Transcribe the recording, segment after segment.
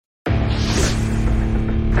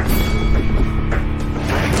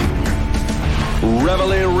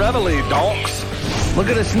Reveille, donks. Look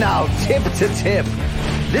at us now, tip to tip.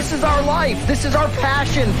 This is our life. This is our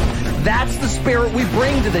passion. That's the spirit we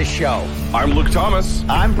bring to this show. I'm Luke Thomas.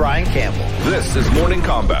 I'm Brian Campbell. This is Morning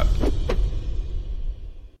Combat.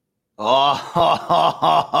 Oh,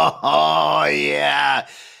 yeah.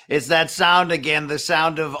 It's that sound again, the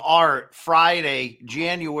sound of art. Friday,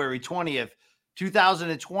 January 20th,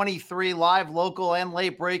 2023, live, local, and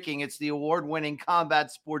late breaking. It's the award-winning combat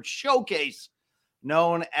sports showcase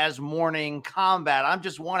known as Morning Combat. I'm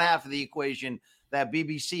just one half of the equation, that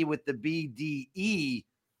BBC with the BDE.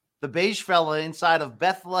 The beige fella inside of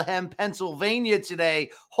Bethlehem, Pennsylvania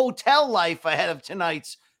today. Hotel life ahead of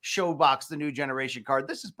tonight's Showbox, the New Generation card.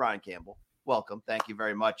 This is Brian Campbell. Welcome. Thank you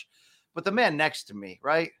very much. But the man next to me,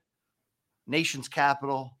 right? Nation's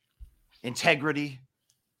capital, integrity,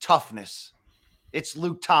 toughness. It's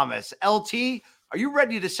Luke Thomas. LT, are you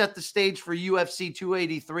ready to set the stage for UFC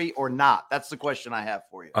 283 or not? That's the question I have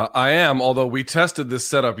for you. I am, although we tested this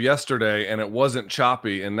setup yesterday and it wasn't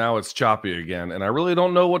choppy, and now it's choppy again. And I really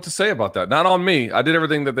don't know what to say about that. Not on me. I did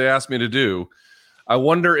everything that they asked me to do. I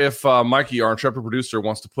wonder if Mikey, our intrepid producer,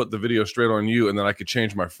 wants to put the video straight on you, and then I could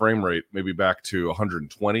change my frame rate maybe back to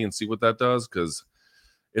 120 and see what that does, because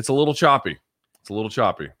it's a little choppy. It's a little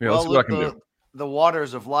choppy. Yeah, well, let's see what I can do. The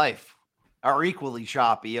waters of life are equally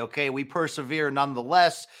choppy, okay? We persevere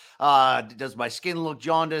nonetheless. Does my skin look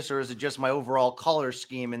jaundiced, or is it just my overall color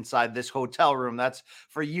scheme inside this hotel room? That's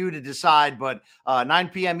for you to decide, but 9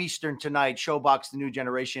 p.m. Eastern tonight, Showbox, the New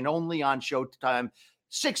Generation, only on Showtime.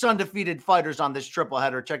 6 undefeated fighters on this triple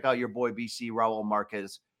header. Check out your boy BC, Raul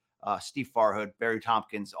Marquez, Steve Farhood, Barry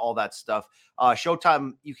Tompkins, all that stuff.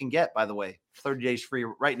 Showtime you can get, by the way, 30 days free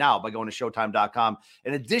right now by going to Showtime.com.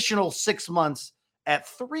 An additional 6 months at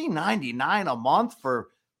 $3.99 a month for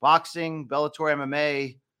boxing, Bellator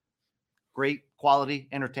MMA, great quality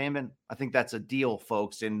entertainment. I think that's a deal,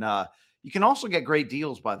 folks. And you can also get great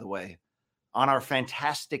deals, by the way, on our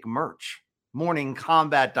fantastic merch,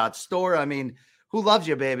 morningcombat.store. I mean, who loves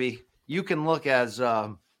you, baby? You can look as, I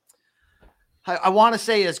want to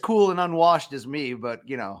say as cool and unwashed as me, but,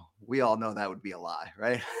 you know, we all know that would be a lie,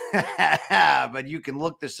 right? But you can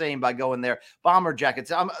look the same by going there. Bomber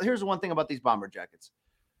jackets. Here's the one thing about these bomber jackets.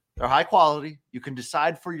 They're high quality. You can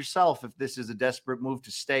decide for yourself if this is a desperate move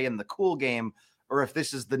to stay in the cool game or if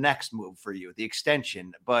this is the next move for you, the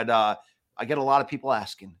extension. But I get a lot of people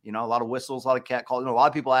asking, you know, a lot of whistles, a lot of cat calls, you know, a lot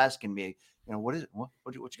of people asking me, you know, what is it?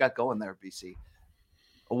 What you got going there, BC?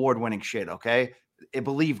 Award-winning shit, okay?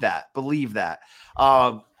 Believe that.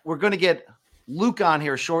 We're going to get Luke on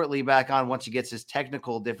here shortly, back on once he gets his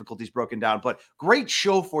technical difficulties broken down. But great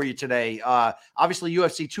show for you today. Obviously,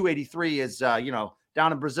 UFC 283 is,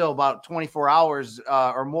 down in Brazil about 24 hours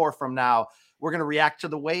or more from now. We're going to react to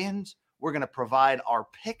the weigh-ins. We're going to provide our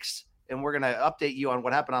picks, and we're going to update you on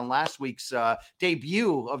what happened on last week's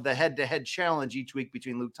debut of the head-to-head challenge each week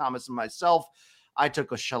between Luke Thomas and myself. I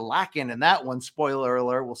took a shellacking in that one. Spoiler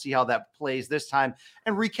alert. We'll see how that plays this time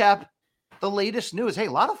and recap the latest news. Hey,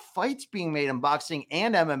 a lot of fights being made in boxing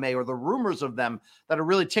and MMA, or the rumors of them, that are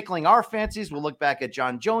really tickling our fancies. We'll look back at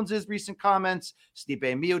John Jones's recent comments, Stipe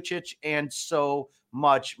Miocic, and so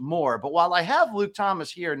much more. But while I have Luke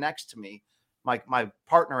Thomas here next to me, my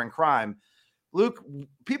partner in crime, Luke,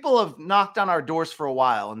 people have knocked on our doors for a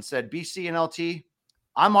while and said, BC and LT,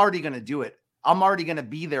 I'm already going to do it. I'm already going to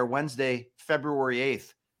be there Wednesday, February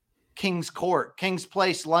 8th. King's Court, King's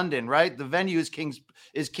Place, London, right? The venue is King's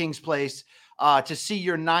Place to see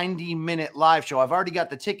your 90-minute live show. I've already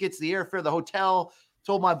got the tickets, the airfare, the hotel,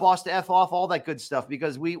 told my boss to F off, all that good stuff,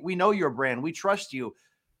 because we know your brand. We trust you.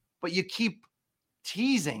 But you keep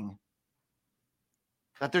teasing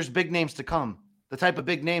that there's big names to come, the type of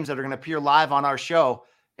big names that are going to appear live on our show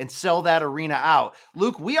and sell that arena out.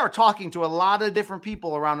 Luke, we are talking to a lot of different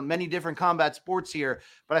people around many different combat sports here,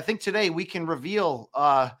 but I think today we can reveal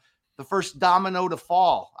the first domino to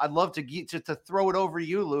fall. I'd love to throw it over to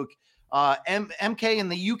you, Luke. MK in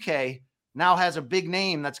the UK now has a big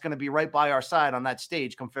name that's going to be right by our side on that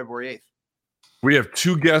stage come February 8th. We have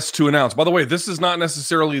 2 guests to announce. By the way, this is not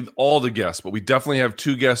necessarily all the guests, but we definitely have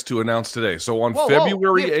 2 guests to announce today. So on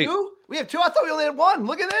February 8th. We have 2? I thought we only had 1.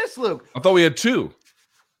 Look at this, Luke. I thought we had 2.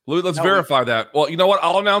 Let's verify that. Well, you know what?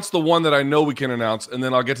 I'll announce the one that I know we can announce, and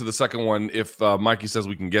then I'll get to the second one if Mikey says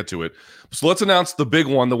we can get to it. So let's announce the big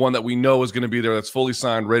one, the one that we know is going to be there, that's fully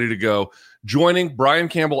signed, ready to go. Joining Brian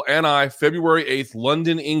Campbell and I, February 8th,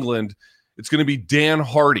 London, England, it's going to be Dan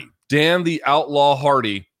Hardy. Dan the Outlaw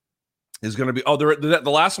Hardy is going to be,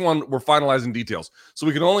 the last one, we're finalizing details. So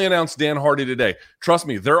we can only announce Dan Hardy today. Trust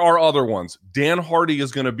me, there are other ones. Dan Hardy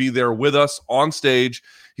is going to be there with us on stage.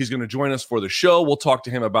 He's going to join us for the show. We'll talk to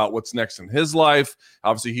him about what's next in his life.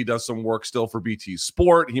 Obviously, he does some work still for BT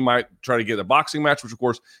Sport. He might try to get a boxing match, which, of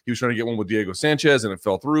course, he was trying to get one with Diego Sanchez, and it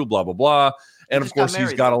fell through, blah, blah, blah. And, of course,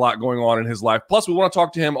 he's got a lot going on in his life. Plus, we want to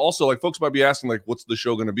talk to him also. Like, folks might be asking, like, what's the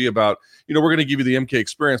show going to be about? You know, we're going to give you the MK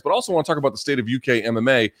experience, but also want to talk about the state of UK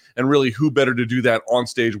MMA and really who better to do that on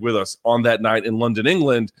stage with us on that night in London,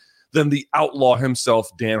 England, than the outlaw himself,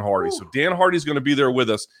 Dan Hardy. Ooh. So Dan Hardy's going to be there with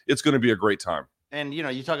us. It's going to be a great time. And, you know,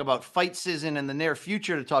 you talk about fight season in the near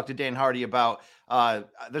future to talk to Dan Hardy about.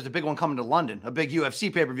 There's a big one coming to London, a big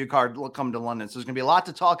UFC pay-per-view card coming to London. So there's going to be a lot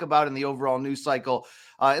to talk about in the overall news cycle.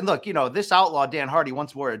 And look, you know, this outlaw Dan Hardy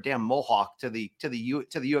once wore a damn mohawk to the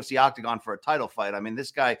UFC octagon for a title fight. I mean,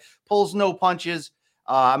 this guy pulls no punches.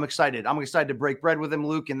 I'm excited. I'm excited to break bread with him,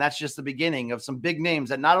 Luke. And that's just the beginning of some big names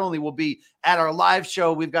that not only will be at our live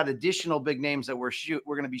show, we've got additional big names that we're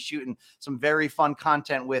going to be shooting some very fun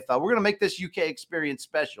content with. We're going to make this UK experience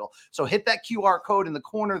special. So hit that QR code in the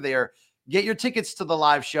corner there. Get your tickets to the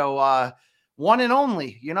live show. One and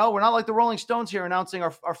only. You know, we're not like the Rolling Stones here announcing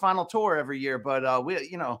our final tour every year. But, we,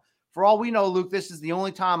 you know, for all we know, Luke, this is the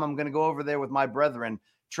only time I'm going to go over there with my brethren.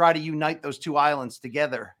 Try to unite those two islands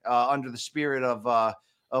together under the spirit of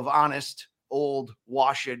honest, old,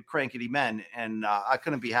 washed, crankety men. And I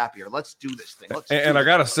couldn't be happier. Let's do this thing. And I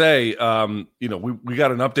got to say, you know, we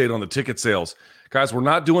got an update on the ticket sales. Guys, we're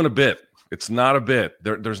not doing a bit. It's not a bit.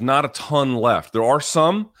 There's not a ton left. There are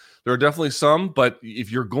some. There are definitely some. But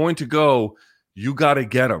if you're going to go, you got to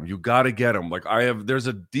get them. You got to get them. Like there's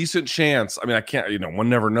a decent chance. I mean, I can't, you know, one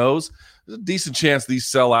never knows. There's a decent chance these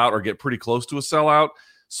sell out or get pretty close to a sellout.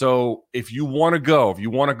 So if you want to go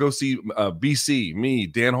see BC, me,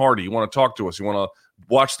 Dan Hardy, you want to talk to us, you want to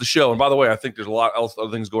watch the show. And by the way, I think there's a lot else,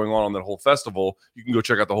 other things going on that whole festival. You can go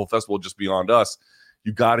check out the whole festival just beyond us.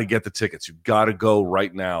 You got to get the tickets. You got to go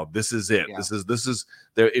right now. This is it. Yeah. This is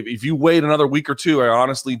there. If you wait another week or two, I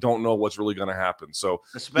honestly don't know what's really going to happen. So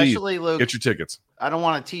especially Luke, get your tickets. I don't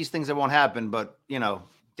want to tease things that won't happen, but you know,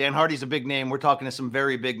 Dan Hardy's a big name. We're talking to some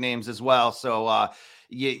very big names as well. So,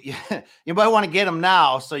 you might want to get them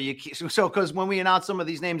now. So because when we announce some of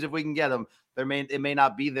these names, if we can get them, it may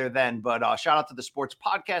not be there then. But shout out to the Sports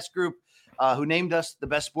Podcast Group who named us the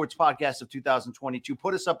best sports podcast of 2022.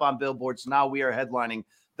 Put us up on billboards. Now we are headlining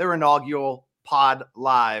their inaugural Pod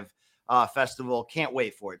Live festival. Can't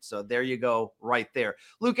wait for it. So there you go, right there.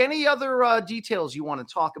 Luke, any other details you want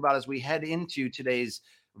to talk about as we head into today's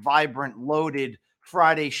vibrant, loaded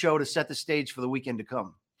Friday show to set the stage for the weekend to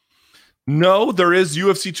come? No, there is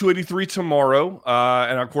UFC 283 tomorrow.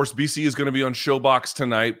 And of course, BC is going to be on Showbox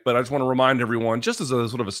tonight. But I just want to remind everyone, just as a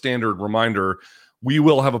sort of a standard reminder, we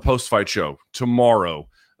will have a post-fight show tomorrow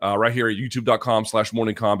right here at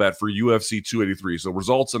youtube.com/Morning Combat for UFC 283. So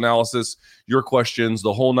results, analysis, your questions,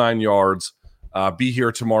 the whole 9 yards. Be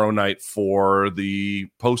here tomorrow night for the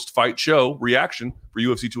post-fight show reaction for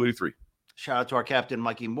UFC 283. Shout out to our captain,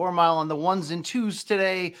 Mikey Moormile, on the ones and twos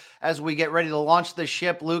today as we get ready to launch the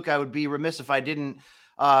ship. Luke, I would be remiss if I didn't,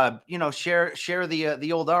 share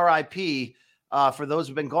the old RIP for those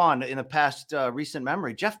who've been gone in a past recent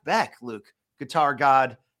memory. Jeff Beck, Luke, guitar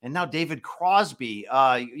god, and now David Crosby.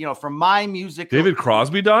 From my music. David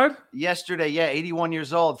Crosby died yesterday. Yeah, 81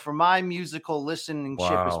 years old. For my musical listening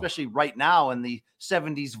ship, especially right now in the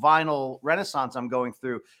 70s vinyl renaissance I'm going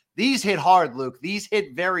through. These hit hard, Luke. These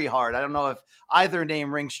hit very hard. I don't know if either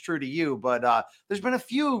name rings true to you, but there's been a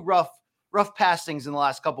few rough passings in the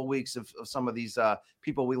last couple of weeks of some of these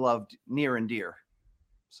people we loved near and dear.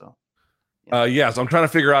 So, so I'm trying to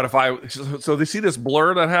figure out so they see this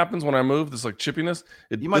blur that happens when I move, this like chippiness.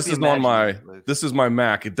 This is my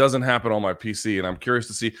Mac. It doesn't happen on my PC, and I'm curious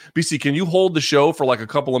to see. BC, can you hold the show for like a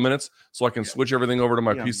couple of minutes so I can switch everything over to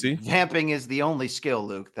my PC? Vamping is the only skill,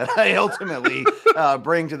 Luke, that I ultimately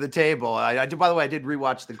bring to the table. I did, by the way, I did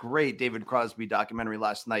rewatch the great David Crosby documentary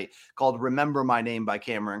last night called "Remember My Name" by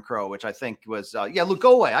Cameron Crowe, which I think was Luke,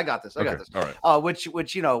 go away. I got this. All right. Which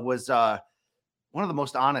was one of the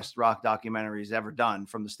most honest rock documentaries ever done,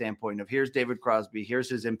 from the standpoint of here's David Crosby, here's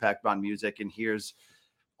his impact on music, and here's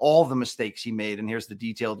all the mistakes he made, and here's the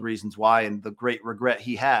detailed reasons why and the great regret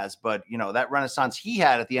he has. But, that renaissance he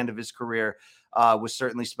had at the end of his career was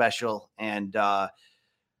certainly special. And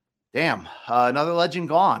another legend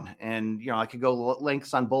gone. And, I could go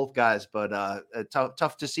lengths on both guys, but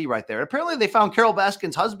tough to see right there. Apparently they found Carol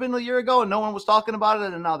Baskin's husband a year ago and no one was talking about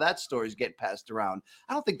it. And now that story's getting passed around.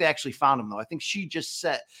 I don't think they actually found him, though. I think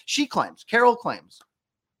Carol claims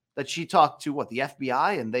that she talked to the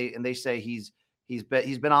FBI, and they say he's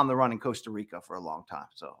been on the run in Costa Rica for a long time.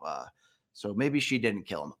 So maybe she didn't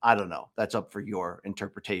kill him. I don't know. That's up for your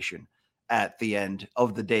interpretation at the end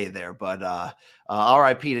of the day there. But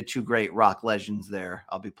RIP to two great Rock legends there.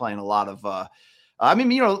 I'll be playing a lot of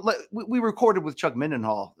we recorded with Chuck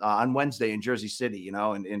Mindenhall on Wednesday in Jersey City,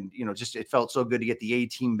 and just it felt so good to get the A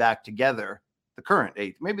team back together, the current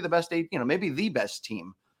eight, maybe the best eight, maybe the best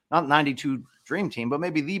team, not 92 dream team, but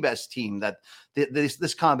maybe the best team that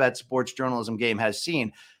this combat sports journalism game has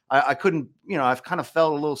seen. I couldn't, I've kind of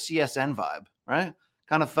felt a little CSN vibe, right?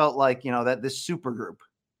 Kind of felt like, that this super group,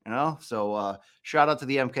 so shout out to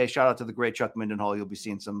the MK, shout out to the great Chuck Mindenhall. You'll be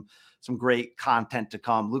seeing some great content to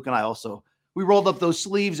come. Luke and I also, we rolled up those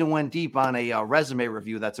sleeves and went deep on a resume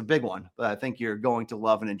review. That's a big one that I think you're going to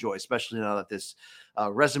love and enjoy, especially now that this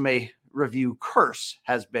resume review curse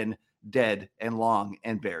has been dead and long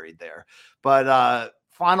and buried there. But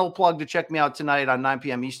final plug to check me out tonight on 9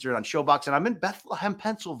 p.m. Eastern on Showbox. And I'm in Bethlehem,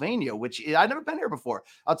 Pennsylvania, which I've never been here before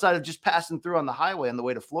outside of just passing through on the highway on the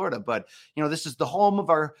way to Florida. But, this is the home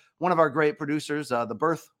of one of our great producers,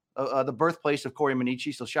 the birthplace of Corey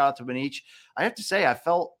Manici. So shout out to Manici. I have to say, I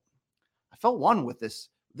felt one with this.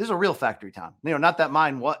 This is a real factory town. Not that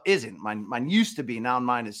mine isn't. Mine used to be. Now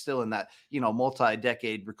mine is still in that,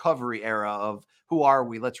 multi-decade recovery era of who are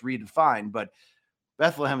we? Let's redefine. But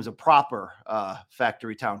Bethlehem is a proper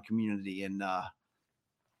factory town community, and I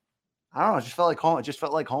don't know. It just felt like home. It just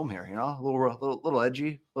felt like home here. A little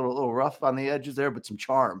edgy, little rough on the edges there, but some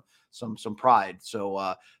charm, some pride.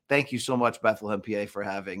 So thank you so much, Bethlehem, PA, for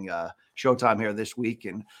having Showtime here this week,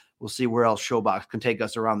 and we'll see where else Showbox can take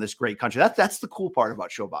us around this great country. That's the cool part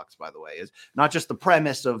about Showbox, by the way, is not just the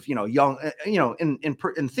premise of, young,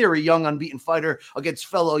 in theory, young unbeaten fighter against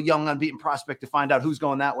fellow young unbeaten prospect to find out who's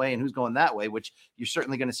going that way and who's going that way, which you're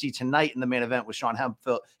certainly going to see tonight in the main event with Sean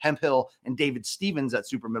Hemphill and David Stevens at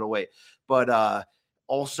super middleweight. But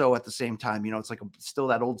also at the same time, it's like still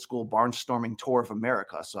that old school barnstorming tour of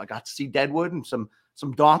America. So I got to see Deadwood, and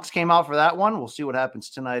some donks came out for that one. We'll see what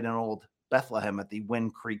happens tonight in old Bethlehem at the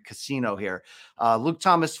Wind Creek Casino here. Luke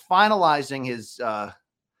Thomas finalizing his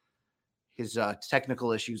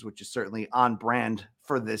technical issues, which is certainly on brand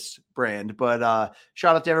for this brand. But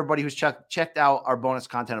shout out to everybody who's checked out our bonus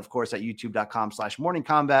content, of course, at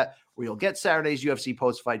youtube.com/morningcombat, where you'll get Saturday's UFC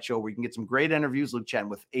post-fight show, where you can get some great interviews. Luke chatting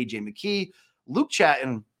with AJ McKee, Luke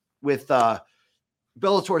chatting with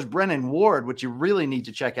Bellator's Brennan Ward, which you really need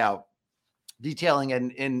to check out, detailing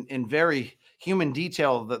in very human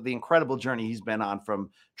detail the incredible journey he's been on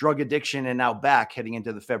from drug addiction and now back heading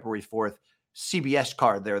into the February 4th CBS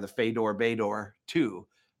card there, the Fedor Baydor 2,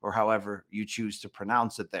 or however you choose to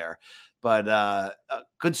pronounce it there. But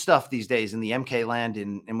good stuff these days in the MK land,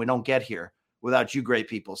 and we don't get here without you great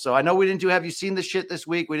people. So I know we didn't do Have You Seen This Shit this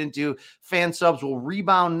week. We didn't do fan subs. We'll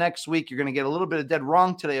rebound next week. You're going to get a little bit of dead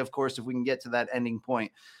wrong today, of course, if we can get to that ending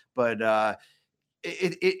point. But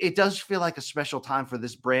it does feel like a special time for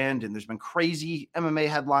this brand, and there's been crazy MMA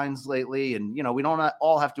headlines lately, and we don't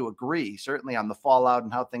all have to agree certainly on the fallout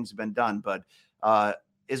and how things have been done, but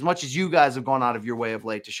as much as you guys have gone out of your way of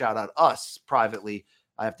late to shout out us privately,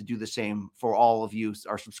 I have to do the same for all of you.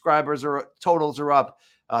 Our subscribers totals are up,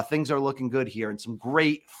 things are looking good here, and some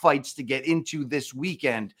great fights to get into this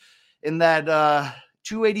weekend in that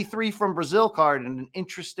 283 from Brazil card, and an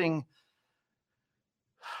interesting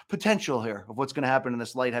potential here of what's going to happen in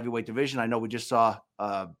this light heavyweight division. I know we just saw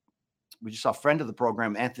a friend of the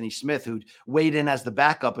program, Anthony Smith, who weighed in as the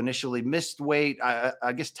backup, initially missed weight.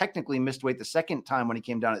 I guess technically missed weight the second time when he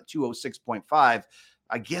came down at 206.5,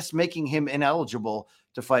 I guess making him ineligible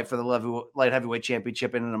to fight for the light heavyweight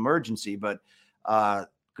championship in an emergency. But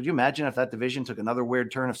could you imagine if that division took another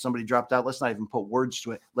weird turn, if somebody dropped out? Let's not even put words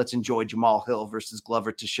to it. Let's enjoy Jamal Hill versus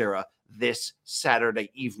Glover Teixeira this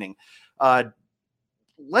Saturday evening.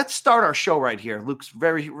 Let's start our show right here. Luke's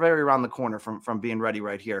very, very around the corner from being ready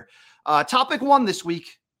right here. Topic one this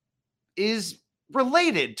week is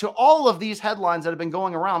related to all of these headlines that have been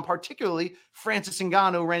going around, particularly Francis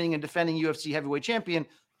Ngannou, reigning and defending UFC heavyweight champion,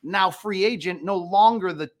 now free agent, no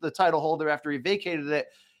longer the title holder after he vacated it.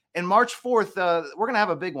 And March 4th, we're going to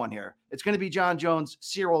have a big one here. It's going to be Jon Jones,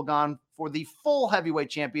 Ciryl Gane for the full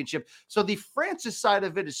heavyweight championship. So the Francis side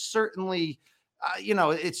of it is certainly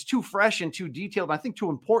it's too fresh and too detailed, and I think too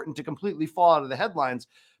important to completely fall out of the headlines.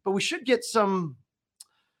 But we should get some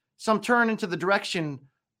turn into the direction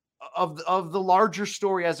of the larger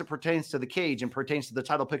story as it pertains to the cage and pertains to the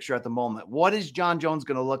title picture at the moment. What is Jon Jones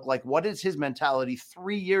going to look like? What is his mentality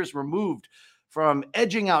 3 years removed from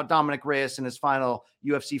edging out Dominic Reyes in his final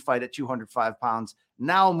UFC fight at 205 pounds?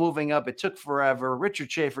 Now moving up. It took forever.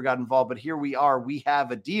 Richard Schaefer got involved, but here we are. We have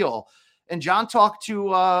a deal. And Jon talked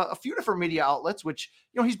to a few different media outlets, which,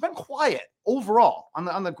 he's been quiet overall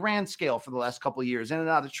on the grand scale for the last couple of years, in and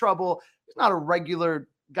out of trouble. He's not a regular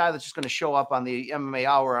guy that's just going to show up on the MMA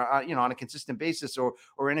Hour, on a consistent basis, or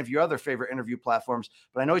any of your other favorite interview platforms.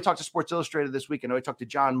 But I know he talked to Sports Illustrated this week. I know he talked to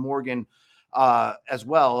John Morgan as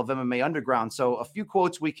well of MMA Underground. So a few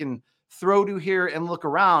quotes we can throw to here and look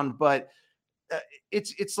around, but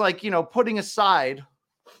it's like, putting aside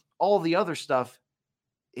all the other stuff,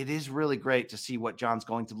 it is really great to see what John's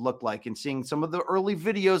going to look like, and seeing some of the early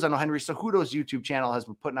videos. I know Henry Cejudo's YouTube channel has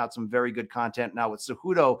been putting out some very good content now, with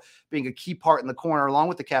Cejudo being a key part in the corner, along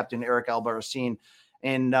with the captain, Eric Albarracin.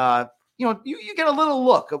 And, you get a little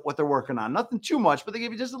look at what they're working on. Nothing too much, but they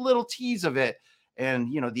give you just a little tease of it. And,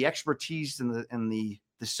 the expertise and the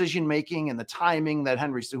decision-making and the timing that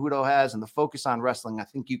Henry Cejudo has, and the focus on wrestling, I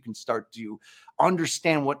think you can start to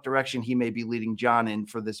understand what direction he may be leading John in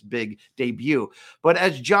for this big debut. But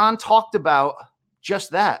as John talked about,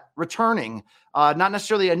 just that, returning, not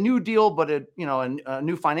necessarily a new deal, but a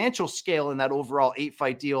new financial scale in that overall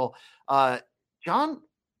 8-fight deal. John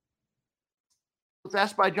was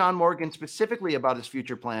asked by John Morgan specifically about his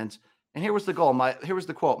future plans, and here was the goal. Here was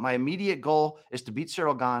the quote: "My immediate goal is to beat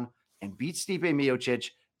Ciryl Gane and beat Stipe Miocic.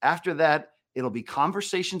 After that, it'll be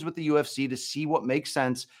conversations with the UFC to see what makes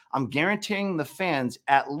sense. I'm guaranteeing the fans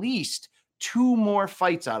at least 2 more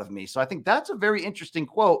fights out of me." So I think that's a very interesting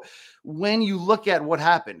quote when you look at what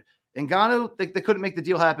happened. Ngannou, they couldn't make the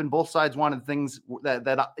deal happen. Both sides wanted things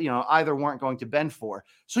that either weren't going to bend for.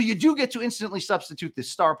 So you do get to instantly substitute the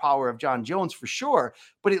star power of Jon Jones for sure.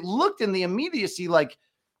 But it looked in the immediacy like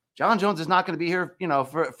Jon Jones is not going to be here,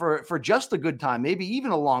 for just a good time, maybe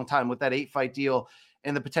even a long time, with that 8-fight deal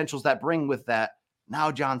and the potentials that bring with that.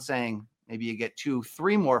 Now John's saying maybe you get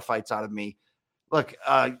 2-3 more fights out of me. Look,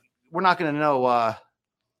 we're not going to know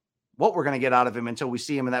what we're going to get out of him until we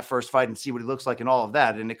see him in that first fight and see what he looks like and all of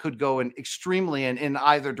that. And it could go extremely in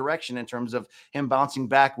either direction, in terms of him bouncing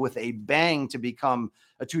back with a bang to become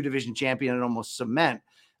a 2-division champion and almost cement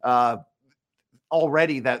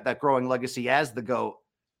already that growing legacy as the GOAT.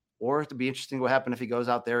 Or it'd be interesting what happened if he goes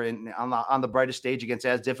out there on the brightest stage against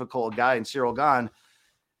as difficult a guy in Ciryl Gane,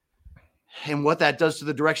 and what that does to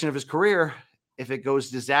the direction of his career if it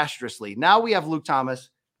goes disastrously. Now we have Luke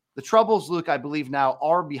Thomas. The troubles, Luke, I believe now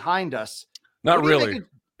are behind us. Not really.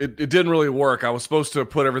 It didn't really work. I was supposed to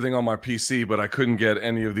put everything on my PC, but I couldn't get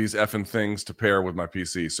any of these effing things to pair with my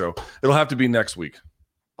PC. So it'll have to be next week.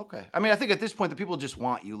 Okay. I mean, I think at this point, the people just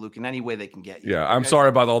want you, Luke, in any way they can get you. Yeah, I'm sorry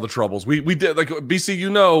about all the troubles. We did, like,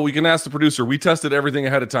 BC, we can ask the producer. We tested everything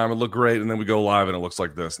ahead of time. It looked great, and then we go live, and it looks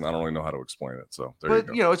like this, and I don't really know how to explain it. So there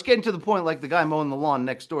you go. It's getting to the point, like the guy mowing the lawn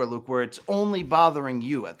next door, Luke, where it's only bothering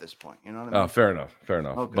you at this point. You know what I mean? Fair enough.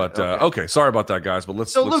 Okay, but okay. Sorry about that, guys. But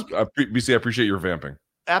let's Luke, BC, I appreciate your vamping.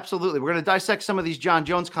 Absolutely. We're going to dissect some of these Jon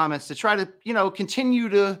Jones comments to try to, continue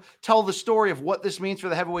to tell the story of what this means for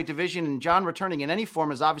the heavyweight division. And John returning in any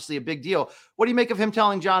form is obviously a big deal. What do you make of him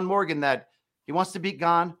telling John Morgan that he wants to beat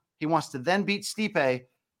Gane, he wants to then beat Stipe,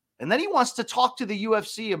 and then he wants to talk to the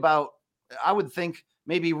UFC about, I would think,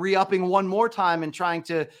 maybe re-upping one more time and trying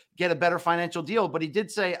to get a better financial deal. But he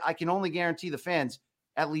did say, I can only guarantee the fans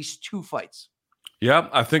at least 2 fights. Yeah,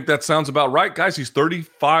 I think that sounds about right. Guys, he's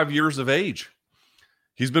 35 years of age.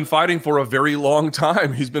 He's been fighting for a very long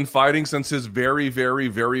time. He's been fighting since his very, very,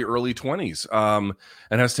 very early 20s,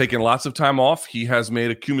 and has taken lots of time off. He has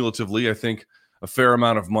made cumulatively, I think, a fair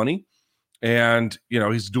amount of money. And,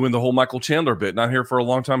 he's doing the whole Michael Chandler bit. Not here for a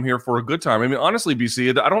long time, here for a good time. I mean, honestly,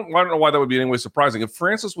 BC, I don't know why that would be in any way surprising. If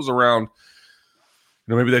Francis was around,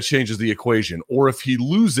 maybe that changes the equation. Or if he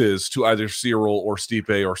loses to either Ciryl or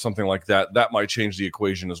Stipe or something like that, that might change the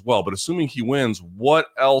equation as well. But assuming he wins, what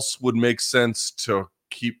else would make sense to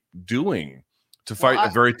keep doing? To fight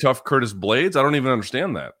a very tough Curtis Blades? I don't even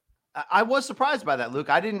understand that. I was surprised by that, Luke.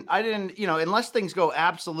 I didn't, unless things go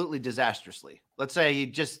absolutely disastrously. Let's say he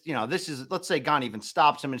just, let's say Gane even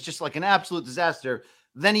stops him and it's just like an absolute disaster.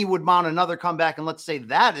 Then he would mount another comeback, and let's say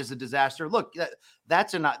that is a disaster. Look,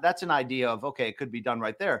 that's an idea of, okay, it could be done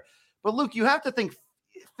right there. But Luke, you have to think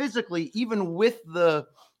physically, even with the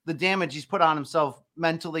damage he's put on himself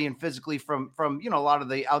mentally and physically from a lot of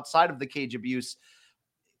the outside of the cage abuse,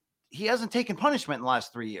 he hasn't taken punishment in the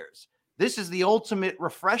last 3 years. This is the ultimate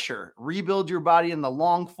refresher. Rebuild your body in the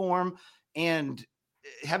long form, and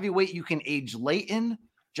heavyweight you can age late in.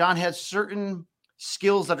 John has certain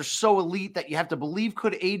skills that are so elite that you have to believe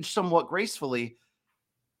could age somewhat gracefully.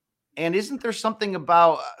 And isn't there something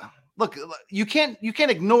about, look, you can't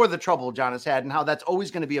ignore the trouble John has had and how that's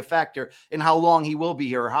always going to be a factor in how long he will be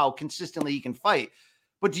here or how consistently he can fight.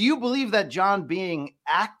 But do you believe that John being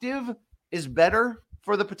active is better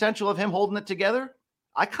for the potential of him holding it together?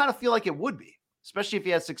 I kind of feel like it would be, especially if he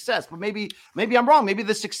has success. But maybe I'm wrong. Maybe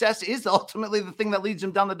the success is ultimately the thing that leads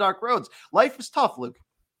him down the dark roads. Life is tough, Luke.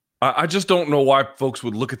 I just don't know why folks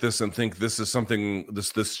would look at this and think this is something,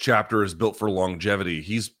 this chapter is built for longevity.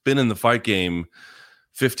 He's been in the fight game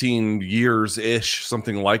 15 years ish,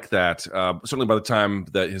 something like that. Certainly by the time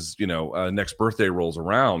that his, next birthday rolls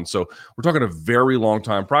around. So we're talking a very long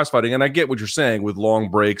time prize fighting. And I get what you're saying with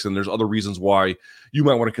long breaks, and there's other reasons why you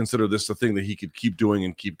might want to consider this a thing that he could keep doing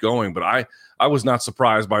and keep going. But I was not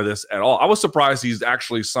surprised by this at all. I was surprised he's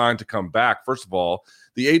actually signed to come back. First of all,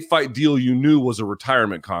 the 8-fight deal you knew was a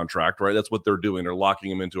retirement contract, right? That's what they're doing. They're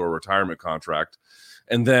locking him into a retirement contract.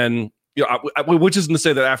 And then, which isn't to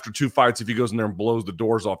say that after 2 fights, if he goes in there and blows the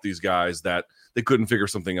doors off these guys, that they couldn't figure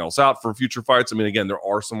something else out for future fights. I mean, again, there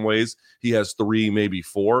are some ways. He has 3, maybe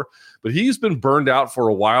 4, but he's been burned out for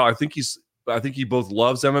a while. I think he both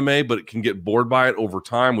loves MMA, but can get bored by it over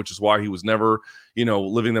time, which is why he was never,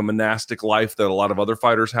 living the monastic life that a lot of other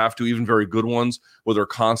fighters have to, even very good ones, where they're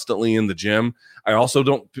constantly in the gym. I also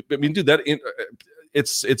don't, dude,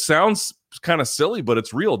 it sounds kind of silly, but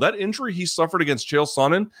it's real. That injury he suffered against Chael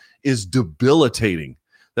Sonnen is debilitating.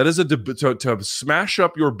 That is to smash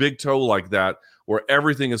up your big toe like that, where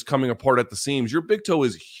everything is coming apart at the seams. Your big toe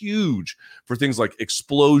is huge for things like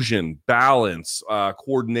explosion, balance,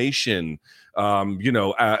 coordination,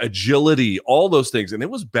 agility, all those things. And it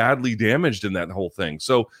was badly damaged in that whole thing.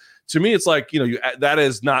 So to me, it's like, that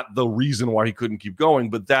is not the reason why he couldn't keep going,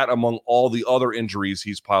 but that among all the other injuries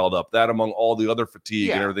he's piled up, that among all the other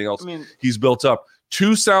fatigue and everything else he's built up.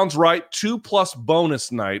 2 sounds right, 2+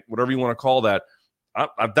 bonus night, whatever you want to call that.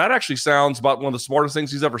 That actually sounds about one of the smartest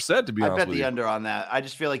things he's ever said, to be honest with you. I bet the under on that. I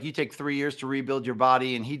just feel like you take 3 years to rebuild your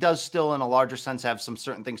body, and he does still, in a larger sense, have some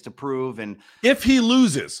certain things to prove. And if he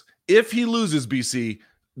loses, BC,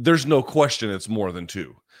 there's no question it's more than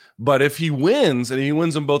 2. But if he wins, and he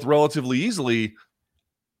wins them both relatively easily,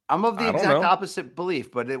 I'm of the exact opposite belief,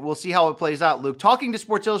 but we'll see how it plays out, Luke. Talking to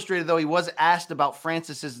Sports Illustrated, though, he was asked about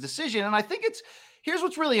Francis's decision, and I think here's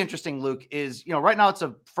what's really interesting, Luke, is, right now it's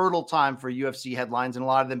a fertile time for UFC headlines, and a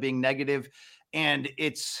lot of them being negative. And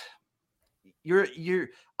I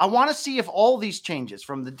want to see if all these changes,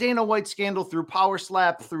 from the Dana White scandal through Power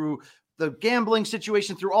Slap, through the gambling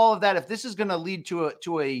situation, through all of that, if this is going to lead to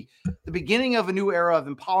the beginning of a new era of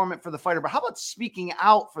empowerment for the fighter. But how about speaking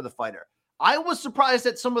out for the fighter? I was surprised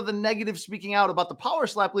at some of the negative speaking out about the Power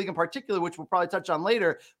Slap League in particular, which we'll probably touch on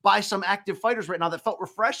later, by some active fighters right now that felt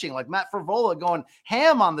refreshing, like Matt Favola going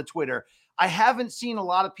ham on the Twitter. I haven't seen a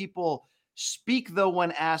lot of people speak, though,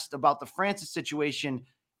 when asked about the Francis situation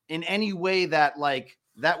in any way that, like,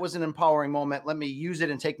 that was an empowering moment. Let me use it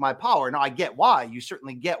and take my power. Now, I get why. You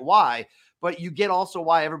certainly get why. But you get also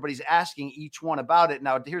why everybody's asking each one about it.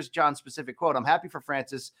 Now, here's John's specific quote. "I'm happy for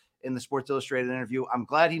Francis in the Sports Illustrated interview. I'm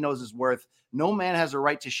glad he knows his worth. No man has a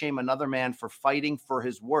right to shame another man for fighting for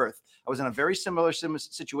his worth. I was in a very similar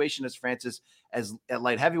situation as Francis at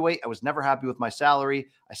light heavyweight. I was never happy with my salary.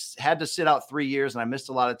 I had to sit out 3 years and I missed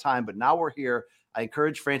a lot of time, but now we're here. I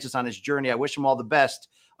encourage Francis on his journey. I wish him all the best.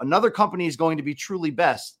 Another company is going to be truly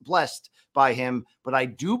blessed by him, but I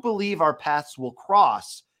do believe our paths will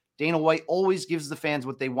cross. Dana White always gives the fans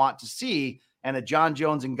what they want to see, and a John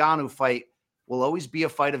Jones and Ngannou fight will always be a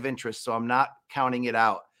fight of interest, so I'm not counting it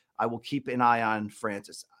out. I will keep an eye on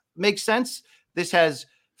Francis." Makes sense. This has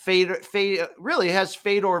really has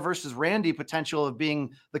Fedor versus Randy potential of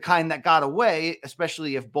being the kind that got away,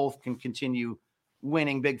 especially if both can continue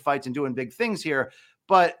winning big fights and doing big things here.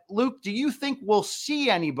 But Luke, do you think we'll see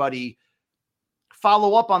anybody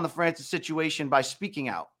follow up on the Francis situation by speaking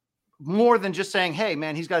out more than just saying, "Hey,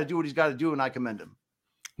 man, he's got to do what he's got to do," and I commend him?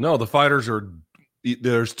 No, the fighters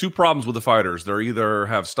there's 2 problems with the fighters. They're either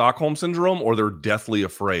have Stockholm syndrome or they're deathly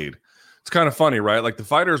afraid. It's kind of funny, right? Like the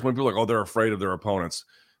fighters, when people are like, "Oh, they're afraid of their opponents,"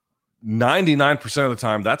 99% of the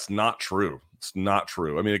time, that's not true. It's not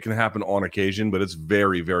true. I mean, it can happen on occasion, but it's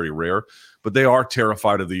very, very rare. But they are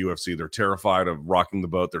terrified of the UFC. They're terrified of rocking the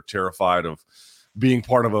boat. They're terrified of being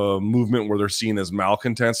part of a movement where they're seen as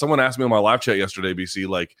malcontents. Someone asked me on my live chat yesterday, BC,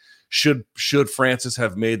 like, should Francis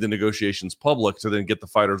have made the negotiations public to then get the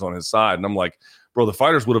fighters on his side? And I'm like, bro, the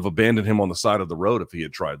fighters would have abandoned him on the side of the road if he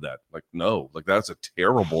had tried that. Like, no, like that's a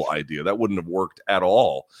terrible idea. That wouldn't have worked at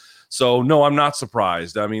all. So no, I'm not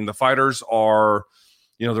surprised. I mean, the fighters are,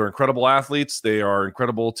 they're incredible athletes. They are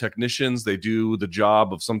incredible technicians. They do the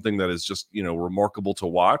job of something that is just, remarkable to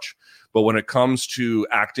watch. But when it comes to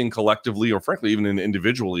acting collectively, or frankly, even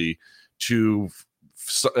individually, to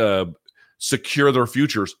secure their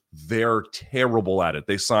futures, they're terrible at it.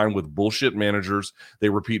 They sign with bullshit managers. They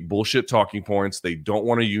repeat bullshit talking points. They don't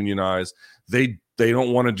want to unionize. They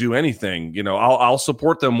don't want to do anything. I'll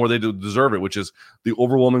support them where they deserve it, which is the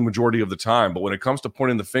overwhelming majority of the time. But when it comes to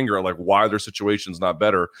pointing the finger at like why their situation's not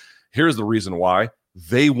better, here's the reason why.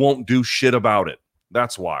 they won't do shit about it.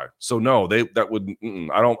 That's why. So no,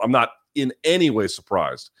 I'm not in any way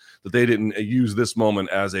surprised that they didn't use this moment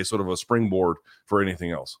as a sort of a springboard for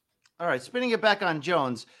anything else. All right, spinning it back on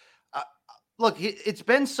Jones. Look, it's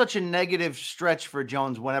been such a negative stretch for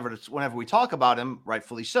Jones whenever we talk about him,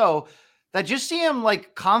 rightfully so, that just see him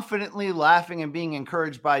like confidently laughing and being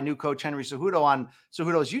encouraged by new coach Henry Cejudo on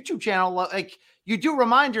Cejudo's YouTube channel. Like, you do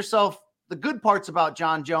remind yourself the good parts about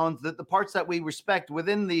Jon Jones, the parts that we respect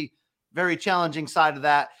within the very challenging side of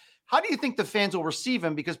that. How do you think the fans will receive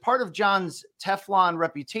him? Because part of Jon's Teflon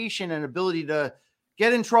reputation and ability to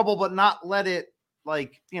get in trouble but not let it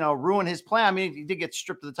ruin his plan. I mean, he did get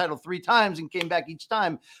stripped of the title 3 times and came back each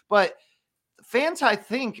time. But fans, I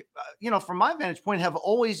think, from my vantage point, have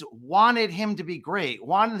always wanted him to be great,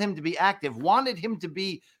 wanted him to be active, wanted him to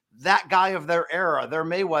be that guy of their era, their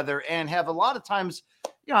Mayweather, and have a lot of times,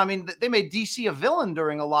 they made DC a villain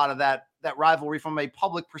during a lot of that rivalry from a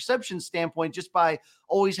public perception standpoint, just by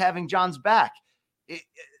always having Jon's back.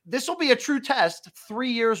 This will be a true test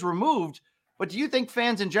 3 years removed. But do you think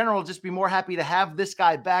fans in general will just be more happy to have this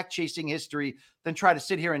guy back chasing history than try to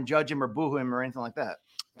sit here and judge him or boo him or anything like that?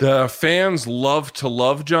 The fans love to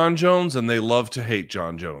love Jon Jones and they love to hate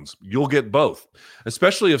Jon Jones. You'll get both,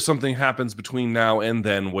 especially if something happens between now and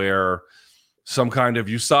then where some kind of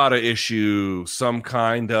USADA issue, some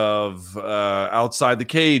kind of outside the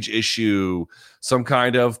cage issue, some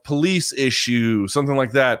kind of police issue, something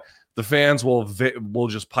like that. The fans will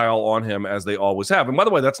just pile on him as they always have. And by the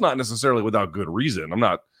way, that's not necessarily without good reason. I'm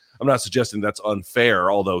not suggesting that's unfair,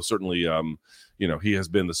 although certainly he has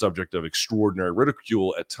been the subject of extraordinary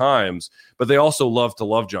ridicule at times. But they also love to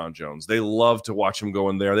love Jon Jones. They love to watch him go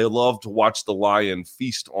in there. They love to watch the lion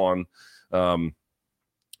feast on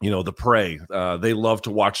the prey. They love to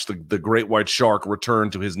watch the great white shark return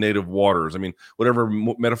to his native waters. I mean, whatever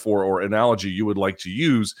metaphor or analogy you would like to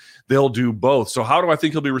use, they'll do both. So how do I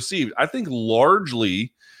think he'll be received? I think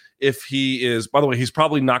largely if he is, by the way, he's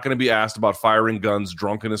probably not going to be asked about firing guns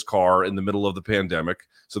drunk in his car in the middle of the pandemic.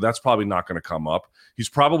 So that's probably not going to come up. He's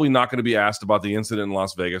probably not going to be asked about the incident in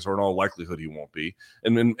Las Vegas, or in all likelihood he won't be.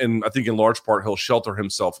 And I think in large part, he'll shelter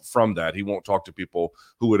himself from that. He won't talk to people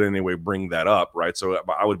who would anyway bring that up, right? So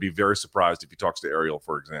I would be very surprised if he talks to Ariel,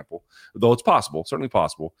 for example, though it's possible, certainly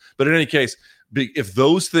possible. But in any case, if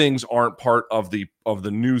those things aren't part of the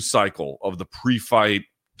news cycle, of the pre-fight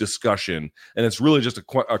discussion, and it's really just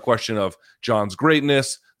a question of Jon's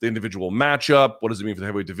greatness, the individual matchup, what does it mean for the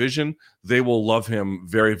heavyweight division, they will love him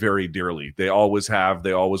very, very dearly. They always have,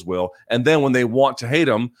 they always will. And then when they want to hate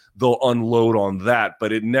him, they'll unload on that,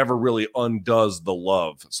 but it never really undoes the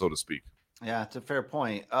love, so to speak. Yeah, it's a fair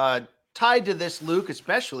point. Tied to this, Luke,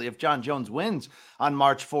 especially if Jon Jones wins on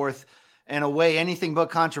March 4th, in a way anything but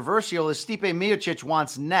controversial, is Stipe Miocic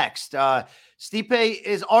wants next. Stipe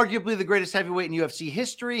is arguably the greatest heavyweight in UFC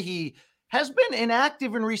history. He has been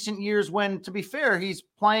inactive in recent years when, to be fair, he's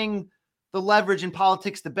playing the leverage in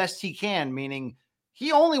politics the best he can, meaning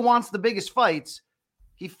he only wants the biggest fights.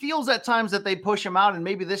 He feels at times that they push him out, and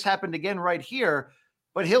maybe this happened again right here,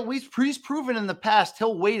 but he's proven in the past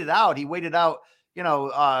he'll wait it out. He waited out,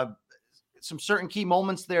 some certain key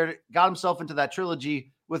moments there, got himself into that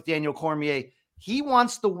trilogy with Daniel Cormier. He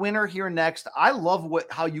wants the winner here next. I love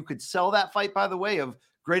how you could sell that fight, by the way, of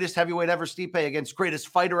greatest heavyweight ever Stipe against greatest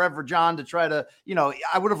fighter ever Jon, to try to,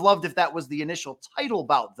 I would have loved if that was the initial title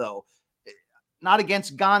bout, though. Not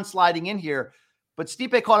against Gon sliding in here, but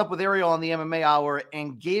Stipe caught up with Ariel on the MMA Hour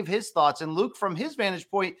and gave his thoughts. And Luke, from his vantage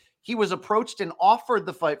point, he was approached and offered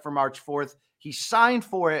the fight for March 4th. He signed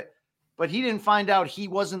for it, but he didn't find out he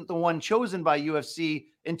wasn't the one chosen by UFC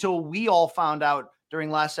until we all found out during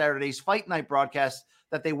last Saturday's Fight Night broadcast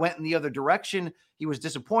that they went in the other direction. He was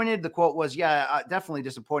disappointed. The quote was, definitely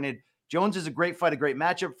disappointed. Jones is a great fight, a great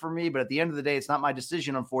matchup for me, but at the end of the day, it's not my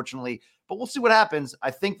decision, unfortunately. But we'll see what happens. I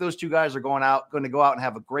think those two guys are going to go out and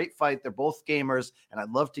have a great fight. They're both gamers, and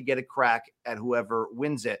I'd love to get a crack at whoever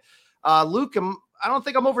wins it. Luke, I don't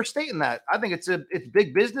think I'm overstating that. I think it's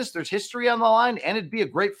big business. There's history on the line, and it'd be a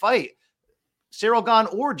great fight. Ciryl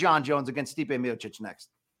Gane or Jon Jones against Stipe Miocic next.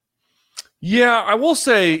 Yeah, I will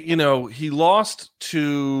say, he lost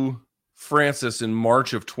to Francis in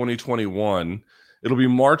March of 2021. It'll be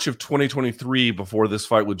March of 2023 before this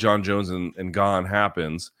fight with Jon Jones and Gane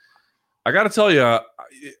happens. I got to tell you,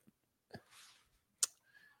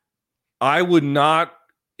 I would not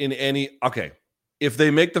if they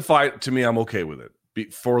make the fight, to me, I'm okay with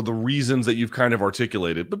it for the reasons that you've kind of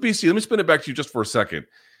articulated. But BC, let me spin it back to you just for a second.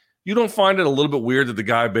 You don't find it a little bit weird that the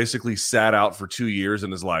guy basically sat out for 2 years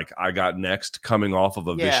and is like, I got next, coming off of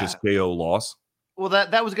a vicious KO loss? Well,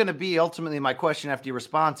 that was going to be ultimately my question after your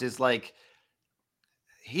response is like,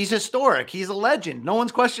 he's historic. He's a legend. No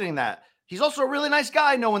one's questioning that. He's also a really nice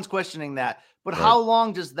guy. No one's questioning that. But how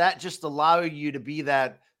long does that just allow you to be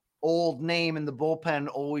that old name in the bullpen,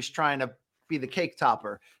 always trying to be the cake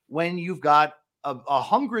topper, when you've got a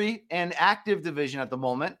hungry and active division at the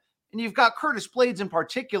moment, and you've got Curtis Blades in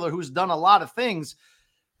particular, who's done a lot of things.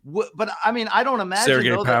 But I mean, I don't imagine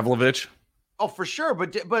Sergei Pavlovich. Oh, for sure.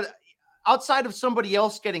 But outside of somebody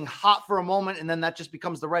else getting hot for a moment and then that just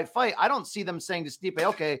becomes the right fight, I don't see them saying to Stipe,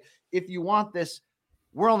 okay, if you want this,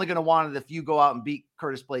 we're only going to want it if you go out and beat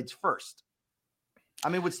Curtis Blades first. I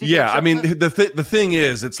mean, would Stipe? Yeah, I mean, the thing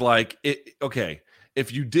is, it's like, okay,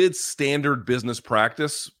 if you did standard business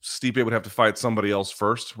practice, Stipe would have to fight somebody else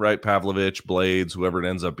first, right? Pavlovich, Blades, whoever it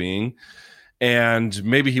ends up being. And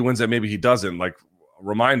maybe he wins that, maybe he doesn't. Like,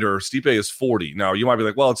 reminder, Stipe is 40. Now, you might be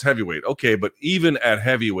like, well, it's heavyweight. Okay, but even at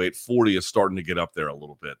heavyweight, 40 is starting to get up there a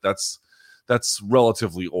little bit. That's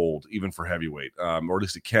relatively old, even for heavyweight, or at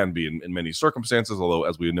least it can be in many circumstances, although,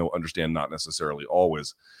 as we understand, not necessarily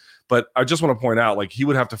always. But I just want to point out, like, he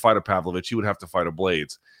would have to fight a Pavlovich, he would have to fight a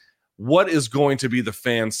Blades. What is going to be the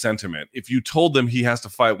fan sentiment if you told them he has to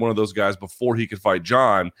fight one of those guys before he could fight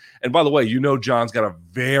John? And by the way, John's got a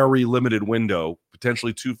very limited window,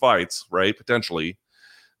 potentially 2 fights, right? Potentially.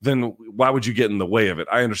 Then why would you get in the way of it?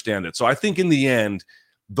 I understand it. So I think in the end,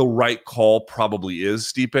 the right call probably is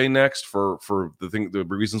Stipe next for the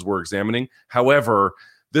reasons we're examining. However,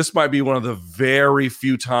 this might be one of the very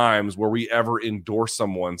few times where we ever endorse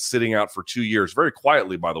someone sitting out for 2 years, very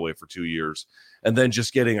quietly, by the way, for 2 years, and then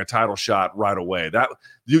just getting a title shot right away. That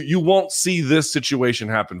you won't see this situation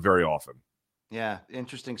happen very often. Yeah,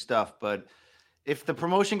 interesting stuff. But if the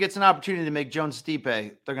promotion gets an opportunity to make Jones Stipe,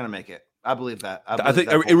 they're going to make it. I believe that. I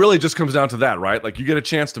think it really just comes down to that, right? Like, you get a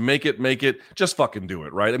chance to make it, just fucking do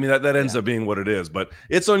it, right? I mean, that ends up being what it is, but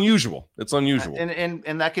it's unusual. It's unusual.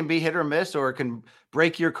 And that can be hit or miss, or it can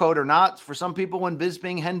break your code or not. For some people, when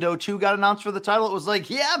Bisping Hendo 2 got announced for the title, it was like,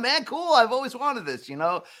 yeah, man, cool. I've always wanted this,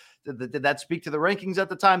 Did that speak to the rankings at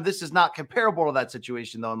the time? This is not comparable to that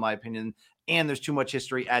situation, though, in my opinion, and there's too much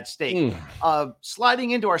history at stake.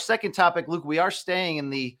 Sliding into our second topic, Luke, we are staying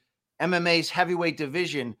in the MMA's heavyweight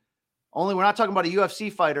division. Only we're not talking about a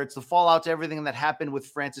UFC fighter. It's the fallout to everything that happened with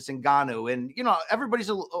Francis Ngannou. And, everybody's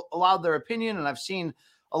allowed their opinion, and I've seen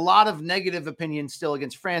a lot of negative opinions still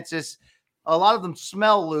against Francis. A lot of them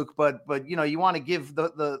smell, Luke, but you want to give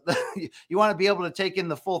you want to be able to take in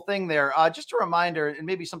the full thing there. Just a reminder, and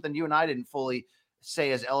maybe something you and I didn't fully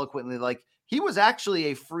say as eloquently, like, he was actually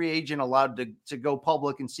a free agent allowed to go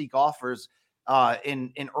public and seek offers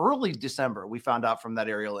in early December. We found out from that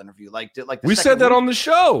Ariel interview. We said that on the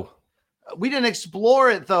show. We didn't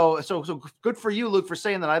explore it, though. So good for you, Luke, for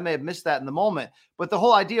saying that. I may have missed that in the moment. But the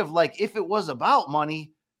whole idea of, like, if it was about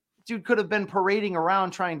money, dude could have been parading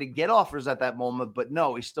around trying to get offers at that moment. But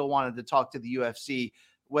no, he still wanted to talk to the UFC,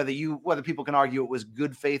 whether people can argue it was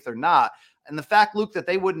good faith or not. And the fact, Luke, that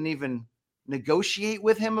they wouldn't even negotiate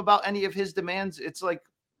with him about any of his demands, it's like,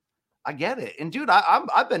 I get it. And dude,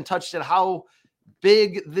 I've been touched at how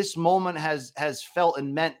big this moment has felt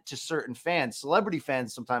and meant to certain fans, celebrity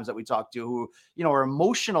fans sometimes that we talk to, who are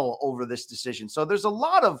emotional over this decision. So there's a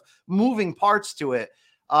lot of moving parts to it.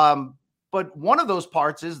 But one of those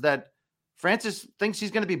parts is that Francis thinks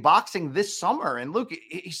he's going to be boxing this summer. And Luke,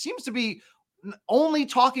 he seems to be only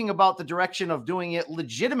talking about the direction of doing it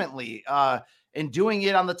legitimately and doing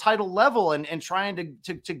it on the title level and trying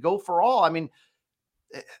to go for all. I mean,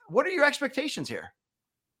 what are your expectations here?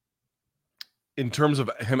 In terms of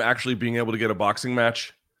him actually being able to get a boxing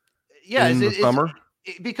match in the summer?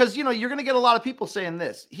 Because, you're going to get a lot of people saying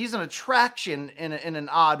this. He's an attraction in an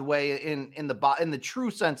odd way in the true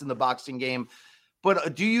sense in the boxing game.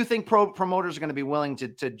 But do you think promoters are going to be willing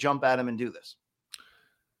to jump at him and do this?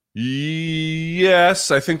 Yes,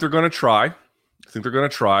 I think they're going to try.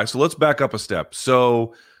 So let's back up a step.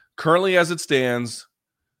 So currently, as it stands,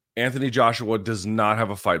 Anthony Joshua does not have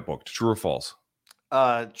a fight booked. True or false?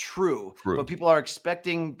 True. But people are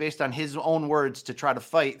expecting, based on his own words, to try to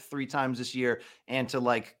fight 3 times this year and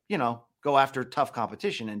to go after tough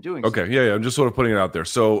competition and doing. Okay. So. Yeah. I'm just sort of putting it out there.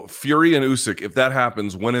 So Fury and Usyk, if that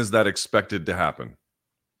happens, when is that expected to happen?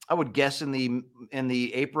 I would guess in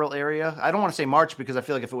the April area. I don't want to say March because I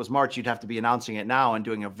feel like if it was March, you'd have to be announcing it now and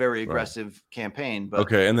doing a very aggressive campaign. But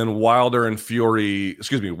okay, and then Wilder and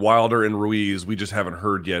Ruiz, we just haven't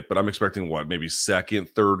heard yet, but I'm expecting maybe second,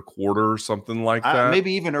 third quarter, something like that.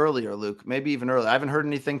 Maybe even earlier, Luke. Maybe even earlier. I haven't heard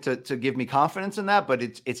anything to give me confidence in that, but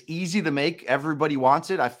it's easy to make. Everybody wants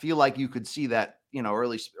it. I feel like you could see that,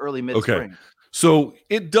 early mid-spring. Okay. So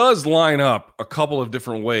it does line up a couple of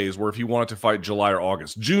different ways where if you wanted to fight July or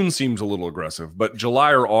August, June seems a little aggressive, but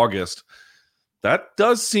July or August, That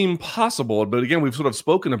does seem possible, but again, we've sort of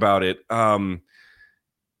spoken about it.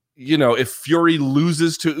 If Fury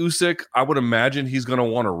loses to Usyk, I would imagine he's going to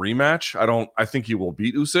want a rematch. I think he will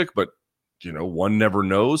beat Usyk, but one never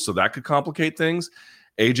knows, so that could complicate things.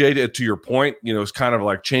 AJ, to your point, is kind of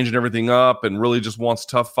like changing everything up and really just wants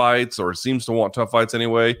tough fights, or seems to want tough fights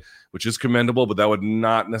anyway, which is commendable, but that would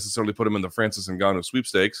not necessarily put him in the Francis Ngannou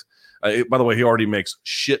sweepstakes. By the way, he already makes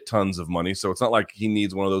shit tons of money, so it's not like he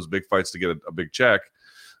needs one of those big fights to get a big check.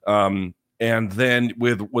 And then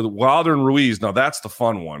with Wilder and Ruiz, now that's the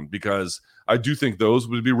fun one, because I do think those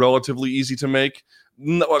would be relatively easy to make.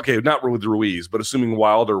 Okay, not with Ruiz, but assuming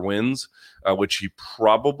Wilder wins, which he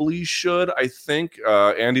probably should, I think.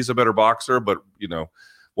 Andy's a better boxer, but,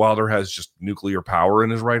 Wilder has just nuclear power in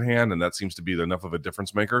his right hand, and that seems to be enough of a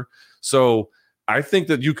difference maker. So I think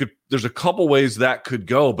that there's a couple ways that could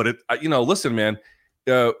go, but listen, man,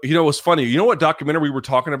 it's funny. You know what documentary we were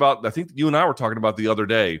talking about? I think you and I were talking about the other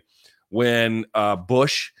day when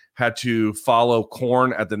Bush had to follow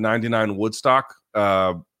Korn at the 99 Woodstock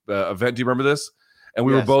event. Do you remember this? And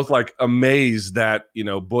we were both like amazed that,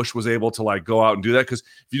 Bush was able to like go out and do that. Because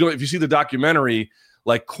if you see the documentary,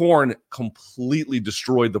 like Korn completely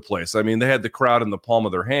destroyed the place. I mean, they had the crowd in the palm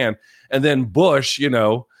of their hand. And then Bush,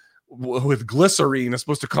 with Glycerine is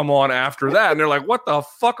supposed to come on after that. And they're like, what the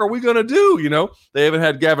fuck are we going to do? They even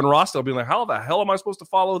had Gavin Rossdale being like, how the hell am I supposed to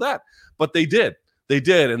follow that? But they did.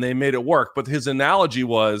 And they made it work. But his analogy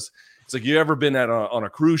was, it's like, you ever been on a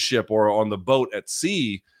cruise ship or on the boat at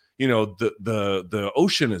sea? The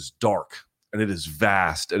ocean is dark and it is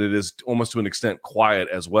vast and it is almost to an extent quiet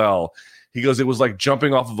as well. He goes, it was like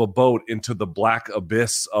jumping off of a boat into the black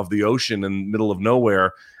abyss of the ocean in the middle of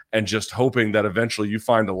nowhere and just hoping that eventually you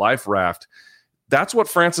find a life raft. That's what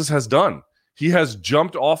Francis has done. He has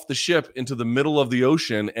jumped off the ship into the middle of the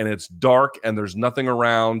ocean and it's dark and there's nothing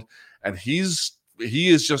around. And he is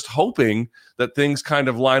just hoping that things kind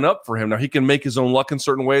of line up for him. Now, he can make his own luck in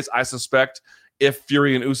certain ways. I suspect if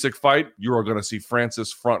Fury and Usyk fight, you are going to see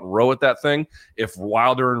Francis front row at that thing. If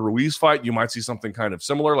Wilder and Ruiz fight, you might see something kind of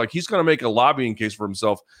similar. Like, he's going to make a lobbying case for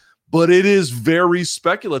himself, but it is very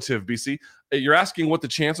speculative, BC. You're asking what the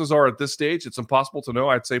chances are at this stage. It's impossible to know.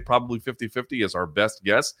 I'd say probably 50-50 is our best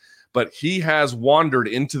guess, but he has wandered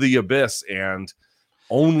into the abyss, and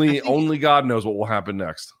only God knows what will happen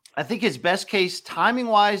next. I think his best case,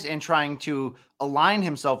 timing-wise, and trying to align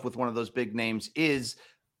himself with one of those big names is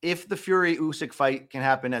if the Fury-Usyk fight can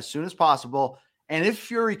happen as soon as possible, and if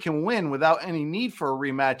Fury can win without any need for a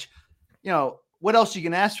rematch, what else are you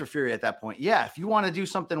going to ask for Fury at that point? Yeah, if you want to do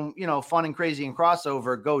something, fun and crazy and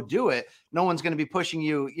crossover, go do it. No one's going to be pushing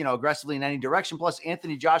you, aggressively in any direction. Plus,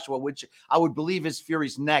 Anthony Joshua, which I would believe is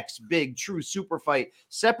Fury's next big, true super fight,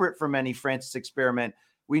 separate from any Francis experiment.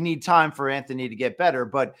 We need time for Anthony to get better.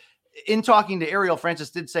 But in talking to Ariel, Francis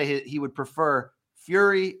did say he would prefer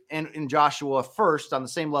Fury and Joshua first on the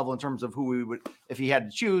same level in terms of who we would, if he had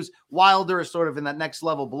to choose. Wilder is sort of in that next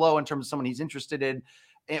level below in terms of someone he's interested in.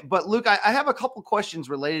 But Luke, I have a couple questions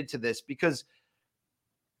related to this, because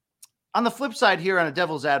on the flip side here, on a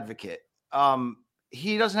devil's advocate,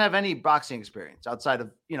 he doesn't have any boxing experience outside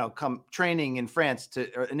of, training in France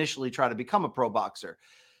to initially try to become a pro boxer.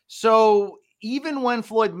 So even when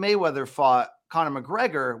Floyd Mayweather fought Conor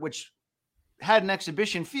McGregor, which had an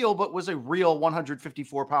exhibition feel, but was a real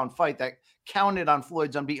 154-pound fight that counted on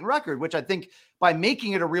Floyd's unbeaten record, which I think by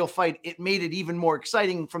making it a real fight, it made it even more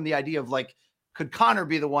exciting from the idea of like, could Conor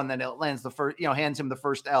be the one that lands the first, hands him the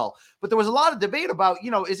first L? But there was a lot of debate about,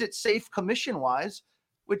 is it safe commission-wise,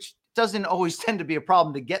 which doesn't always tend to be a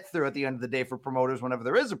problem to get through at the end of the day for promoters whenever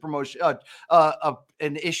there is a promotion,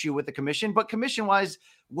 an issue with the commission. But commission-wise,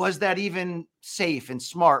 was that even safe and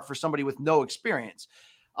smart for somebody with no experience?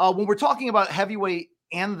 When we're talking about heavyweight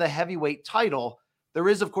and the heavyweight title, there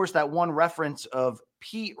is, of course, that one reference of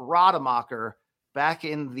Pete Rademacher back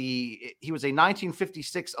he was a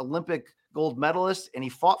 1956 Olympic gold medalist, and he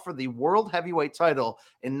fought for the world heavyweight title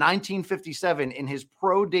in 1957 in his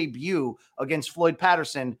pro debut against Floyd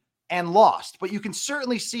Patterson and lost. But you can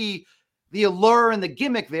certainly see the allure and the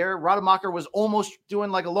gimmick there. Rademacher was almost doing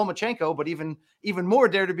like a Lomachenko, but even more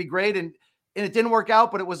dare to be great. And it didn't work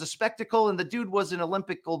out, but it was a spectacle. And the dude was an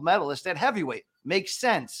Olympic gold medalist at heavyweight. Makes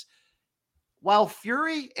sense. While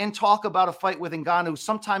Fury and talk about a fight with Ngannou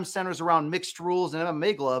sometimes centers around mixed rules and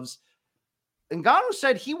MMA gloves, Ngannou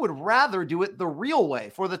said he would rather do it the real way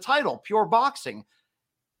for the title, pure boxing.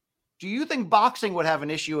 Do you think boxing would have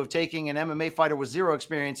an issue of taking an MMA fighter with zero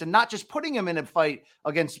experience and not just putting him in a fight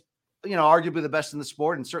against, arguably the best in the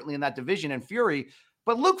sport and certainly in that division and Fury,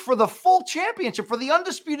 but look for the full championship, for the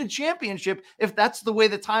undisputed championship, if that's the way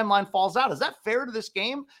the timeline falls out? Is that fair to this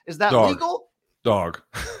game? Is that legal? Dog,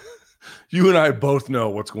 you and I both know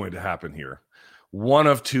what's going to happen here. One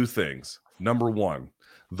of two things. Number one,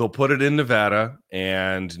 they'll put it in Nevada,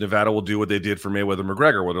 and Nevada will do what they did for Mayweather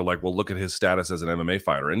McGregor, where they're like, well, look at his status as an MMA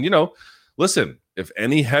fighter. And, listen, if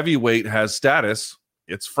any heavyweight has status,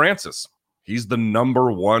 it's Francis. He's the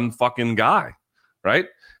number one fucking guy, right?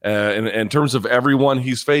 In terms of everyone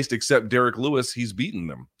he's faced except Derek Lewis, he's beaten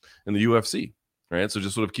them in the UFC. Right, so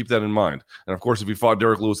just sort of keep that in mind. And of course, if he fought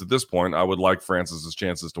Derek Lewis at this point, I would like Francis's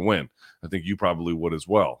chances to win. I think you probably would as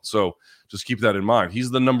well. So just keep that in mind.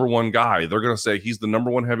 He's the number one guy. They're going to say he's the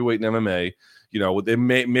number one heavyweight in MMA. They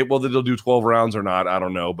may whether they'll do 12 rounds or not, I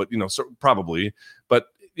don't know, but so probably. But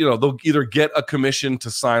they'll either get a commission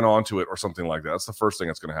to sign on to it or something like that. That's the first thing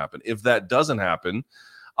that's going to happen. If that doesn't happen,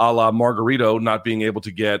 a la Margarito not being able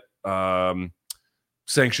to get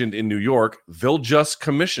sanctioned in New York, they'll just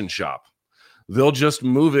commission shop. They'll just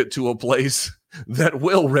move it to a place that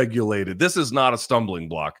will regulate it. This is not a stumbling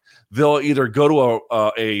block. They'll either go to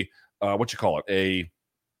a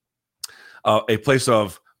place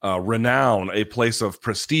of renown, a place of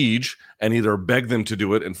prestige, and either beg them to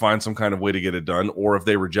do it and find some kind of way to get it done, or if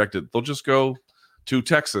they reject it, they'll just go to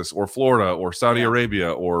Texas or Florida or Saudi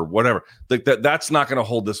Arabia or whatever. That's not going to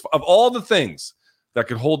hold this. Of all the things that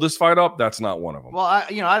could hold this fight up, that's not one of them. Well,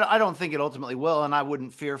 I don't think it ultimately will, and I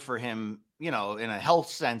wouldn't fear for him, in a health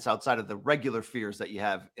sense outside of the regular fears that you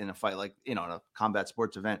have in a fight like, in a combat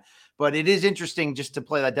sports event. But it is interesting just to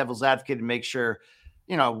play that devil's advocate and make sure,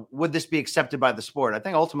 would this be accepted by the sport? I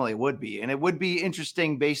think ultimately it would be, and it would be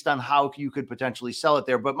interesting based on how you could potentially sell it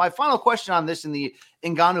there. But my final question on this in the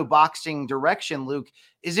Ngannou boxing direction, Luke,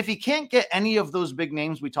 is if he can't get any of those big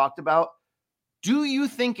names we talked about, do you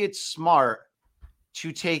think it's smart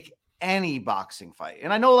to take any boxing fight?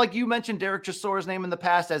 And I know, like you mentioned Derek Chisora's name in the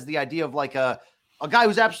past as the idea of like a guy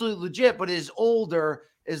who's absolutely legit, but is older.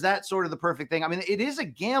 Is that sort of the perfect thing? I mean, it is a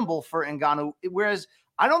gamble for Ngannou, whereas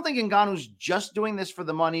I don't think Ngannou's just doing this for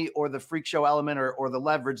the money or the freak show element or the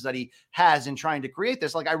leverage that he has in trying to create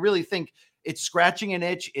this. Like, I really think it's scratching an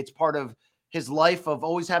itch. It's part of his life of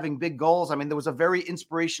always having big goals. I mean, there was a very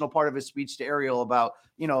inspirational part of his speech to Ariel about,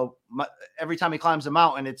 every time he climbs a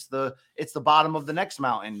mountain, it's the bottom of the next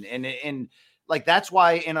mountain. And like, that's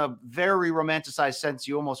why in a very romanticized sense,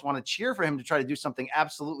 you almost want to cheer for him to try to do something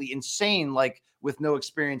absolutely insane, like with no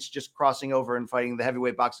experience, just crossing over and fighting the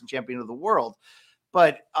heavyweight boxing champion of the world.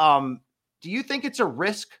 But do you think it's a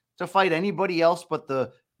risk to fight anybody else but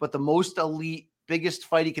the most elite, biggest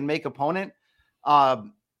fight he can make opponent?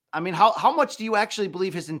 I mean, how much do you actually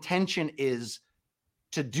believe his intention is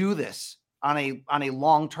to do this on a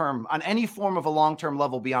long-term, on any form of a long-term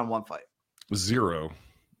level beyond one fight? Zero,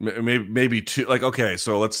 maybe two. Like, okay,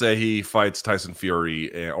 so let's say he fights Tyson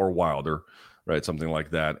Fury or Wilder, right? Something like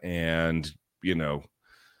that. And,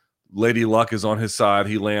 Lady Luck is on his side.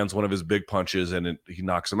 He lands one of his big punches and he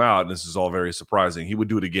knocks him out. And this is all very surprising. He would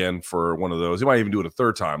do it again for one of those. He might even do it a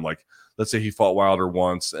third time. Like, let's say he fought Wilder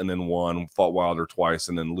once and then won, fought Wilder twice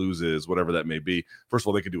and then loses, whatever that may be. First of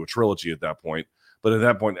all, they could do a trilogy at that point. But at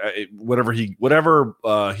that point,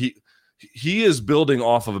 he is building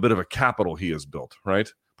off of a bit of a capital he has built, right?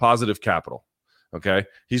 Positive capital. Okay.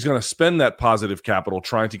 He's going to spend that positive capital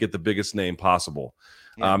trying to get the biggest name possible.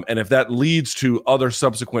 Yeah. And if that leads to other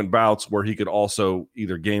subsequent bouts where he could also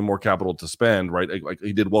either gain more capital to spend, right? Like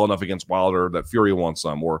he did well enough against Wilder that Fury wants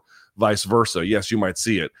some, or vice versa. Yes, you might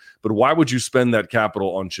see it. But why would you spend that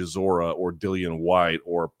capital on Chisora or Dillian White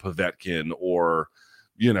or Povetkin or,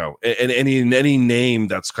 and any name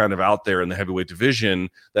that's kind of out there in the heavyweight division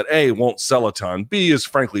that A, won't sell a ton, B, is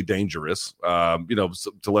frankly dangerous,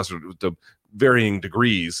 to varying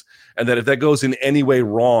degrees, and that if that goes in any way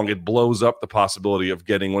wrong, it blows up the possibility of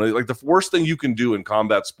getting one. Like, the worst thing you can do in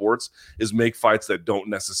combat sports is make fights that don't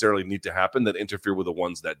necessarily need to happen that interfere with the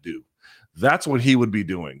ones that do. That's what he would be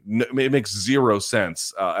doing. It makes zero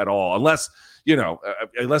sense at all, unless he got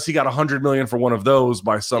 $100 million for one of those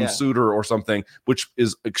by some suitor or something, which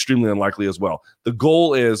is extremely unlikely as well. The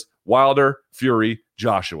goal is Wilder, Fury,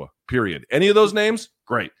 Joshua, period. Any of those names,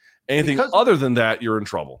 great. Anything other than that, you're in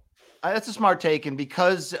trouble. That's a smart take. And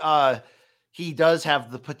because he does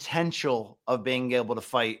have the potential of being able to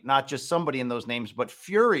fight not just somebody in those names, but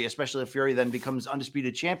Fury, especially if Fury then becomes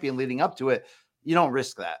undisputed champion leading up to it, you don't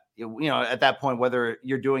risk that. At that point, whether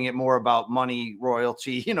you're doing it more about money,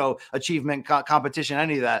 royalty, achievement, competition,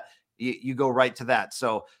 any of that, you go right to that.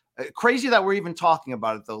 So crazy that we're even talking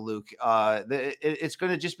about it, though, Luke. It's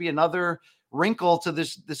going to just be another wrinkle to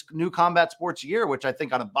this new combat sports year, which I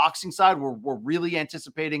think on a boxing side, we're really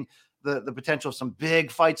anticipating the potential of some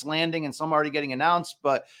big fights landing and some already getting announced.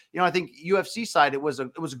 But, I think UFC side, it was a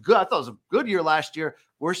good, I thought it was a good year last year.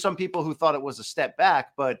 We're some people who thought it was a step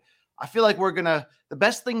back, but I feel like the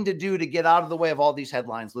best thing to do to get out of the way of all these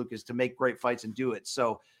headlines, Luke, is to make great fights and do it.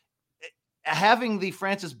 So having the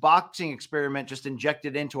Francis boxing experiment just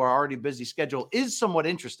injected into our already busy schedule is somewhat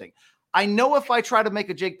interesting. I know if I try to make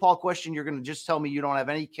a Jake Paul question, you're going to just tell me you don't have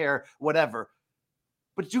any care, whatever.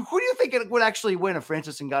 But who do you think would actually win a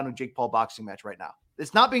Francis Ngannou Jake Paul boxing match right now?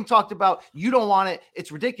 It's not being talked about. You don't want it.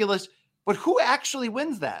 It's ridiculous. But who actually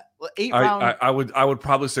wins that? 8 round. I would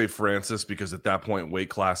probably say Francis, because at that point weight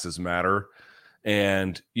classes matter.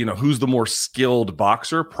 And, who's the more skilled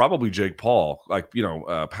boxer? Probably Jake Paul, like,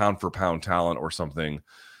 pound for pound talent or something.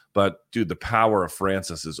 But, dude, the power of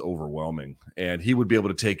Francis is overwhelming. And he would be able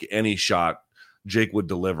to take any shot Jake would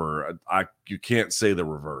deliver. You can't say the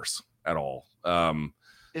reverse at all.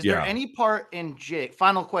 Is there any part in Jake?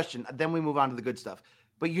 Final question, then we move on to the good stuff.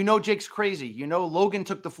 But Jake's crazy. Logan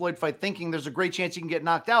took the Floyd fight thinking there's a great chance he can get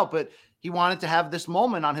knocked out, but he wanted to have this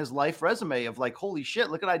moment on his life resume of like, holy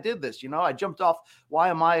shit, look what I did this. I jumped off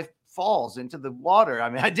YMI Falls into the water. I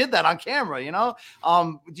mean, I did that on camera,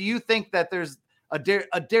 Do you think that there's a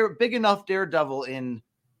big enough daredevil in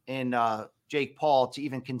Jake Paul to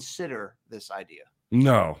even consider this idea?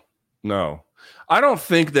 No. I don't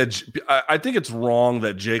think that. I think it's wrong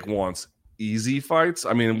that Jake wants easy fights.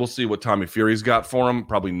 I mean, we'll see what Tommy Fury's got for him.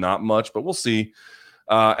 Probably not much, but we'll see.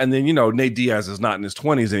 And then, Nate Diaz is not in his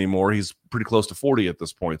 20s anymore. He's pretty close to 40 at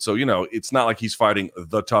this point. So, it's not like he's fighting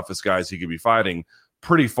the toughest guys he could be fighting.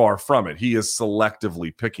 Pretty far from it. He is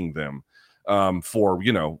selectively picking them for,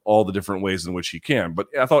 all the different ways in which he can. But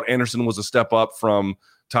I thought Anderson was a step up from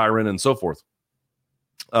Tyron and so forth.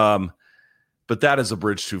 But that is a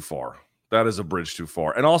bridge too far.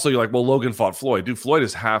 And also you're like, well, Logan fought Floyd. Dude, Floyd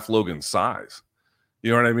is half Logan's size. You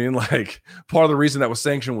know what I mean? Like, part of the reason that was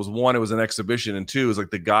sanctioned was, one, it was an exhibition, and two, is like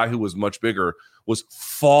the guy who was much bigger was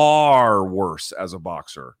far worse as a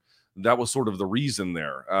boxer. That was sort of the reason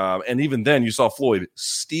there. And even then you saw Floyd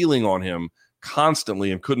stealing on him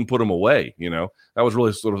constantly and couldn't put him away. That was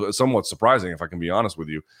really sort of somewhat surprising, if I can be honest with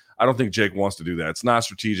you. I don't think Jake wants to do that. It's not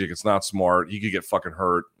strategic. It's not smart. He could get fucking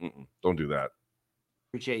hurt. Don't do that.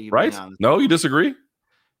 Appreciate you. Right? No, you disagree?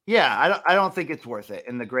 Yeah, I don't think it's worth it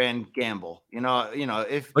in the grand gamble.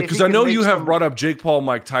 If because I know you have brought up Jake Paul,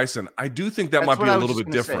 Mike Tyson. I do think that might be a little bit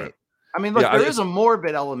different. Say. I mean, look, there is a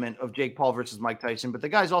morbid element of Jake Paul versus Mike Tyson, but the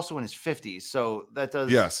guy's also in his 50s, so that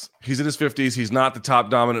does. Yes, he's in his 50s. He's not the top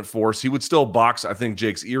dominant force. He would still box, I think,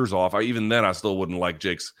 Jake's ears off. Even then, I still wouldn't like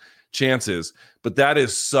Jake's chances. But that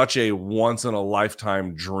is such a once in a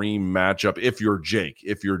lifetime dream matchup. If you're Jake,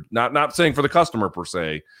 if you're not saying for the customer per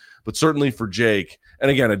se, but certainly for Jake.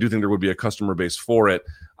 And again, I do think there would be a customer base for it.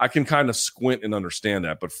 I can kind of squint and understand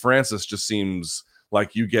that. But Francis just seems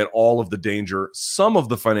like you get all of the danger, some of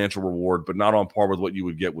the financial reward, but not on par with what you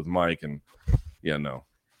would get with Mike. And yeah, no.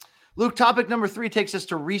 Luke, topic number 3 takes us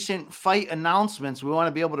to recent fight announcements. We want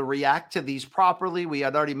to be able to react to these properly. We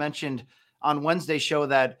had already mentioned on Wednesday's show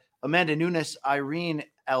that Amanda Nunes, Irene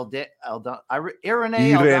Aldana.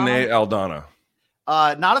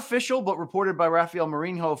 Not official, but reported by Rafael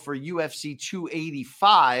Marinho for UFC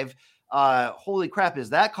 285. Holy crap, is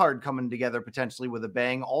that card coming together potentially with a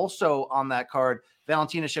bang? Also on that card,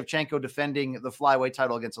 Valentina Shevchenko defending the flyweight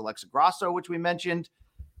title against Alexa Grasso, which we mentioned.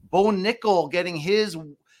 Bo Nickel getting his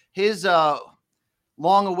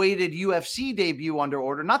long-awaited UFC debut under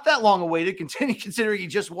order. Not that long-awaited, considering he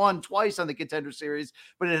just won twice on the Contender Series,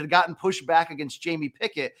 but it had gotten pushed back against Jamie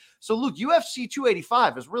Pickett. So, Luke, UFC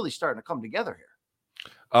 285 is really starting to come together here.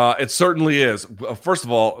 It certainly is. First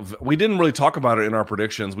of all, we didn't really talk about it in our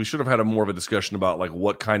predictions. We should have had more of a discussion about like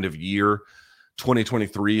what kind of year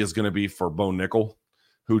 2023 is going to be for Bo Nickel,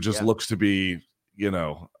 who just looks to be,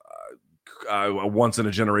 a once in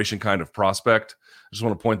a generation kind of prospect. I just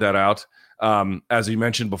want to point that out. As you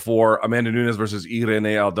mentioned before, Amanda Nunes versus Irene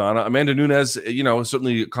Aldana. Amanda Nunes,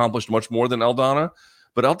 certainly accomplished much more than Aldana,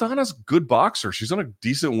 but Aldana's a good boxer. She's on a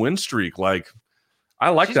decent win streak. Like, I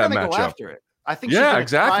like that matchup. Go after it. I think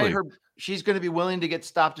exactly. She's going to be willing to get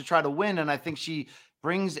stopped to try to win, and I think she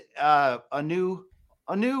brings a new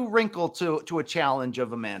wrinkle to a challenge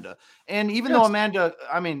of Amanda. And even though Amanda,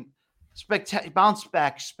 bounced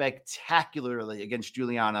back spectacularly against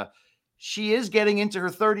Juliana, she is getting into her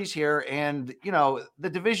 30s here, and the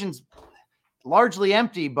division's largely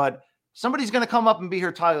empty, but somebody's going to come up and be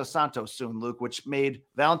her Taila Santos soon, Luke, which made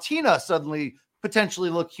Valentina suddenly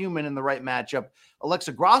potentially look human in the right matchup.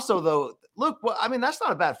 Alexa Grasso, though, Luke, that's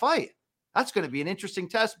not a bad fight. That's going to be an interesting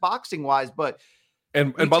test boxing wise, but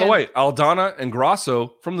And by the way, Aldana and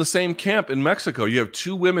Grasso from the same camp in Mexico. You have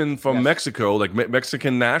two women from Mexico, like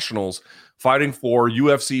Mexican nationals, fighting for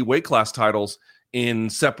UFC weight class titles in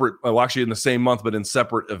separate, well, actually in the same month, but in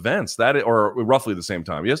separate events. Or roughly the same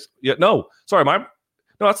time. Yes? Yeah. No. Sorry, no,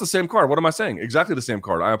 that's the same card. What am I saying? Exactly the same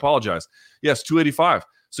card. I apologize. Yes, 285.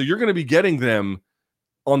 So you're going to be getting them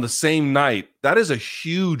on the same night. That is a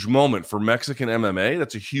huge moment for Mexican MMA.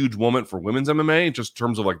 That's a huge moment for women's MMA, just in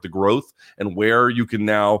terms of like the growth and where you can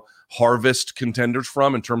now harvest contenders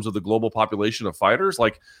from in terms of the global population of fighters.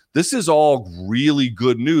 Like, this is all really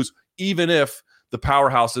good news. Even if the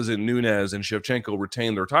powerhouses in Nunes and Shevchenko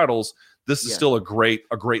retain their titles, this is still a great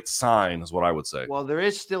sign, is what I would say. Well, there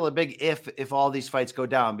is still a big if all these fights go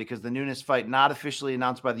down, because the Nunes fight, not officially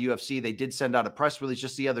announced by the UFC, they did send out a press release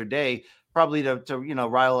just the other day, probably to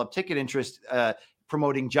rile up ticket interest,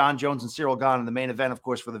 promoting John Jones and Cyril Gane in the main event, of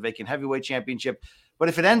course, for the vacant heavyweight championship. But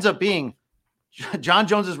if it ends up being John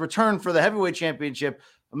Jones's return for the heavyweight championship,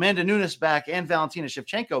 Amanda Nunes back, and Valentina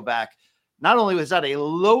Shevchenko back, not only was that a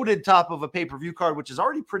loaded top of a pay-per-view card, which is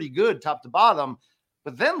already pretty good top to bottom,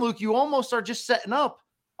 but then, Luke, you almost are just setting up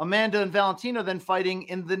Amanda and Valentina then fighting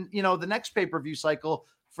in the next pay-per-view cycle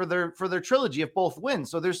for their trilogy if both win.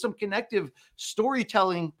 So there's some connective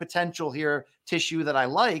storytelling potential here, tissue, that I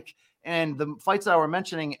like. And the fights that I were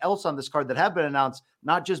mentioning else on this card that have been announced,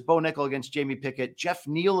 not just Bo Nickel against Jamie Pickett, Jeff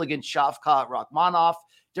Neal against Shavkat Rakhmonov,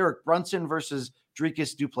 Derek Brunson versus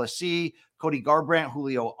Dricus Du Plessis, Cody Garbrandt,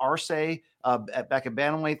 Julio Arce back at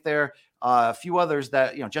bantamweight there. A few others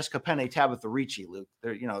that, Jessica Penne, Tabitha Ricci, Luke.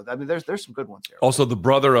 There, there's some good ones here. Also, the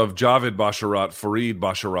brother of Javid Basharat, Farid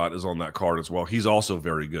Basharat, is on that card as well. He's also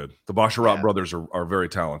very good. The Basharat brothers are very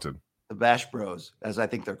talented. The Bash Bros, as I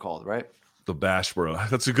think they're called, right? The Bash Bro.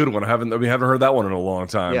 That's a good one. I haven't heard that one in a long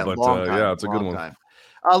time. Yeah, but it's a good one.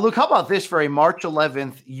 Luke, how about this for a March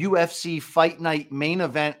 11th UFC Fight Night main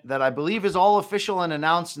event that I believe is all official and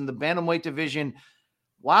announced in the bantamweight division?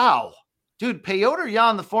 Wow. Dude, Petr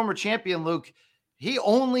Yan, the former champion, Luke, he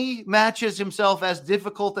only matches himself as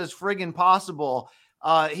difficult as friggin' possible.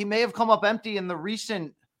 He may have come up empty in the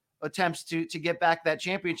recent attempts to get back that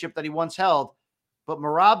championship that he once held, but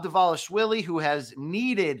Merab Dvalishvili, who has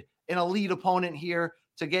needed an elite opponent here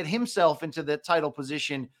to get himself into the title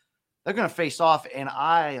position, they're going to face off, and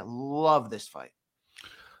I love this fight.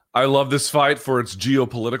 I love this fight for its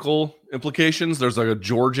geopolitical implications. There's like a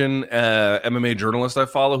Georgian MMA journalist I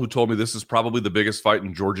follow who told me this is probably the biggest fight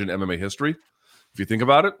in Georgian MMA history, if you think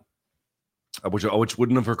about it, which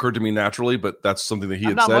wouldn't have occurred to me naturally, but that's something that he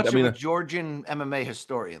had said. Much of a Georgian MMA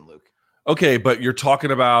historian, Luke. Okay, but you're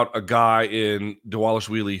talking about a guy in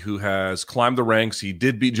Dvalishvili who has climbed the ranks. He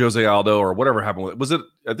did beat Jose Aldo, or whatever happened with it.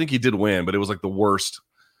 I think he did win, but it was like the worst.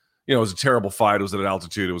 It was a terrible fight. It was at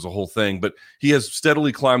altitude. It was a whole thing. But he has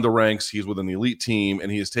steadily climbed the ranks. He's within the elite team, and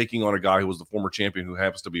he is taking on a guy who was the former champion who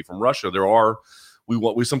happens to be from Russia.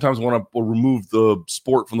 We sometimes want to remove the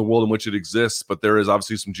sport from the world in which it exists, but there is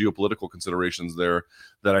obviously some geopolitical considerations there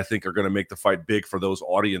that I think are going to make the fight big for those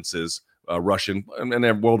audiences, Russian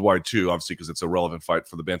and worldwide too, obviously, because it's a relevant fight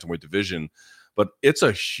for the bantamweight division. But it's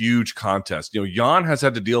a huge contest. Yan has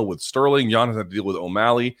had to deal with Sterling. Yan has had to deal with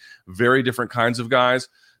O'Malley. Very different kinds of guys.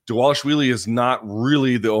 Dvalishvili is not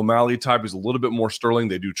really the O'Malley type. He's a little bit more Sterling.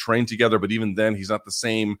 They do train together, but even then, he's not the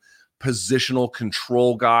same positional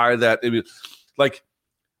control guy like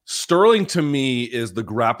Sterling to me is the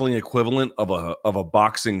grappling equivalent of a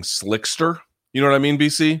boxing slickster. You know what I mean,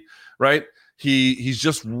 BC? Right? He's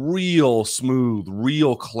just real smooth,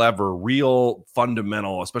 real clever, real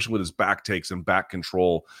fundamental, especially with his back takes and back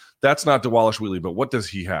control. That's not Dvalishvili, but what does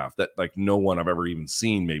he have that like no one I've ever even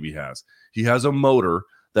seen maybe has? He has a motor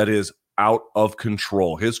that is out of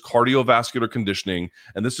control. His cardiovascular conditioning,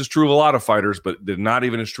 and this is true of a lot of fighters, but they're not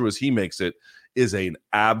even as true as he makes it, is an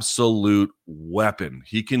absolute weapon.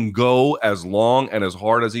 He can go as long and as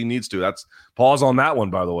hard as he needs to. That's pause on that one,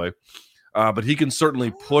 by the way. But he can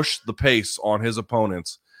certainly push the pace on his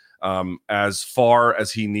opponents as far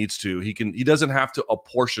as he needs to. He doesn't have to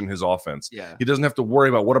apportion his offense. Yeah. He doesn't have to worry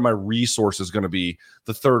about what are my resources going to be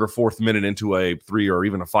the third or fourth minute into a 3 or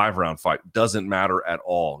even a 5 round fight. Doesn't matter at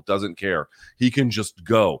all. Doesn't care. He can just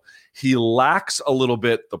go. He lacks a little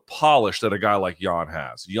bit the polish that a guy like Yan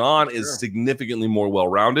has. Yan is significantly more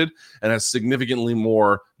well-rounded and has significantly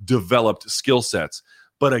more developed skill sets.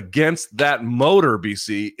 But against that motor,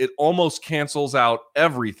 BC, it almost cancels out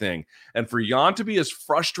everything. And for Yan to be as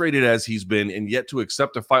frustrated as he's been and yet to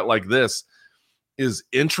accept a fight like this is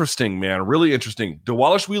interesting, man. Really interesting.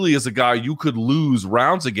 Dvalishvili is a guy you could lose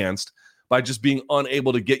rounds against by just being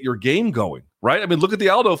unable to get your game going, right? I mean, look at the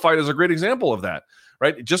Aldo fight as a great example of that,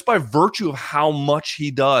 right? Just by virtue of how much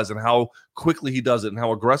he does and how quickly he does it and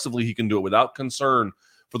how aggressively he can do it without concern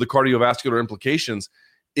for the cardiovascular implications,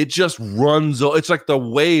 it just runs. It's like the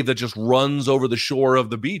wave that just runs over the shore of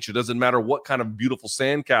the beach. It doesn't matter what kind of beautiful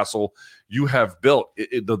sandcastle you have built.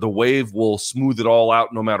 The wave will smooth it all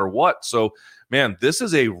out no matter what. So, man, this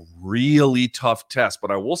is a really tough test.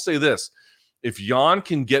 But I will say this. If Jan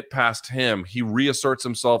can get past him, he reasserts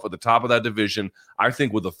himself at the top of that division, I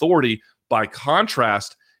think, with authority. By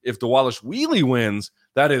contrast, if the Wallace Wheelie wins,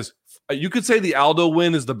 that is, you could say the Aldo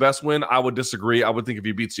win is the best win. I would disagree. I would think if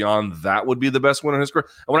he beats Jan, that would be the best win in his career.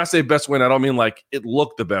 And when I say best win, I don't mean like it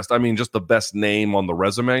looked the best. I mean just the best name on the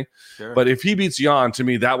resume. Sure. But if he beats Jan, to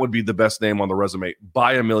me, that would be the best name on the resume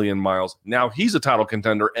by a million miles. Now he's a title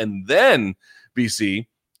contender. And then, BC,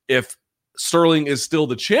 if Sterling is still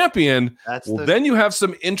the champion, then you have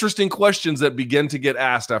some interesting questions that begin to get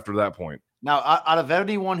asked after that point. Now, out of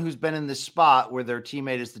anyone who's been in this spot where their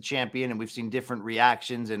teammate is the champion, and we've seen different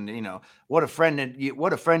reactions, and what a friend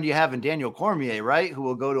you have in Daniel Cormier, right? Who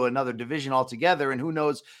will go to another division altogether, and who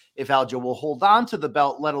knows if Aljo will hold on to the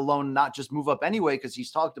belt, let alone not just move up anyway, because he's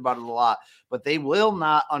talked about it a lot. But they will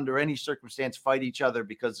not, under any circumstance, fight each other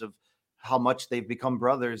because of how much they've become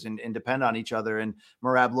brothers and depend on each other. And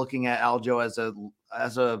Merab looking at Aljo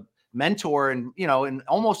as a mentor and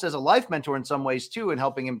almost as a life mentor in some ways too, and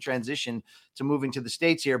helping him transition to moving to the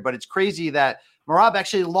States here. But it's crazy that Merab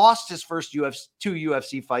actually lost his first two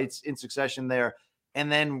UFC fights in succession there, and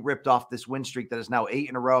then ripped off this win streak that is now 8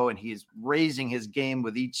 in a row. And he is raising his game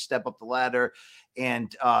with each step up the ladder.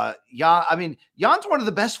 And Jan's one of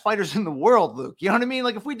the best fighters in the world, Luke. You know what I mean?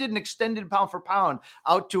 Like if we did an extended pound for pound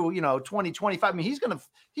out to 2025, I mean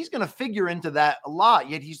he's gonna figure into that a lot.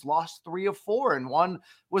 Yet he's lost 3 of 4, and 1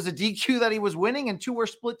 was a DQ that he was winning, and 2 were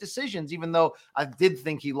split decisions. Even though I did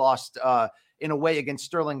think he lost in a way against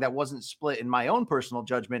Sterling that wasn't split in my own personal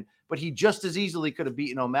judgment, but he just as easily could have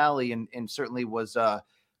beaten O'Malley and certainly was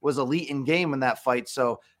elite in game in that fight.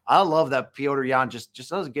 So I love that Petr Yan just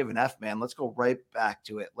doesn't give an F, man. Let's go right back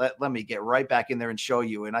to it. Let me get right back in there and show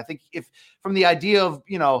you. And I think if from the idea of,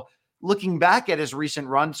 looking back at his recent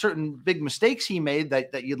run, certain big mistakes he made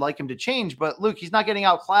that you'd like him to change, but Luke, he's not getting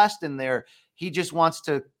outclassed in there. He just wants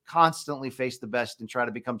to constantly face the best and try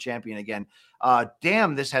to become champion again.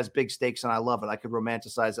 Damn, this has big stakes and I love it. I could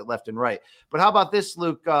romanticize it left and right. But how about this,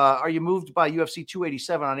 Luke? Are you moved by UFC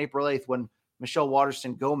 287 on April 8th when Michelle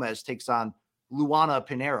Waterson Gomez takes on Luana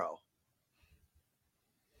Pinheiro?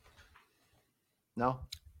 No?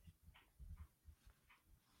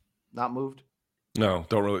 Not moved? No,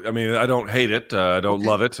 don't really. I mean, I don't hate it. I don't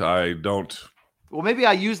love it. I don't. Well, maybe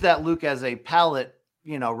I use that, Luke, as a palate,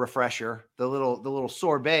 refresher, the little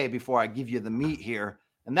sorbet before I give you the meat here.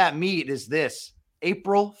 And that meat is this: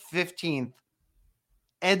 April 15th,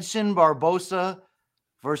 Edson Barbosa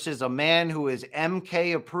versus a man who is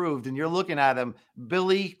MK approved. And you're looking at him,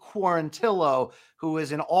 Billy Quarantillo, who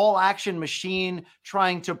is an all-action machine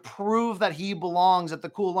trying to prove that he belongs at the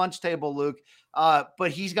cool lunch table, Luke.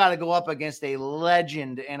 But he's got to go up against a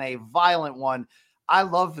legend and a violent one. I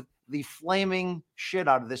love the flaming shit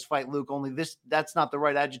out of this fight, Luke. Only that's not the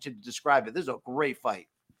right adjective to describe it. This is a great fight.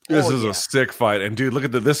 This is a sick fight. And dude, look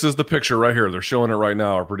at this is the picture right here. They're showing it right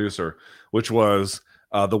now, our producer, which was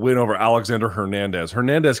the win over Alexander Hernandez.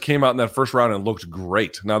 Hernandez came out in that first round and looked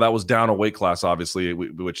great. Now that was down a weight class, obviously,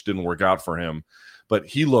 which didn't work out for him. But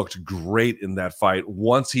he looked great in that fight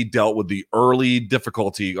once he dealt with the early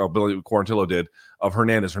difficulty, or Billy Quarantillo did, of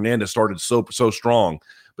Hernandez. Hernandez started so strong,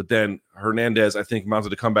 but then Hernandez, I think,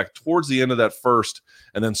 mounted to come back towards the end of that first,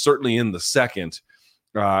 and then certainly in the second,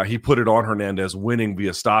 he put it on Hernandez, winning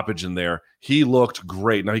via stoppage in there. He looked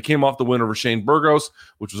great. Now, he came off the win over Shane Burgos,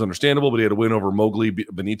 which was understandable, but he had a win over Mowgli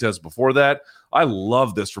Benitez before that. I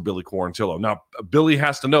love this for Billy Quarantillo. Now, Billy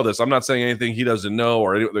has to know this. I'm not saying anything he doesn't know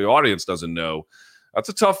or the audience doesn't know. That's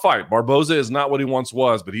a tough fight. Barboza is not what he once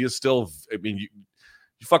was, but he is still. I mean, you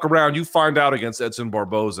fuck around, you find out against Edson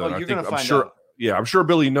Barboza. Oh, I'm sure. Yeah, I'm sure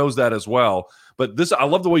Billy knows that as well. But I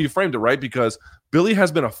love the way you framed it, right? Because Billy has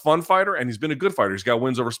been a fun fighter and he's been a good fighter. He's got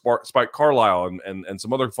wins over Spike Carlisle and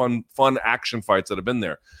some other fun action fights that have been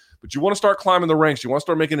there. But you want to start climbing the ranks. You want to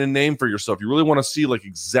start making a name for yourself. You really want to see like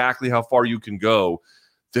exactly how far you can go.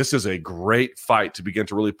 This is a great fight to begin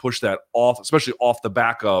to really push that off, especially off the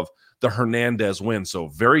back of the Hernandez win. So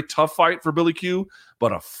very tough fight for Billy Q,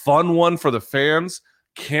 but a fun one for the fans.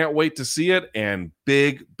 Can't wait to see it, and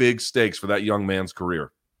big stakes for that young man's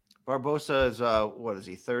career. Barbosa is what is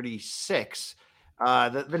he, 36?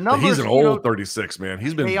 The numbers. He's an old 36, man.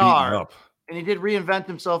 He's been beaten up. And he did reinvent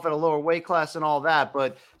himself at a lower weight class and all that.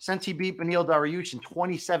 But since he beat Beneil Dariush in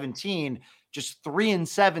 2017, just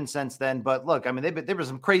 3-7 since then. But look, I mean, there were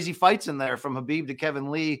some crazy fights in there from Khabib to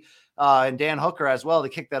Kevin Lee and Dan Hooker as well to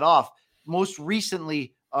kick that off. Most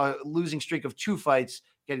recently, losing streak of 2 fights,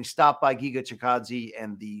 getting stopped by Giga Chikadze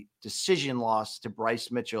and the decision loss to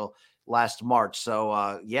Bryce Mitchell last March.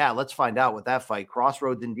 So, yeah, let's find out what that fight.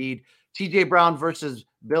 Crossroads indeed. TJ Brown versus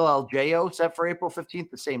Bill Algeo set for April 15th,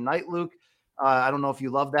 the same night, Luke. I don't know if you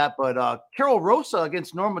love that, but Carol Rosa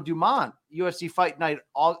against Norma Dumont, UFC Fight Night,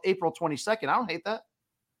 April 22nd. I don't hate that.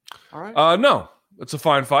 All right. No, it's a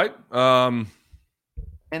fine fight. And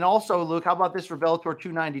also, Luke, how about this for Bellator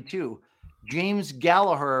 292? James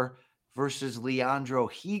Gallagher versus Leandro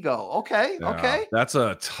Higo. Okay. That's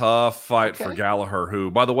a tough fight for Gallagher,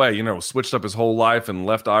 who, by the way, switched up his whole life and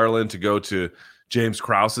left Ireland to go to James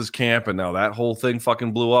Krause's camp, and now that whole thing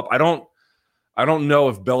fucking blew up. I don't know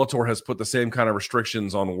if Bellator has put the same kind of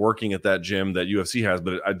restrictions on working at that gym that UFC has,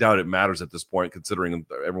 but I doubt it matters at this point, considering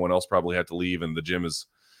everyone else probably had to leave and the gym is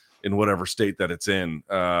in whatever state that it's in.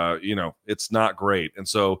 It's not great. And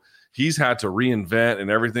so he's had to reinvent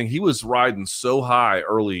and everything. He was riding so high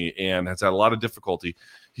early and has had a lot of difficulty.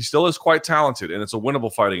 He still is quite talented, and it's a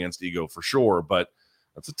winnable fight against Ego for sure, but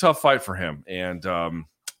that's a tough fight for him. And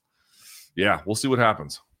yeah, we'll see what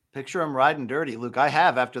happens. Picture him riding dirty, Luke. I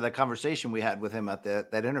have, after that conversation we had with him at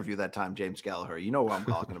that interview that time, James Gallagher. You know what I'm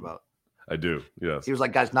talking about. I do, yes. He was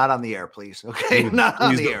like, guys, not on the air, please. Okay, not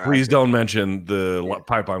on the air. Please don't mention the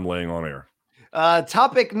pipe I'm laying on air.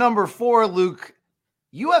 Topic number 4, Luke.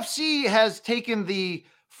 UFC has taken the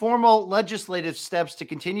formal legislative steps to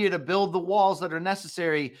continue to build the walls that are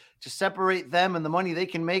necessary to separate them and the money they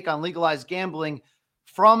can make on legalized gambling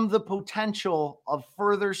from the potential of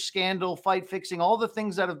further scandal, fight fixing, all the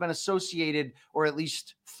things that have been associated or at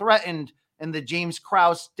least threatened in the James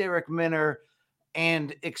Krause, Derek Minner,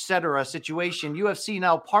 and etc. situation. UFC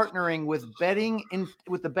now partnering with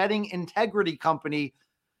the Betting Integrity Company.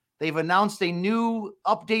 They've announced a new,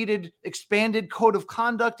 updated, expanded code of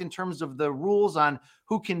conduct in terms of the rules on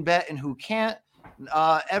who can bet and who can't.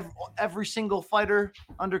 Every single fighter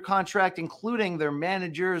under contract, including their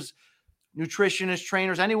managers, nutritionists,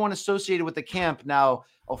 trainers, anyone associated with the camp, now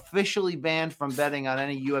officially banned from betting on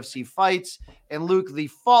any UFC fights. And Luke, the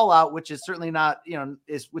fallout, which is certainly not,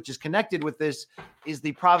 which is connected with this, is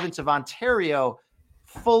the province of Ontario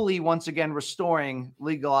fully once again restoring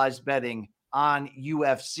legalized betting on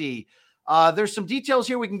UFC. There's some details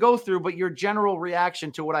here we can go through, but your general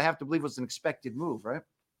reaction to what I have to believe was an expected move, right?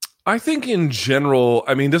 I think in general,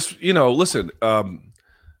 I mean, this, listen,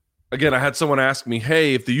 again, I had someone ask me,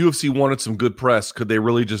 hey, if the UFC wanted some good press, could they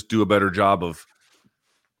really just do a better job of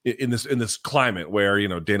in this climate where,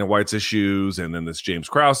 Dana White's issues and then this James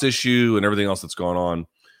Krause issue and everything else that's going on?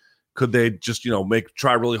 Could they just,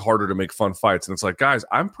 try really harder to make fun fights? And it's like, guys,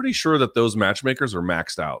 I'm pretty sure that those matchmakers are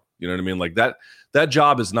maxed out. You know what I mean? Like that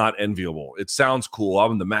job is not enviable. It sounds cool.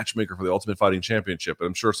 I'm the matchmaker for the Ultimate Fighting Championship, and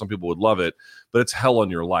I'm sure some people would love it, but it's hell on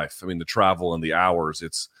your life. I mean, the travel and the hours,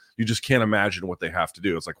 you just can't imagine what they have to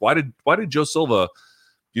do. It's like, why did Joe Silva,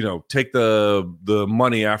 take the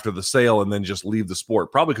money after the sale and then just leave the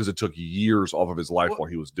sport? Probably because it took years off of his life while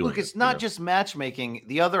he was doing it. Look, it's not just matchmaking.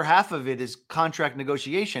 The other half of it is contract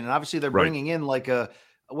negotiation. And obviously they're bringing in like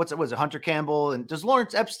what's it, Hunter Campbell? And does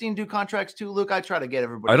Lawrence Epstein do contracts too, Luke? I try to get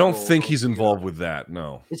everybody. I don't think he's involved with that.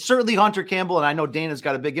 No. It's certainly Hunter Campbell, and I know Dana's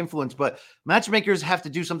got a big influence, but matchmakers have to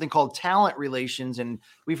do something called talent relations. And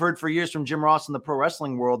we've heard for years from Jim Ross in the pro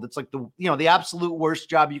wrestling world, it's like the absolute worst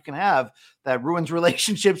job you can have that ruins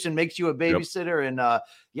relationships and makes you a babysitter.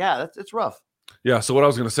 Yep. And it's rough. Yeah. So what I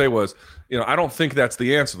was going to say was, I don't think that's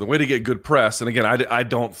the answer. The way to get good press, and again, I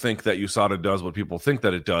don't think that USADA does what people think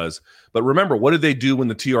that it does. But remember, what did they do when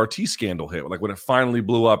the TRT scandal hit? Like when it finally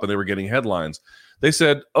blew up and they were getting headlines, they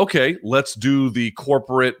said, okay, let's do the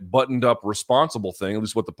corporate buttoned up responsible thing, at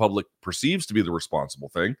least what the public perceives to be the responsible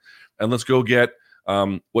thing. And let's go get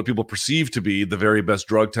what people perceive to be the very best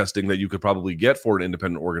drug testing that you could probably get for an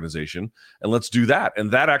independent organization. And let's do that. And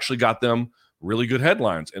that actually got them really good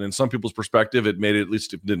headlines. And in some people's perspective, it made it, at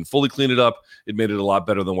least if it didn't fully clean it up, it made it a lot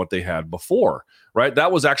better than what they had before, right?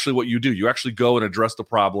 That was actually what you do. You actually go and address the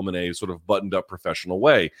problem in a sort of buttoned up professional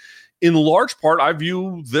way. In large part, I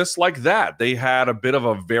view this like that. They had a bit of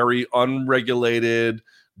a very unregulated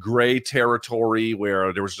gray territory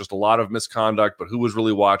where there was just a lot of misconduct, but who was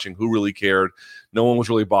really watching, who really cared? No one was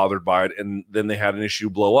really bothered by it. And then they had an issue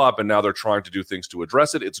blow up, and now they're trying to do things to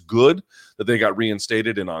address it. It's good that they got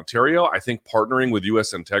reinstated in Ontario. I think partnering with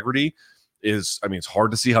US Integrity it's hard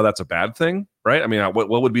to see how that's a bad thing, right? I mean, what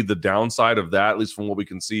would be the downside of that, at least from what we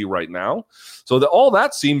can see right now? So all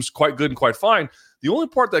that seems quite good and quite fine. The only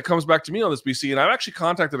part that comes back to me on this, BC, and I've actually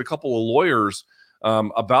contacted a couple of lawyers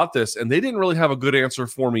about this, and they didn't really have a good answer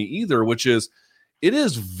for me either, which is it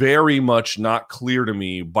is very much not clear to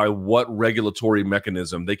me by what regulatory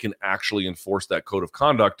mechanism they can actually enforce that code of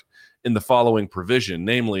conduct in the following provision,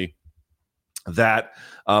 namely that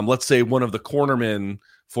let's say one of the cornermen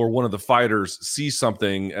for one of the fighters sees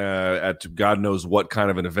something at God knows what kind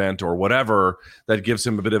of an event or whatever that gives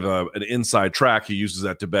him a bit of an inside track. He uses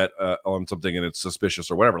that to bet on something and it's suspicious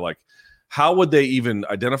or whatever. Like, how would they even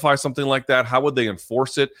identify something like that? How would they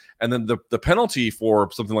enforce it? And then the penalty for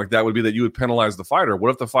something like that would be that you would penalize the fighter.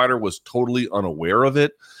 What if the fighter was totally unaware of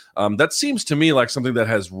it? That seems to me like something that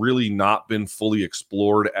has really not been fully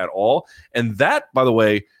explored at all. And that, by the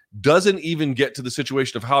way, doesn't even get to the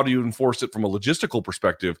situation of how do you enforce it from a logistical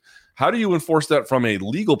perspective. How do you enforce that from a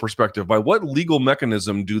legal perspective? By what legal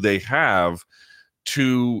mechanism do they have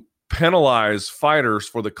to penalize fighters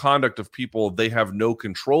for the conduct of people they have no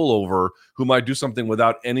control over who might do something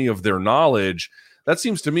without any of their knowledge? That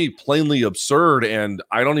seems to me plainly absurd, and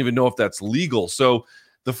I don't even know if that's legal. So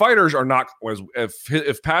the fighters are not,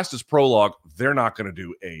 if past is prologue, they're not going to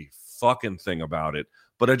do a fucking thing about it.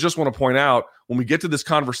 But I just want to point out, when we get to this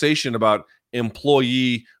conversation about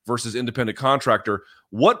employee versus independent contractor,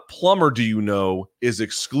 what plumber do you know is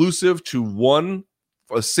exclusive to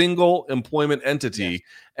a single employment entity? Yes.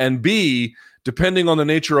 And B, depending on the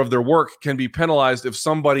nature of their work, can be penalized if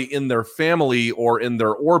somebody in their family or in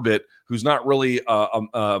their orbit who's not really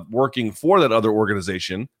working for that other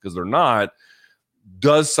organization, because they're not,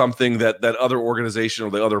 does something that other organization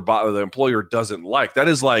or the employer doesn't like. That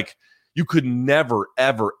is like, you could never,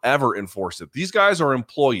 ever, ever enforce it. These guys are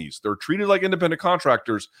employees. They're treated like independent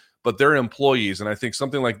contractors, but they're employees. And I think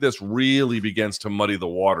something like this really begins to muddy the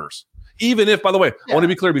waters. Even if, by the way, I want to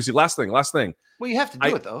be clear, BC, last thing. Well, you have to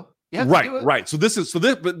do it, though. You have to do it. Right. But this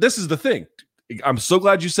is the thing. I'm so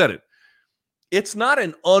glad you said it. It's not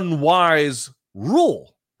an unwise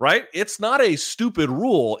rule, right? It's not a stupid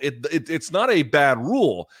rule. It's not a bad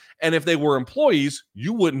rule. And if they were employees,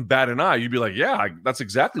 you wouldn't bat an eye. You'd be like, yeah, that's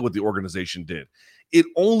exactly what the organization did. It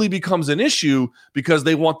only becomes an issue because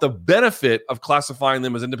they want the benefit of classifying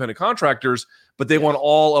them as independent contractors, but they want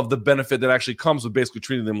all of the benefit that actually comes with basically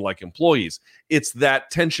treating them like employees. It's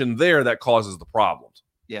that tension there that causes the problems.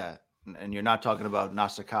 Yeah, and you're not talking about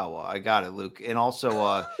Nasukawa. I got it, Luke. And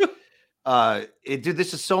also,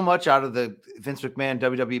 this is so much out of the Vince McMahon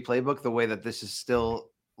WWE playbook, the way that this is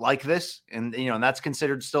still like this, and and that's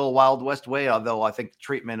considered still a Wild West way, although I think the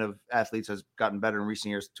treatment of athletes has gotten better in recent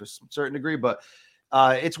years to a certain degree, but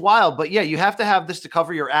it's wild. But yeah, you have to have this to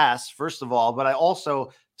cover your ass, first of all, but I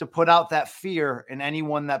also to put out that fear in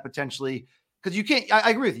anyone that potentially, because you can't, I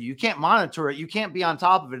agree with you, you can't monitor it, you can't be on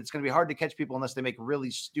top of it. It's going to be hard to catch people unless they make really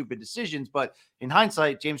stupid decisions. But in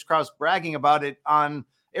hindsight, James Krause bragging about it on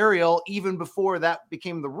Ariel even before that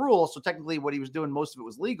became the rule, so technically what he was doing, most of it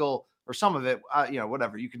was legal, or some of it,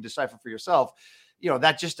 whatever, you can decipher for yourself.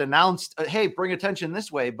 That just announced, hey, bring attention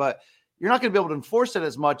this way, but you're not going to be able to enforce it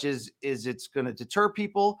as much as it's going to deter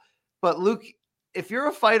people. But Luke, if you're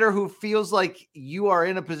a fighter who feels like you are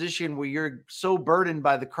in a position where you're so burdened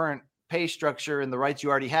by the current pay structure and the rights you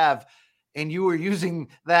already have, and you were using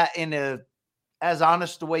that in as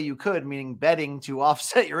honest a way you could, meaning betting to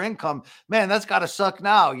offset your income, man, that's got to suck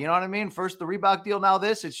now. You know what I mean? First the Reebok deal, now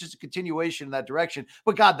this. It's just a continuation in that direction.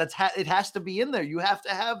 But God, it has to be in there. You have to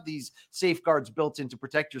have these safeguards built in to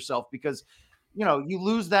protect yourself, because you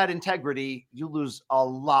lose that integrity, you lose a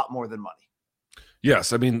lot more than money.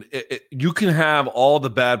 Yes, I mean, you can have all the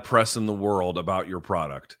bad press in the world about your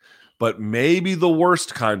product, but maybe the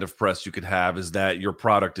worst kind of press you could have is that your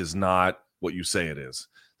product is not what you say it is,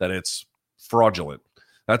 that it's fraudulent.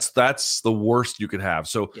 That's the worst you could have.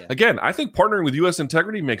 So again, I think partnering with US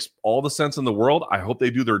Integrity makes all the sense in the world. I hope they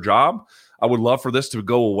do their job. I would love for this to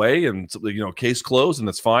go away and case closed, and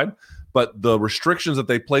that's fine. But the restrictions that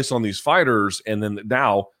they place on these fighters, and then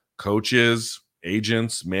now coaches,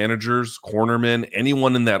 agents, managers, cornermen,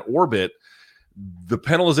 anyone in that orbit, the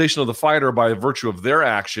penalization of the fighter by virtue of their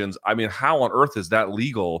actions, I mean, how on earth is that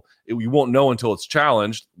legal? We won't know until it's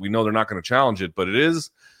challenged. We know they're not going to challenge it, but it is,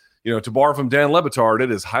 to borrow from Dan Le Batard,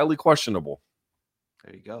 it is highly questionable.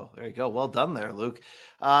 There you go. Well done there, Luke.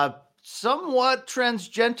 Somewhat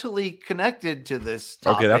transgently connected to this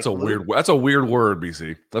topic. Okay, that's a weird word,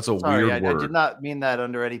 BC. That's a weird word. I did not mean that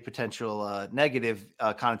under any potential negative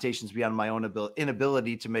connotations beyond my own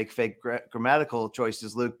inability to make fake grammatical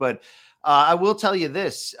choices, Luke. But I will tell you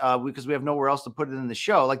this, because we have nowhere else to put it in the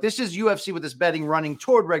show. Like, this is UFC with this betting running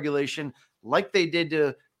toward regulation, like they did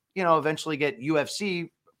to, eventually get UFC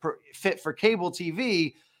fit for cable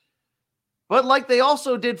TV. But like they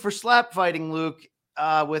also did for slap fighting, Luke,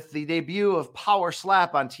 with the debut of Power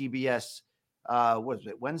Slap on TBS. what is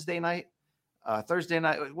it, Wednesday night, Thursday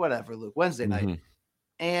night, whatever, Luke, Wednesday night. Mm-hmm.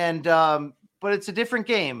 And but it's a different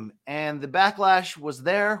game, and the backlash was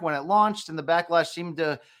there when it launched, and the backlash seemed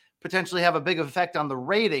to potentially have a big effect on the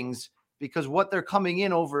ratings, because what they're coming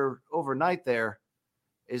in overnight there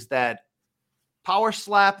is that Power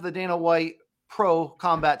Slap, the Dana White Pro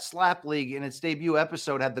Combat Slap League, in its debut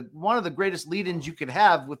episode had one of the greatest lead-ins you could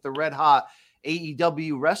have with the red hot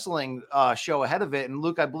AEW wrestling show ahead of it. And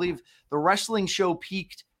Luke, I believe the wrestling show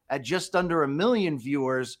peaked at just under 1 million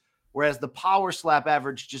viewers, whereas the Power Slap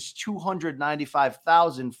averaged just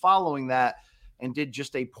 295,000 following that, and did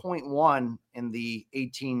just a 0.1 in the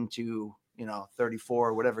 18 to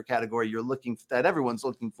 34, whatever category that everyone's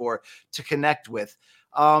looking for to connect with.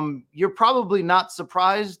 You're probably not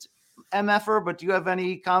surprised, MFer, but do you have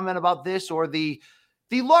any comment about this or the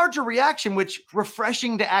larger reaction, which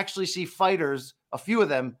refreshing to actually see fighters, a few of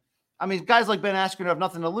them, I mean, guys like Ben Askren have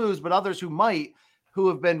nothing to lose, but others who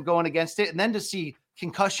have been going against it, and then to see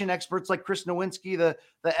concussion experts like Chris Nowinski,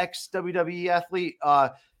 the ex-WWE athlete,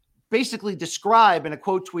 basically describe in a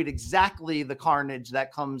quote tweet exactly the carnage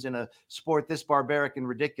that comes in a sport this barbaric and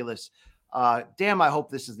ridiculous. Damn, I hope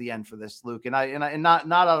this is the end for this, Luke. And not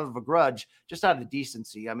out of a grudge, just out of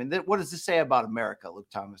decency. I mean, what does this say about America, Luke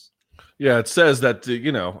Thomas? Yeah, it says that,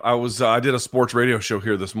 I did a sports radio show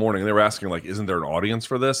here this morning, and they were asking, like, isn't there an audience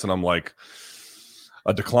for this? And I'm like,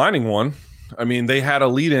 a declining one. I mean, they had a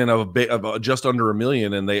lead-in of just under 1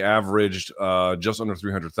 million, and they averaged just under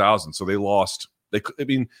 300,000. So they lost.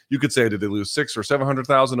 You could say, did they lose 600,000 or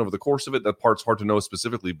 700,000 over the course of it? That part's hard to know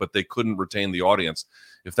specifically, but they couldn't retain the audience.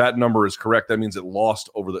 If that number is correct, that means it lost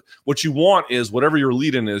what you want is whatever your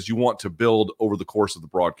lead-in is, you want to build over the course of the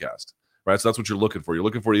broadcast, right? So that's what you're looking for. You're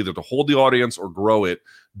looking for either to hold the audience or grow it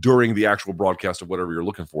during the actual broadcast of whatever you're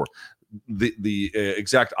looking for. The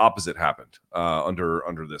exact opposite happened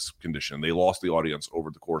under this condition. They lost the audience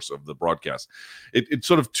over the course of the broadcast. It's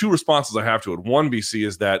sort of two responses I have to it. One, BC,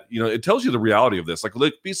 is that it tells you the reality of this. Like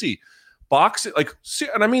BC, boxing,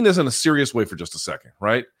 and I mean this in a serious way for just a second,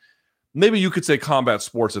 right? Maybe you could say combat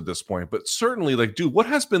sports at this point, but certainly, dude, what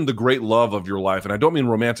has been the great love of your life? And I don't mean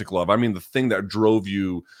romantic love. I mean the thing that drove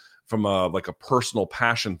you from a personal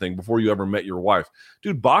passion thing before you ever met your wife.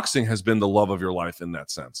 Dude, boxing has been the love of your life in that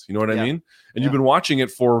sense. You know what I mean? And you've been watching it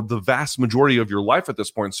for the vast majority of your life at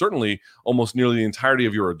this point, certainly almost nearly the entirety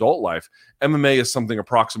of your adult life. MMA is something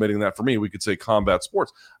approximating that for me. We could say combat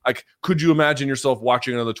sports. Could you imagine yourself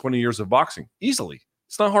watching another 20 years of boxing? Easily.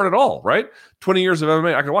 It's not hard at all, right? 20 years of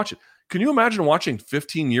MMA, I can watch it. Can you imagine watching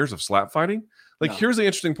 15 years of slap fighting? No. Here's the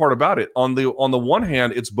interesting part about it. On the one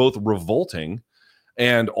hand, it's both revolting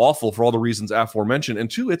and awful for all the reasons aforementioned, and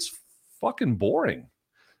two, it's fucking boring.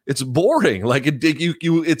 It's boring.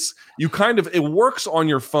 It works on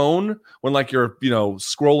your phone when you're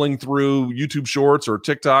scrolling through YouTube Shorts or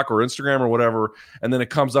TikTok or Instagram or whatever, and then it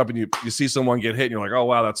comes up and you see someone get hit and you're like, oh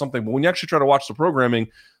wow, that's something. But when you actually try to watch the programming,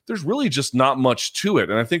 there's really just not much to it.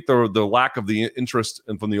 And I think the lack of the interest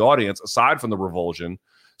from the audience, aside from the revulsion,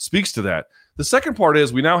 speaks to that. The second part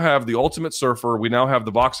is we now have the Ultimate Surfer. We now have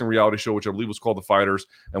the boxing reality show, which I believe was called The Fighters.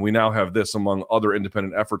 And we now have this among other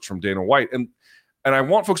independent efforts from Dana White. And I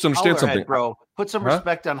want folks to understand something. Bro, put some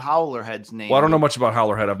respect on Howlerhead's name. Well, I don't know much about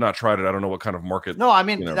Howlerhead. I've not tried it. I don't know what kind of market. No, I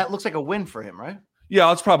mean, that looks like a win for him, right?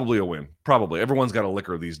 Yeah, it's probably a win. Probably. Everyone's got a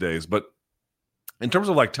liquor these days. But in terms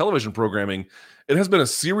of television programming, it has been a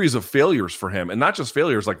series of failures for him, and not just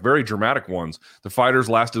failures, very dramatic ones. The Fighters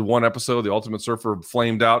lasted one episode. The Ultimate Surfer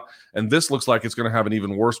flamed out, and this looks like it's going to have an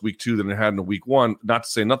even worse week 2 than it had in week 1. Not to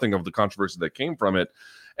say nothing of the controversy that came from it.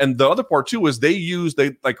 And the other part too is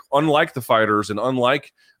unlike the Fighters and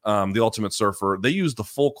unlike the Ultimate Surfer, they use the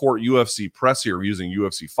full court UFC press here, using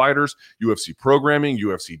UFC fighters, UFC programming,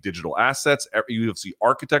 UFC digital assets, UFC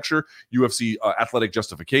architecture, UFC athletic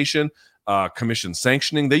justification, commission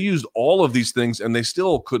sanctioning. They used all of these things, and they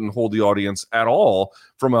still couldn't hold the audience at all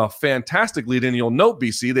from a fantastic lead-in. You'll note,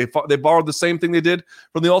 BC, they borrowed the same thing they did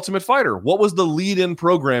from the Ultimate Fighter. What was the lead-in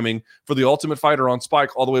programming for the Ultimate Fighter on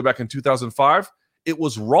Spike all the way back in 2005? It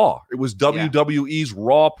was Raw. It was WWE's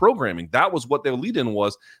Raw programming. That was what their lead-in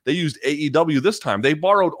was. They used AEW this time. They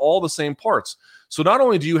borrowed all the same parts. So not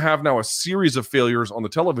only do you have now a series of failures on the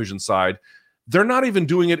television side, they're not even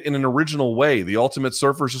doing it in an original way. The Ultimate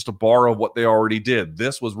Surfer is just a borrow of what they already did.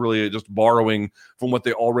 This was really just borrowing from what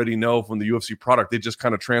they already know from the UFC product. They just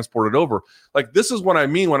kind of transported over. This is what I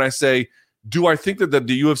mean when I say, do I think that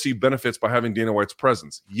the UFC benefits by having Dana White's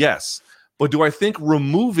presence? Yes. But do I think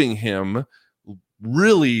removing him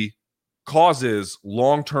really causes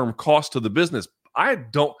long-term cost to the business? I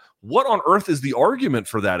don't. What on earth is the argument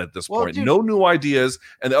for that at this point? Dude, no new ideas,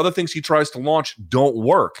 and the other things he tries to launch don't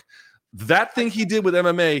work. That thing he did with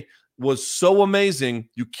MMA was so amazing,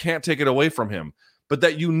 you can't take it away from him. But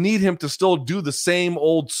that you need him to still do the same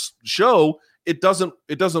old show, it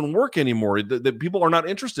doesn't work anymore. The people are not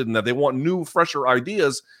interested in that. They want new, fresher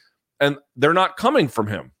ideas, and they're not coming from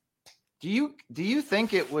him. Do you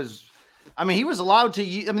think it was? I mean, he was allowed to.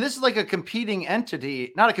 I mean, this is like a competing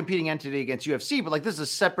entity, not a competing entity against UFC, but like this is a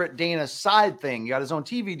separate Dana side thing. You got his own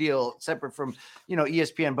TV deal separate from,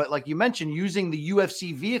 ESPN. But like you mentioned, using the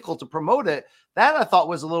UFC vehicle to promote it, that I thought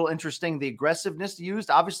was a little interesting. The aggressiveness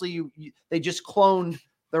used. Obviously, they just cloned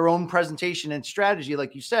their own presentation and strategy,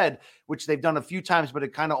 like you said, which they've done a few times, but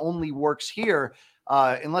it kind of only works here.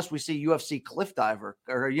 Unless we see UFC Cliff Diver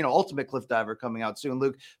or, Ultimate Cliff Diver coming out soon,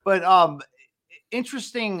 Luke. But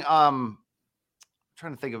interesting. I'm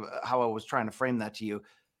trying to think of how I was trying to frame that to you.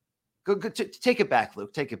 Go take it back,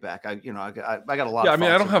 Luke. Take it back. I got a lot. Yeah, I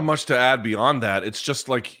mean, I don't have much to add beyond that. It's just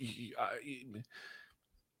like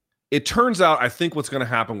it turns out. I think what's going to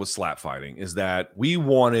happen with slap fighting is that we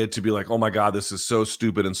wanted to be like, oh my god, this is so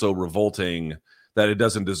stupid and so revolting that it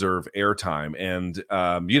doesn't deserve airtime. And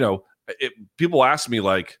people ask me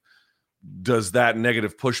like, does that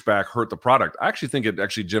negative pushback hurt the product? I actually think it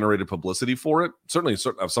actually generated publicity for it, certainly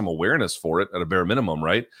some awareness for it at a bare minimum,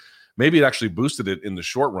 right? Maybe it actually boosted it in the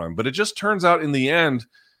short run, but it just turns out in the end,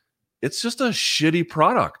 it's just a shitty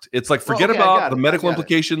product. It's like, forget about the medical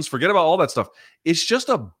implications, forget about all that stuff. It's just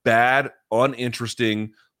a bad,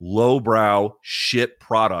 uninteresting, lowbrow shit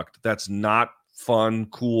product that's not fun,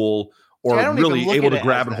 cool, or really able to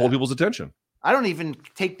grab and hold people's attention. I don't even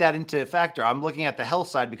take that into factor. I'm looking at the health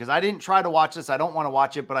side because I didn't try to watch this. I don't want to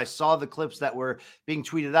watch it, but I saw the clips that were being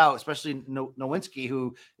tweeted out, especially Nowinski,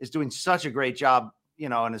 who is doing such a great job,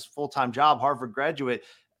 in his full-time job, Harvard graduate,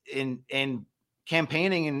 in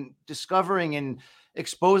campaigning and discovering and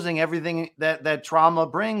exposing everything that trauma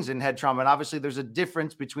brings in head trauma. And obviously there's a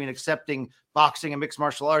difference between accepting boxing and mixed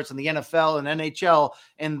martial arts and the NFL and NHL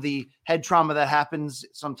and the head trauma that happens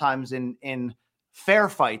sometimes in fair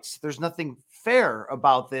fights. There's nothing fair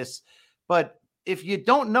about this, but if you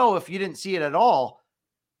don't know, if you didn't see it at all,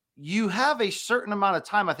 you have a certain amount of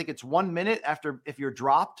time. I think it's 1 minute after, if you're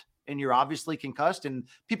dropped and you're obviously concussed, and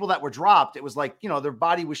people that were dropped, it was like, their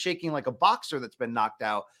body was shaking like a boxer that's been knocked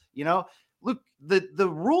out. Look, the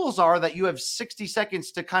rules are that you have 60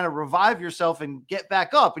 seconds to kind of revive yourself and get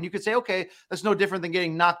back up. And you could say, okay, that's no different than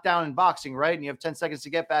getting knocked down in boxing, right? And you have 10 seconds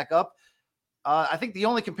to get back up. I think the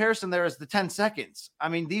only comparison there is the 10 seconds. I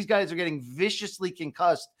mean, these guys are getting viciously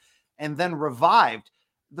concussed and then revived.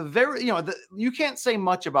 You can't say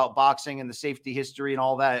much about boxing and the safety history and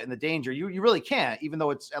all that and the danger. You really can't, even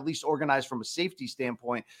though it's at least organized from a safety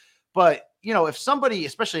standpoint. But, if somebody,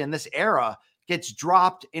 especially in this era, gets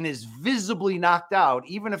dropped and is visibly knocked out,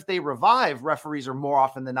 even if they revive, referees are more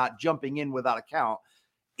often than not jumping in without a count.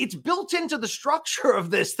 It's built into the structure of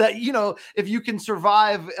this that, if you can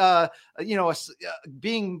survive,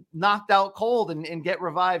 being knocked out cold and get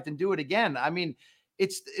revived and do it again. I mean,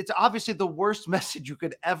 it's obviously the worst message you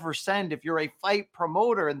could ever send if you're a fight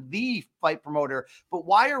promoter and the fight promoter. But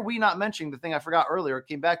why are we not mentioning the thing I forgot earlier? It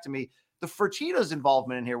came back to me. The Fertitta's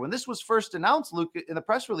involvement in here. When this was first announced, Luke, in the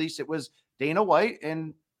press release, it was Dana White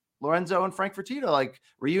and Lorenzo and Frank Fertitta like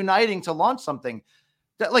reuniting to launch something.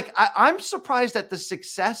 Like I'm surprised at the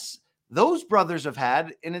success those brothers have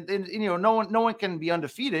had, and no one can be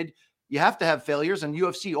undefeated. You have to have failures, and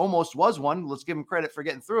UFC almost was one. Let's give them credit for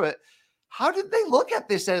getting through it. How did they look at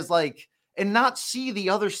this as like and not see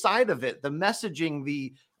the other side of it, the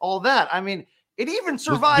messaging, all that? I mean, it even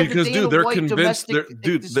survived because they're convinced.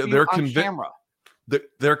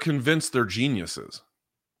 They're convinced they're geniuses,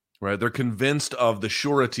 right? They're convinced of the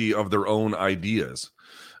surety of their own ideas.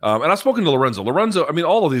 And I've spoken to Lorenzo. I mean,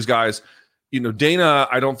 all of these guys, Dana,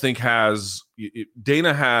 I don't think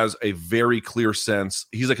Dana has a very clear sense.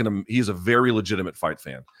 He's a very legitimate fight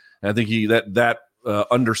fan. And I think that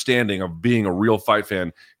understanding of being a real fight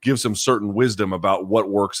fan gives him certain wisdom about what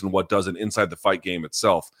works and what doesn't inside the fight game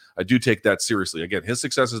itself. I do take that seriously. Again, his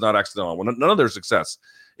success is not accidental. None of their success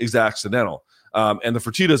is accidental. And the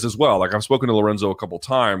Fertittas as well. Like I've spoken to Lorenzo a couple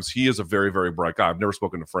times. He is a very, very bright guy. I've never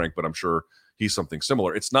spoken to Frank, but I'm sure he's something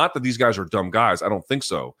similar. It's not that these guys are dumb guys. I don't think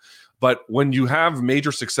so. But when you have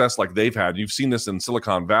major success like they've had, you've seen this in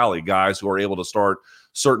Silicon Valley, guys who are able to start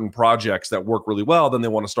certain projects that work really well, then they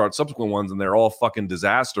want to start subsequent ones, and they're all fucking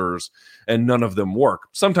disasters, and none of them work.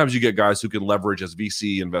 Sometimes you get guys who can leverage as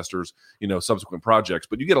VC investors, subsequent projects,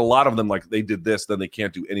 but you get a lot of them like they did this, then they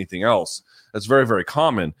can't do anything else. That's very, very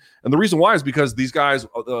common. And the reason why is because these guys,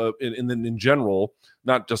 in general,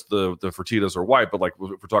 not just the Fertittas or White, but like if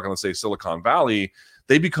we're talking, let's say Silicon Valley,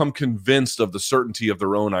 they become convinced of the certainty of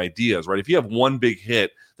their own ideas, right? If you have one big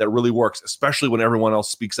hit that really works, especially when everyone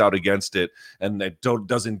else speaks out against it and they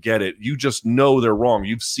doesn't get it, you just know they're wrong.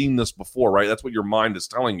 You've seen this before, right? That's what your mind is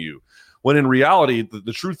telling you. When in reality,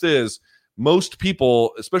 the truth is, most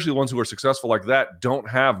people, especially the ones who are successful like that, don't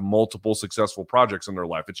have multiple successful projects in their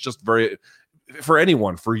life. It's just very, for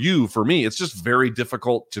anyone, for you, for me, it's just very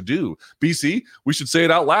difficult to do. BC, we should say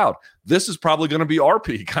it out loud. This is probably going to be our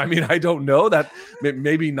peak. I mean, I don't know, that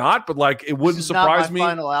maybe not, but like it wouldn't surprise me.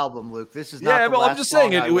 Final album, Luke. This is not. Yeah, but I'm just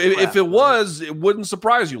saying, if it was, it wouldn't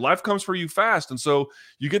surprise you. Life comes for you fast, and so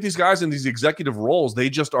you get these guys in these executive roles. They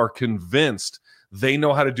just are convinced they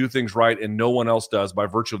know how to do things right, and no one else does, by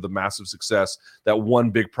virtue of the massive success that one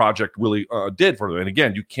big project really did for them. And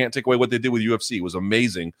again, you can't take away what they did with UFC. It was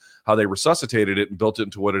amazing how they resuscitated it and built it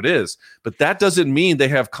into what it is. But that doesn't mean they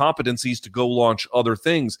have competencies to go launch other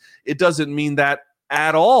things. It doesn't mean that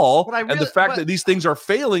at all. And the fact that these things are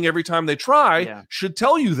failing every time they try should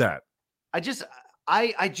tell you that. I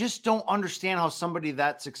just don't understand how somebody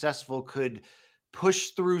that successful could push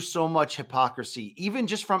through so much hypocrisy, even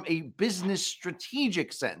just from a business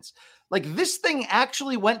strategic sense. Like, this thing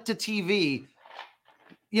actually went to TV,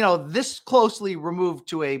 this closely removed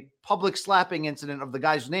to a public slapping incident of the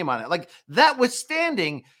guy's name on it. Like, that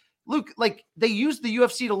withstanding, Luke, like, they used the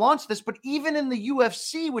UFC to launch this, but even in the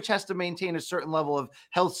UFC, which has to maintain a certain level of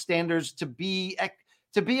health standards to be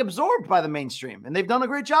absorbed by the mainstream, and they've done a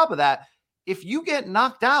great job of that. If you get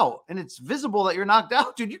knocked out and it's visible that you're knocked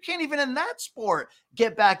out, dude, you can't even in that sport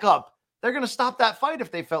get back up. They're going to stop that fight if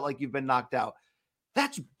they felt like you've been knocked out.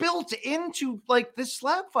 That's built into like this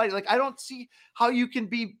slap fight. Like, I don't see how you can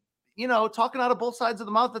be, talking out of both sides of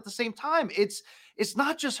the mouth at the same time. It's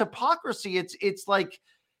not just hypocrisy. It's like,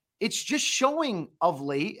 it's just showing of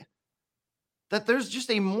late that there's just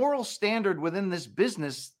a moral standard within this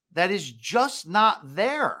business that is just not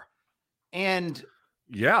there. And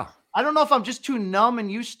yeah, I don't know if I'm just too numb and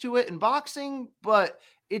used to it in boxing, but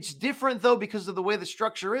it's different though because of the way the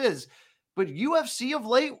structure is. But UFC of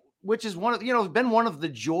late, which is been one of the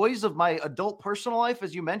joys of my adult personal life,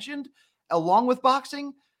 as you mentioned, along with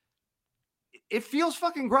boxing, it feels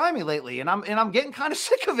fucking grimy lately, and I'm getting kind of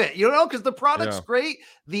sick of it, because the product's great,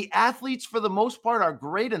 the athletes for the most part are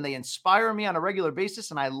great, and they inspire me on a regular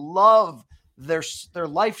basis, and I love their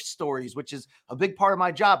life stories, which is a big part of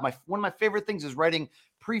my job. One of my favorite things is writing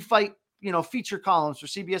pre-fight, feature columns for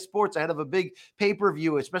CBS Sports ahead of a big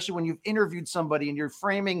pay-per-view, especially when you've interviewed somebody and you're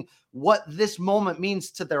framing what this moment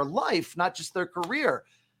means to their life, not just their career.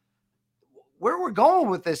 Where we're going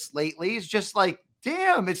with this lately is just like,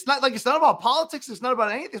 damn, it's not about politics. It's not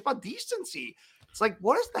about anything. It's about decency. It's like,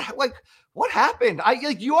 what is that? Like, what happened?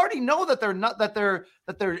 You already know that they're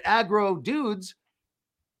aggro dudes,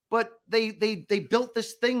 but they built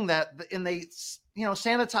this thing and they,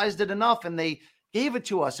 sanitized it enough and they gave it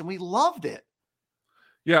to us and we loved it.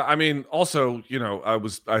 Yeah. I mean, also,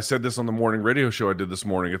 I said this on the morning radio show I did this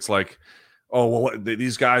morning. It's like, oh, well,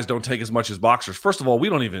 these guys don't take as much as boxers. First of all, we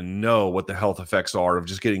don't even know what the health effects are of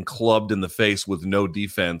just getting clubbed in the face with no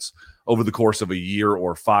defense over the course of a year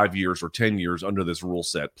or 5 years or 10 years under this rule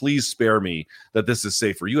set. Please spare me that this is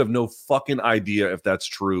safer. You have no fucking idea if that's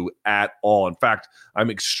true at all. In fact, I'm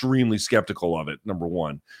extremely skeptical of it, number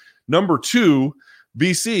one. Number two,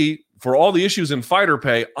 BC, for all the issues in fighter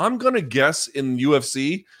pay, I'm going to guess in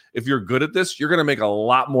UFC, if you're good at this, you're going to make a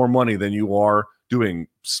lot more money than you are doing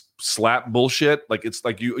slap bullshit. Like, it's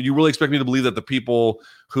like you really expect me to believe that the people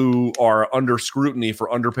who are under scrutiny for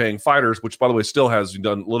underpaying fighters, which by the way still has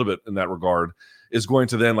done a little bit in that regard, is going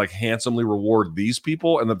to then like handsomely reward these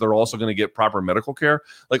people, and that they're also going to get proper medical care.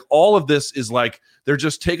 Like, all of this is like they're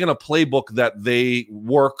just taking a playbook that they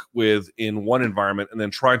work with in one environment and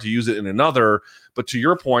then trying to use it in another. But to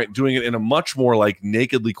your point, doing it in a much more like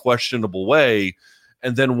nakedly questionable way,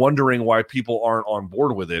 and then wondering why people aren't on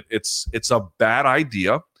board with it. It's a bad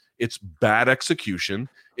idea. It's bad execution.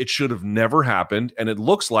 It should have never happened. And it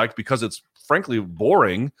looks like, because it's frankly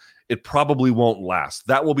boring, it probably won't last.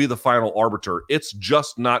 That will be the final arbiter. It's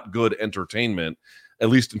just not good entertainment, at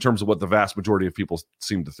least in terms of what the vast majority of people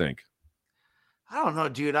seem to think. I don't know,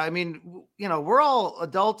 dude. I mean, we're all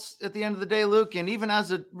adults at the end of the day, Luke. And even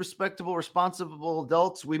as a respectable, responsible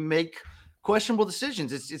adults, we make questionable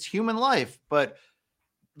decisions. It's human life. But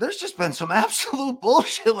there's just been some absolute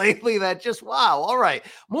bullshit lately that just, wow. All right.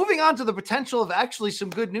 Moving on to the potential of actually some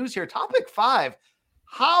good news here. Topic 5.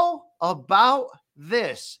 How about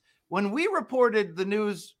this? When we reported the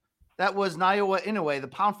news that was Naoya Inoue, the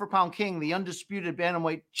pound for pound king, the undisputed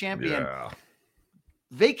bantamweight champion,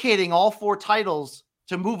 vacating all 4 titles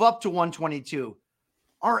to move up to 122,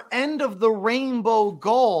 our end of the rainbow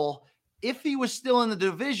goal if he was still in the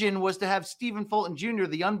division, was to have Stephen Fulton Jr.,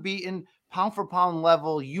 the unbeaten pound for pound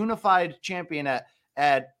level unified champion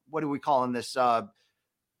at what are we calling this?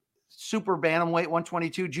 Super bantamweight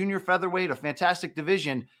 122, junior featherweight, a fantastic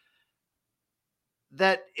division.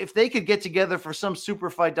 That if they could get together for some super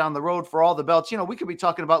fight down the road for all the belts, we could be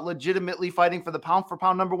talking about legitimately fighting for the pound for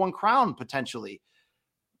pound number one crown potentially.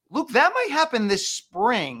 Luke, that might happen this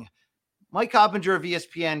spring. Mike Coppinger of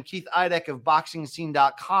ESPN, Keith Idec of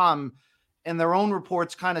BoxingScene.com, and their own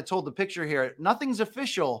reports kind of told the picture here. Nothing's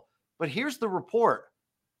official, but here's the report.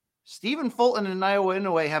 Stephen Fulton and Naoya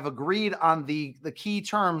Inoue have agreed on the key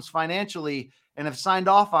terms financially and have signed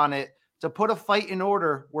off on it to put a fight in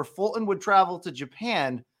order where Fulton would travel to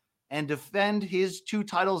Japan and defend his 2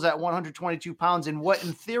 titles at 122 pounds in what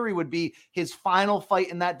in theory would be his final fight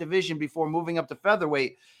in that division before moving up to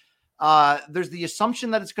featherweight. There's the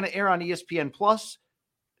assumption that it's going to air on ESPN Plus.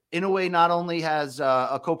 Inoue not only has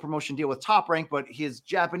a co-promotion deal with Top Rank, but his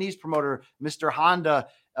Japanese promoter, Mr. Honda,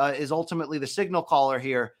 is ultimately the signal caller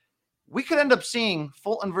here. We could end up seeing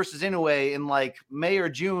Fulton versus Inoue in like May or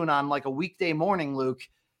June on like a weekday morning, Luke.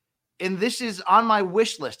 And this is on my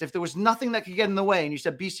wish list. If there was nothing that could get in the way, and you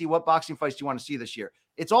said, BC, what boxing fights do you want to see this year?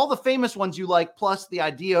 It's all the famous ones you like, plus the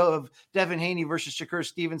idea of Devin Haney versus Shakur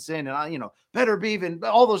Stevenson and, Better Beaven,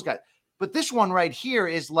 all those guys. But this one right here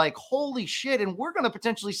is like, holy shit. And we're going to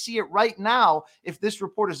potentially see it right now if this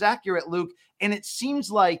report is accurate, Luke. And it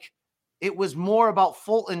seems like it was more about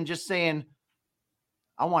Fulton just saying,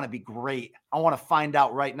 I want to be great. I want to find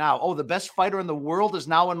out right now. Oh, the best fighter in the world is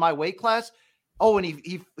now in my weight class. Oh, and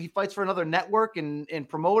he fights for another network and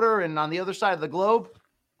promoter and on the other side of the globe.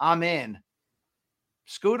 I'm in.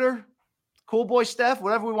 Scooter, Cool Boy Steph,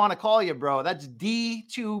 whatever we want to call you, bro. That's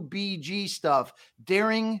D2BG stuff.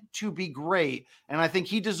 Daring to be great. And I think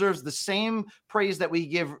he deserves the same praise that we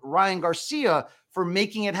give Ryan Garcia for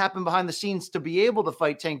making it happen behind the scenes to be able to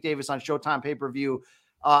fight Tank Davis on Showtime pay-per-view.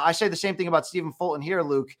 I say the same thing about Stephen Fulton here,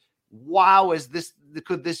 Luke. Wow,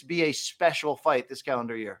 could this be a special fight this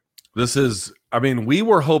calendar year? We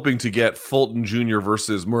were hoping to get Fulton Jr.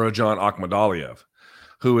 versus Murodjon Akhmadaliev,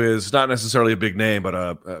 who is not necessarily a big name,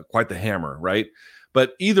 but quite the hammer, right?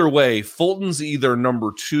 But either way, Fulton's either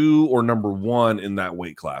number 2 or number 1 in that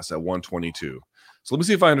weight class at 122. So let me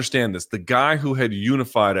see if I understand this. The guy who had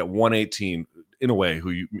unified at 118,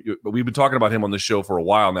 Inoue, we've been talking about him on this show for a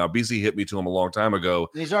while now. BC hit me to him a long time ago.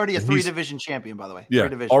 And he's already a 3-division champion, by the way. Yeah,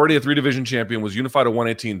 already a 3-division champion, was unified at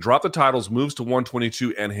 118, dropped the titles, moves to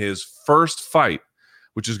 122, and his first fight,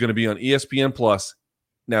 which is going to be on ESPN Plus,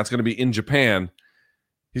 now it's going to be in Japan.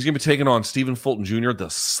 He's going to be taking on Stephen Fulton Jr., the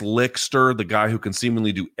slickster, the guy who can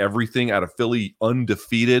seemingly do everything out of Philly,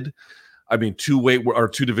 undefeated.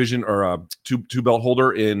 2-division or 2 belt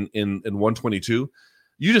holder in 122.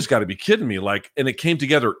 You just got to be kidding me. And it came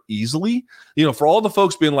together easily. For all the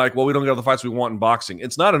folks being like, well, we don't get all the fights we want in boxing.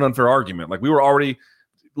 It's not an unfair argument. We were already,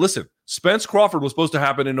 listen, Spence Crawford was supposed to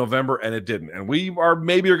happen in November and it didn't. And we are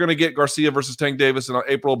going to get Garcia versus Tank Davis in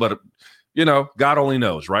April, but God only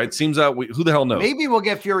knows, right? Seems that who the hell knows? Maybe we'll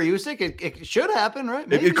get Fury Usyk. It should happen, right?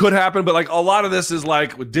 It could happen, but a lot of this is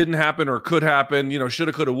it didn't happen or could happen,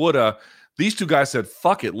 shoulda, coulda, woulda. These two guys said,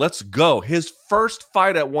 fuck it, let's go. His first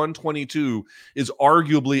fight at 122 is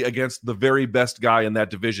arguably against the very best guy in that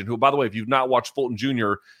division, who, by the way, if you've not watched Fulton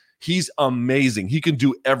Jr., he's amazing. He can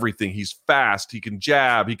do everything. He's fast. He can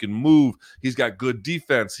jab. He can move. He's got good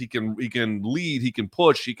defense. He can lead. He can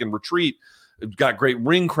push. He can retreat. Got great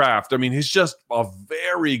ring craft. He's just a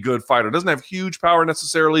very good fighter. Doesn't have huge power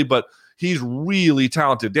necessarily, but he's really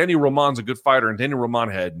talented. Danny Roman's a good fighter, and Danny Roman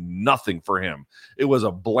had nothing for him. It was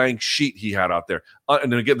a blank sheet he had out there.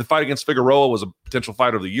 And then again, the fight against Figueroa was a potential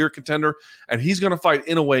fight of the year contender, and he's going to fight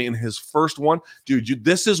Inoue in his first one. Dude,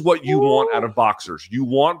 this is what you want out of boxers. You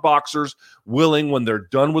want boxers willing, when they're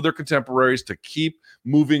done with their contemporaries, to keep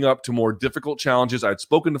moving up to more difficult challenges. I'd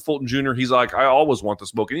spoken to Fulton Jr. He's like, I always want the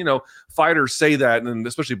smoke. And, fighters say that, and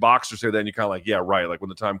especially boxers say that, and you're kind of like, yeah, right. When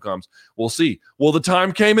the time comes, we'll see. Well, the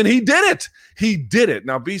time came, and he did it. He did it.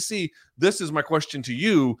 Now, BC, this is my question to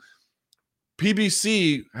you.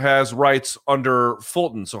 PBC has rights under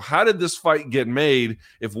Fulton. So how did this fight get made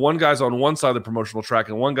if one guy's on one side of the promotional track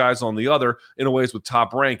and one guy's on the other, in a way it's with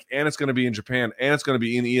Top Rank, and it's going to be in Japan, and it's going to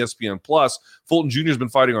be in ESPN Plus? Fulton Jr. has been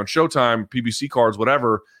fighting on Showtime, PBC cards,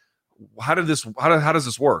 whatever. How does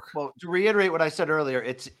this work? Well, to reiterate what I said earlier,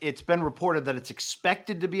 it's been reported that it's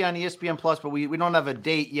expected to be on ESPN Plus, but we don't have a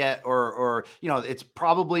date yet, or it's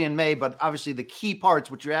probably in May. But obviously, the key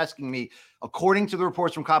parts, which you're asking me, according to the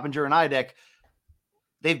reports from Coppinger and Idec,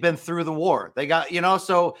 they've been through the war. They got,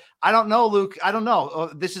 so I don't know, Luke. I don't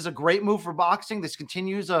know. This is a great move for boxing. This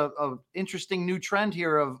continues a interesting new trend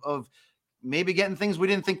here of maybe getting things we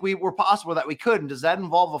didn't think we were possible that we could. And does that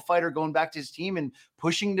involve a fighter going back to his team and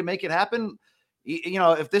pushing to make it happen? You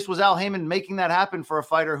know, if this was Al Heyman making that happen for a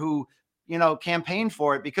fighter who, you know, campaigned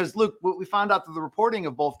for it, because Luke, what we found out through the reporting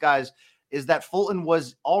of both guys is that Fulton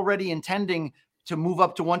was already intending to move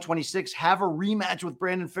up to 126, have a rematch with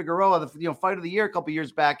Brandon Figueroa, the fight of the year a couple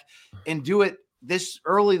years back, and do it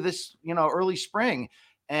early spring.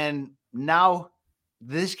 And now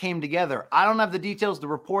this came together. I don't have the details. The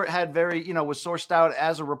report had was sourced out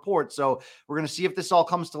as a report. So we're going to see if this all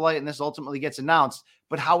comes to light and this ultimately gets announced.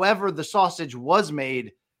 But however the sausage was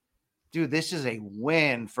made, dude, this is a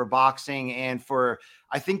win for boxing and for,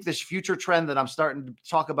 I think, this future trend that I'm starting to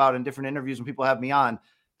talk about in different interviews when people have me on.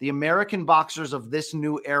 The American boxers of this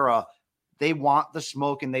new era, they want the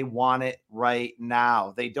smoke and they want it right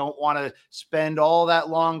now. They don't want to spend all that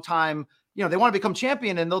long time. You know, they want to become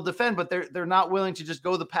champion and they'll defend, but they're not willing to just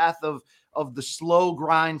go the path of the slow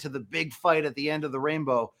grind to the big fight at the end of the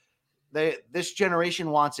rainbow. This generation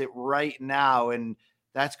wants it right now, and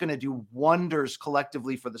that's going to do wonders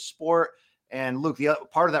collectively for the sport. And Luke, the other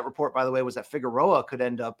part of that report, by the way, was that Figueroa could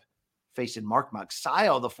end up facing Mark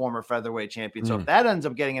Magsayo, the former featherweight champion. So if that ends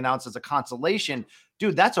up getting announced as a consolation,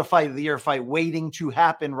 dude, that's a fight of the year fight waiting to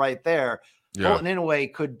happen right there. Yeah. Fulton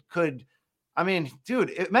Inoue could, I mean, dude,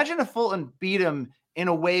 imagine if Fulton beat him in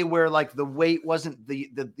a way where like the weight wasn't the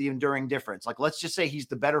enduring difference. Like, let's just say he's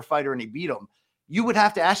the better fighter and he beat him. You would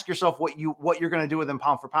have to ask yourself what you're going to do with him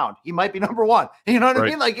pound for pound. He might be number one. You know what I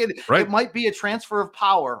mean? Like it might be a transfer of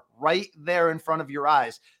power right there in front of your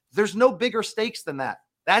eyes. There's no bigger stakes than that.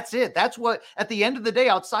 That's it. That's what, at the end of the day,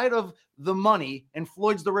 outside of the money, and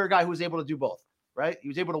Floyd's the rare guy who was able to do both, right? He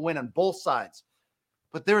was able to win on both sides.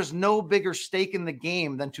 But there's no bigger stake in the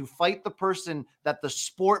game than to fight the person that the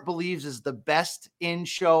sport believes is the best in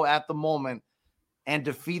show at the moment and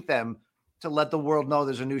defeat them to let the world know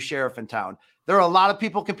there's a new sheriff in town. There are a lot of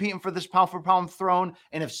people competing for this pound for pound throne.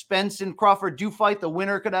 And if Spence and Crawford do fight, the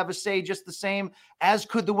winner could have a say just the same, as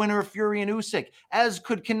could the winner of Fury and Usyk, as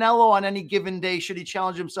could Canelo on any given day should he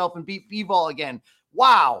challenge himself and beat Bivol again.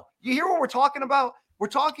 Wow. You hear what we're talking about? We're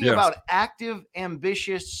talking about active,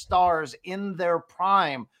 ambitious stars in their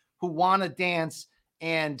prime who want to dance.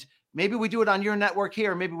 And maybe we do it on your network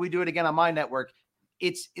here. Maybe we do it again on my network.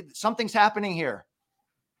 Something's happening here.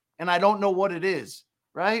 And I don't know what it is,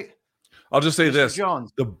 right? I'll just say Mr. this.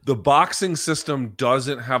 Jones. The boxing system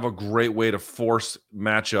doesn't have a great way to force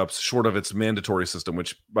matchups short of its mandatory system,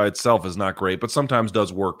 which by itself is not great, but sometimes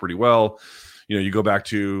does work pretty well. You know, you go back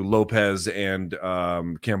to Lopez and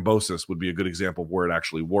Kambosos would be a good example of where it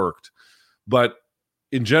actually worked. But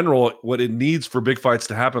in general, what it needs for big fights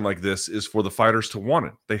to happen like this is for the fighters to want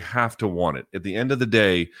it. They have to want it. At the end of the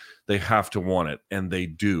day, they have to want it, and they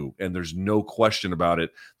do. And there's no question about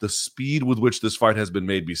it. The speed with which this fight has been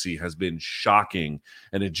made, BC, has been shocking.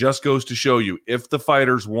 And it just goes to show you, if the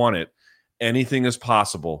fighters want it, anything is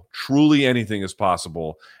possible. Truly anything is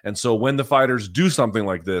possible. And so when the fighters do something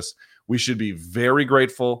like this, we should be very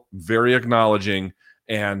grateful, very acknowledging,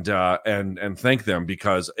 and thank them,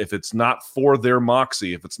 because if it's not for their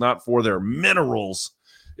moxie, if it's not for their minerals,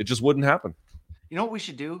 it just wouldn't happen. You know what we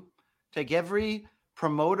should do? Take every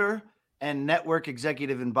promoter and network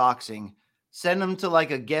executive in boxing, send them to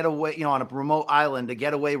like a getaway, on a remote island, a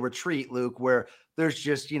getaway retreat, Luke, where there's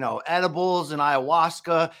just, edibles and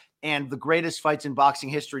ayahuasca and the greatest fights in boxing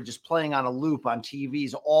history just playing on a loop on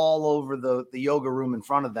TVs all over the yoga room in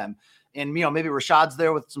front of them. And, maybe Rashad's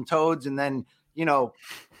there with some toads, and then,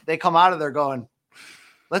 they come out of there going,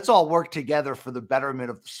 let's all work together for the betterment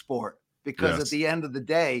of the sport. Because at the end of the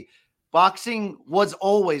day, boxing was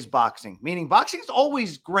always boxing, meaning boxing is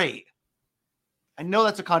always great. I know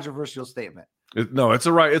that's a controversial statement. It's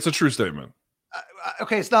a true statement.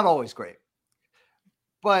 Okay, it's not always great,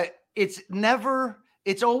 but it's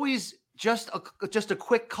always just a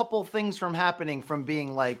quick couple things from happening from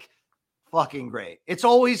being like fucking great. It's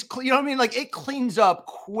always, like it cleans up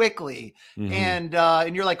quickly. Mm-hmm.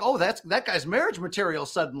 And you're like, oh, that guy's marriage material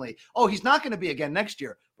suddenly. Oh, he's not going to be again next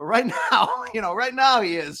year. But right now, right now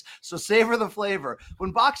he is. So savor the flavor.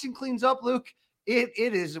 When boxing cleans up, Luke, it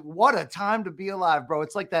is, what a time to be alive, bro.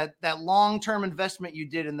 It's like that long-term investment you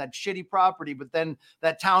did in that shitty property, but then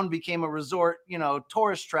that town became a resort,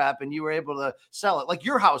 tourist trap, and you were able to sell it. Like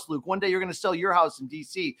your house, Luke. One day you're going to sell your house in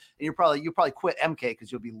DC, and you probably quit MK because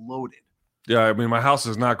you'll be loaded. Yeah, I mean, my house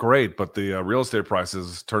is not great, but the real estate price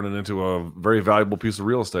is turning into a very valuable piece of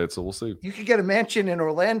real estate. So we'll see. You could get a mansion in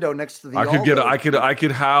Orlando next to the. I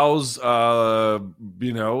could house, South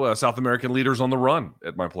American leaders on the run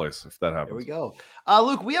at my place if that happens. There we go,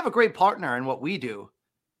 Luke. We have a great partner in what we do.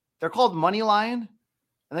 They're called Money Lion,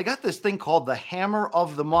 and they got this thing called the Hammer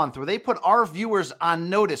of the Month, where they put our viewers on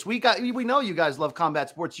notice. We know you guys love combat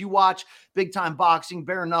sports. You watch big time boxing,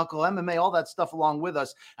 bare knuckle, MMA, all that stuff along with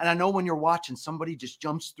us. And I know when you're watching, somebody just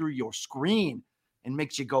jumps through your screen and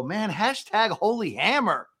makes you go, man, hashtag holy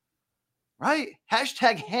hammer, right?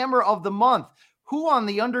 Hashtag Hammer of the Month. Who on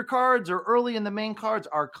the undercards or early in the main cards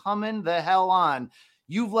are coming the hell on?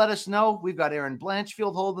 You've let us know. We've got Aaron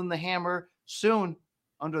Blanchfield holding the hammer soon.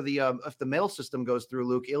 Under the if the mail system goes through,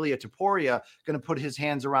 Luke, Ilya Taporia going to put his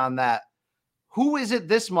hands around that. Who is it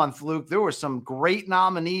this month, Luke? There were some great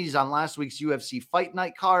nominees on last week's UFC Fight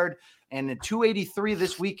Night card, and at 283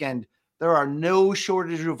 this weekend, there are no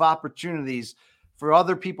shortage of opportunities for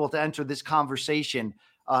other people to enter this conversation.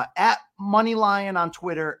 At Moneylion on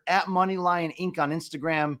Twitter, at Moneylion Inc. on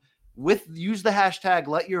Instagram. Use the hashtag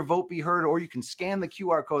Let Your Vote Be Heard, or you can scan the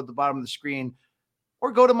QR code at the bottom of the screen,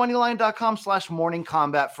 or go to moneyline.com/morning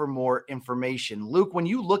combat for more information. Luke, when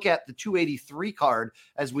you look at the 283 card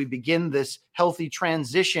as we begin this healthy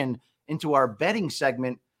transition into our betting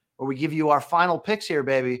segment, where we give you our final picks here,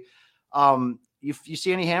 baby, you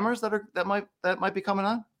see any hammers that might be coming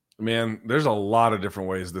on? Man, there's a lot of different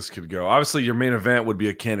ways this could go. Obviously, your main event would be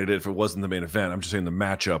a candidate if it wasn't the main event. I'm just saying the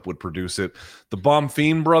matchup would produce it. The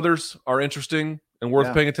Bonfim brothers are interesting and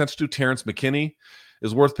worth paying attention to. Terrence McKinney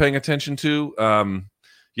is worth paying attention to.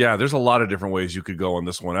 Yeah, there's a lot of different ways you could go on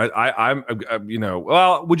this one. I'm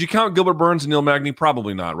well, would you count Gilbert Burns and Neil Magny?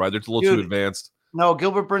 Probably not, right? They're a little too advanced. No,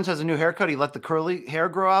 Gilbert Burns has a new haircut. He let the curly hair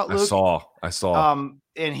grow out, Luke. I saw.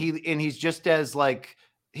 And he's just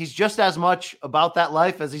as much about that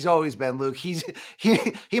life as he's always been, Luke.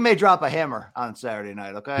 He may drop a hammer on Saturday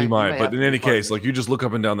night, okay? He might, but in any case, like, you just look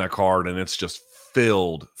up and down that card and it's just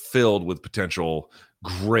filled with potential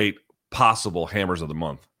great possible hammers of the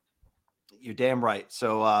month. You're damn right.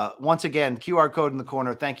 So once again, QR code in the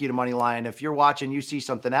corner. Thank you to Moneyline. If you're watching, you see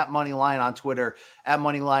something, at Moneyline on Twitter, at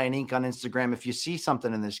Moneyline Inc. on Instagram. If you see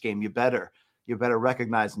something in this game, you better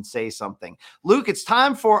recognize and say something. Luke, it's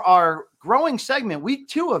time for our growing segment, week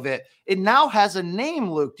 2 of it. It now has a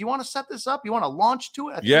name, Luke. Do you want to set this up? You want to launch to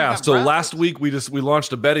it? Yeah. So last week we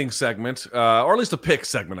launched a betting segment, or at least a pick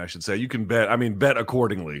segment, I should say. You can bet. I mean, bet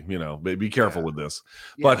accordingly. Be careful with this.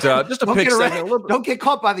 Yeah. But just a pick segment. Don't get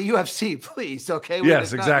caught by the UFC, please. Okay.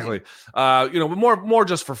 Yes, exactly. But more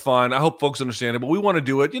just for fun. I hope folks understand it. But we want to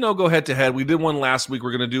do it. Go head to head. We did one last week.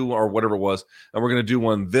 We're going to do, or whatever it was, and we're going to do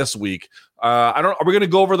one this week. Are we going to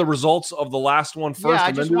go over the results of the last one first? Yeah,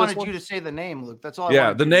 I just wanted you to say the name, Luke. That's all.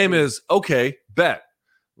 The name is Okay Bet,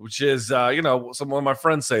 which is some of my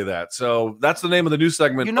friends say that. So that's the name of the new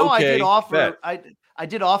segment. Okay, I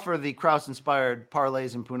did offer the Kraus inspired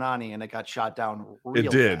parlays in Punani, and it got shot down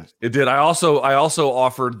real fast. It did. I also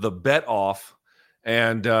offered the bet off,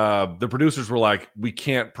 and the producers were like, we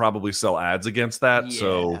can't probably sell ads against that,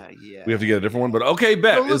 so we have to get a different one. But Okay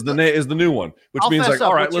Bet is the new one, which means like,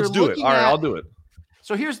 all right, let's do it. All right, I'll do it.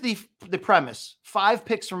 So here's the premise: 5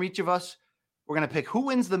 picks from each of us. We're going to pick who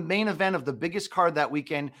wins the main event of the biggest card that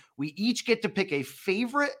weekend. We each get to pick a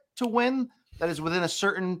favorite to win that is within a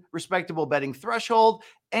certain respectable betting threshold,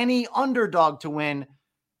 any underdog to win,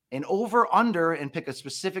 an over-under, and pick a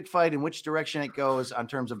specific fight in which direction it goes in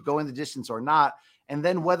terms of going the distance or not, and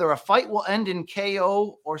then whether a fight will end in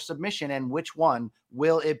KO or submission, and which one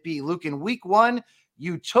will it be. Luke, in week 1,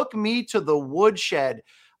 you took me to the woodshed.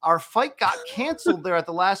 Our fight got canceled there at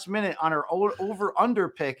the last minute on our over-under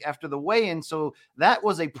pick after the weigh-in, so that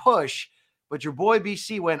was a push. But your boy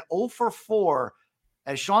BC went 0 for 4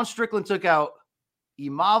 as Sean Strickland took out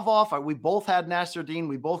Imavov. We both had Nasruddin.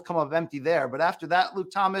 We both come up empty there. But after that, Luke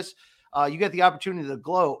Thomas, you get the opportunity to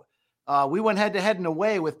gloat. We went head-to-head and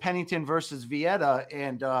away with Pennington versus Vieta,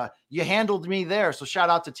 and you handled me there. So shout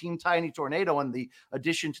out to Team Tiny Tornado and the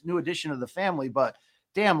new addition of the family. But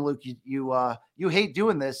damn, Luke, you hate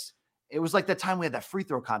doing this. It was like that time we had that free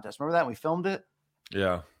throw contest. Remember that? We filmed it.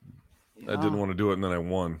 Yeah. I didn't want to do it, and then I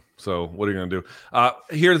won. So what are you going to do?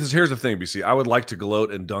 Here's the thing, BC. I would like to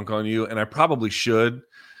gloat and dunk on you, and I probably should,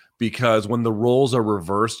 because when the roles are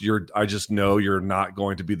reversed, I just know you're not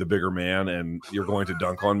going to be the bigger man, and you're going to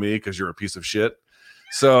dunk on me because you're a piece of shit.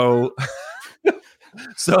 So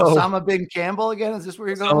Osama bin Campbell again? Is this where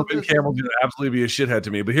you're going? Osama bin Campbell would absolutely be a shithead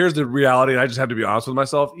to me. But here's the reality, and I just have to be honest with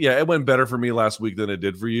myself. Yeah, it went better for me last week than it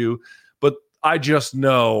did for you. But I just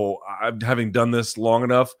know, having done this long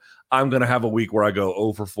enough, I'm going to have a week where I go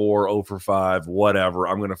 0 for 4, 0 for 5, whatever.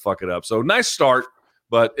 I'm going to fuck it up. So nice start,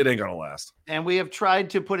 but it ain't going to last. And we have tried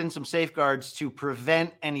to put in some safeguards to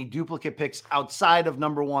prevent any duplicate picks outside of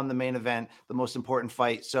number one, the main event, the most important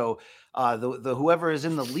fight. So the whoever is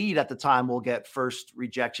in the lead at the time will get first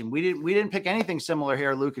rejection. We didn't pick anything similar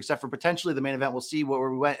here, Luke, except for potentially the main event. We'll see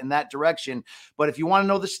where we went in that direction. But if you want to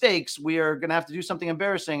know the stakes, we are going to have to do something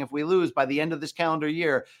embarrassing if we lose by the end of this calendar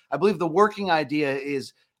year. I believe the working idea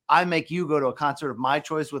is I make you go to a concert of my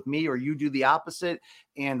choice with me, or you do the opposite,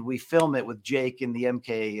 and we film it with Jake and the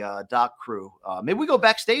MK doc crew. Maybe we go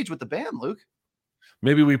backstage with the band, Luke.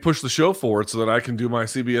 Maybe we push the show forward so that I can do my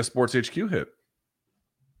CBS Sports HQ hit.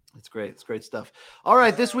 It's great. It's great stuff. All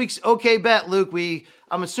right, this week's OK Bet, Luke.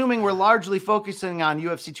 I'm assuming we're largely focusing on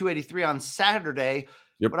UFC 283 on Saturday,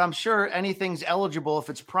 but I'm sure anything's eligible if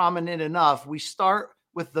it's prominent enough. We start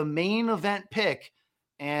with the main event pick,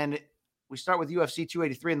 and we start with UFC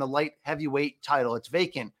 283 and the light heavyweight title. It's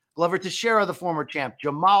vacant. Glover Teixeira, the former champ.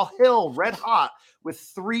 Jamal Hill, red hot with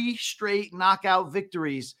 3 straight knockout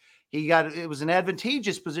victories. It was an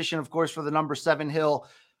advantageous position, of course, for the number 7 Hill.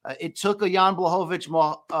 It took a Jan Blachowicz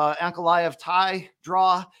Ankalaev tie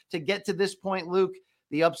draw to get to this point, Luke.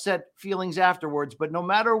 The upset feelings afterwards. But no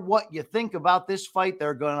matter what you think about this fight,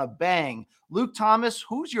 they're going to bang. Luke Thomas,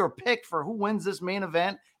 who's your pick for who wins this main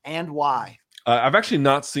event and why? I've actually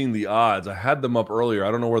not seen the odds. I had them up earlier.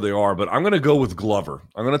 I don't know where they are, but I'm going to go with Glover.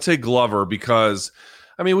 I'm going to take Glover because,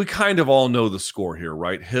 I mean, we kind of all know the score here,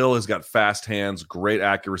 right? Hill has got fast hands, great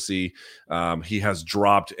accuracy. He has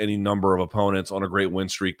dropped any number of opponents on a great win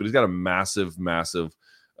streak, but he's got a massive,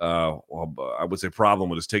 I would say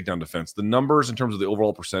problem with his takedown defense. The numbers in terms of the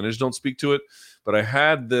overall percentage don't speak to it, but I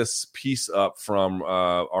had this piece up from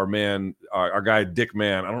our guy, Dick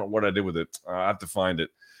Mann. I don't know what I did with it. I have to find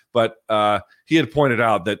it. But he had pointed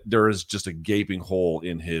out that there is just a gaping hole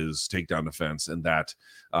in his takedown defense, and that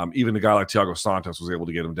even a guy like Thiago Santos was able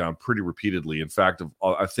to get him down pretty repeatedly. In fact,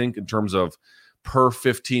 I think in terms of per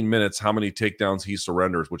 15 minutes, how many takedowns he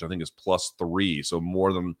surrenders, which I think is +3, so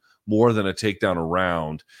more than a takedown a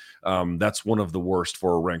round. That's one of the worst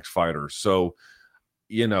for a ranked fighter. So,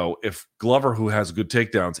 you know, if Glover, who has good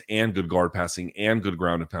takedowns and good guard passing and good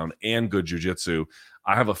ground and pound and good jiu-jitsu,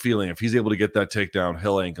 I have a feeling if he's able to get that takedown,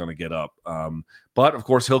 Hill ain't going to get up. But, of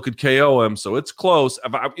course, Hill could KO him, so it's close.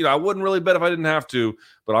 I wouldn't really bet if I didn't have to,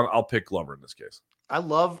 but I'll pick Glover in this case. I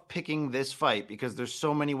love picking this fight because there's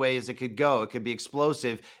so many ways it could go. It could be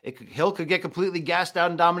explosive. Hill could get completely gassed out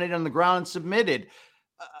and dominated on the ground and submitted.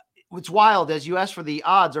 It's wild. As you asked for the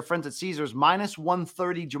odds, our friends at Caesars,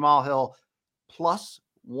 -130 Jamal Hill,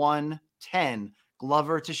 +110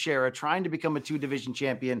 Glover Teixeira, trying to become a 2-division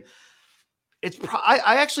champion.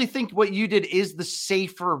 I actually think what you did is the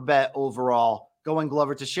safer bet overall, going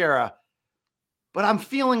Glover Teixeira. But I'm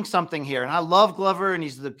feeling something here, and I love Glover, and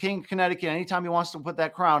he's the king of Connecticut. Anytime he wants to put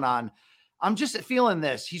that crown on, I'm just feeling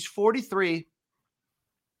this. He's 43.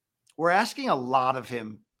 We're asking a lot of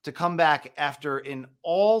him to come back after an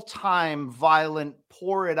all-time violent,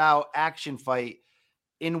 pour-it-out action fight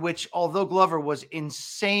in which, although Glover was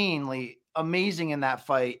insanely amazing in that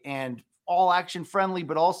fight and all action friendly,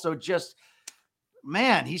 but also just,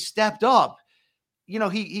 man, he stepped up. You know,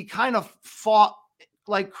 he kind of fought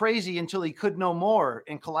like crazy until he could no more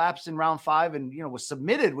and collapsed in round 5 and, you know, was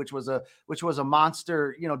submitted, which was a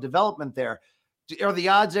monster, you know, development there. Are the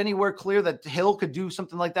odds anywhere clear that Hill could do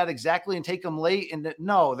something like that exactly and take him late? And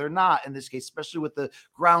no, they're not in this case, especially with the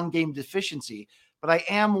ground game deficiency. But I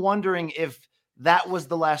am wondering if that was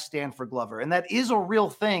the last stand for Glover. And that is a real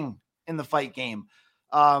thing in the fight game.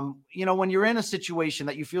 You know, when you're in a situation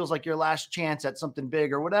that you feels like your last chance at something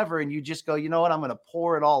big or whatever, and you just go, you know what, I'm going to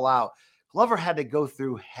pour it all out. Glover had to go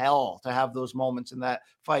through hell to have those moments in that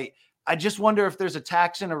fight. I just wonder if there's a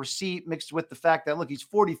tax and a receipt mixed with the fact that, look, he's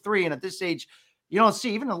 43. And at this age, you don't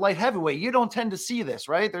see, even a light heavyweight, you don't tend to see this,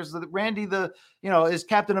 right? There's Randy, is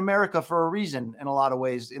Captain America for a reason in a lot of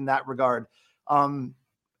ways in that regard.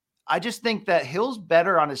 I just think that Hill's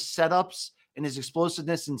better on his setups and his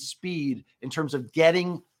explosiveness and speed in terms of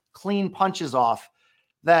getting clean punches off.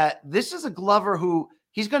 That this is a Glover who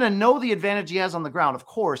he's going to know the advantage he has on the ground, of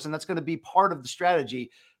course, and that's going to be part of the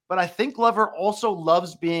strategy. But I think Glover also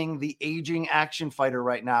loves being the aging action fighter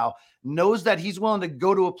right now, knows that he's willing to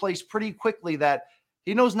go to a place pretty quickly that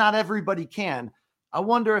he knows not everybody can. I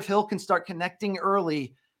wonder if Hill can start connecting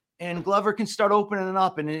early and Glover can start opening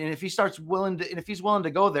up. And if he's willing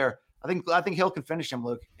to go there, I think Hill can finish him,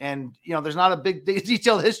 Luke. And, you know, there's not a big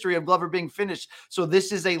detailed history of Glover being finished. So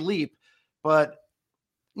this is a leap, but,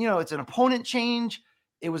 you know, it's an opponent change.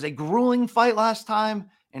 It was a grueling fight last time.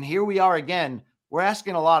 And here we are again. We're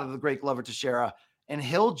asking a lot of the great Glover Teixeira, and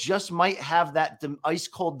Hill just might have that ice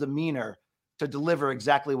cold demeanor to deliver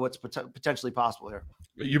exactly what's potentially possible here.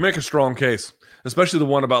 You make a strong case, especially the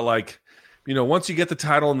one about like, once you get the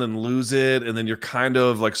title and then lose it, and then you're kind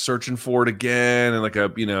of like searching for it again, and like a,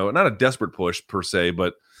 not a desperate push per se,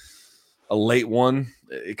 but a late one,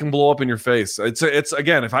 it can blow up in your face. It's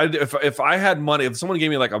again, if I had money, if someone gave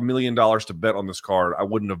me like $1 million to bet on this card, I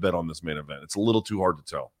wouldn't have bet on this main event. It's a little too hard to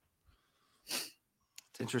tell.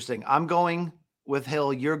 It's interesting. I'm going with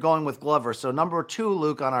Hill. You're going with Glover. So number 2,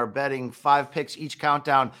 Luke, on our betting 5 picks each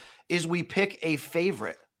countdown is we pick a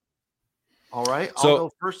favorite. All right. I'll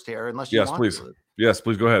go first here, unless you want please. to. Yes,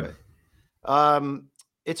 please go ahead.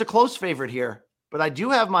 It's a close favorite here. But I do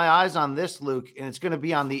have my eyes on this, Luke, and it's going to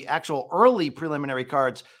be on the actual early preliminary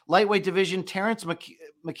cards. Lightweight division, Terrence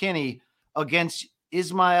McKinney against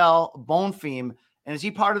Ismael Bonfim. And is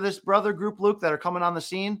he part of this brother group, Luke, that are coming on the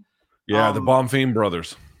scene? Yeah, the Bonfim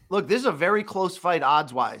brothers. Look, this is a very close fight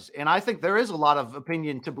odds-wise, and I think there is a lot of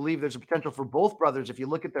opinion to believe there's a potential for both brothers if you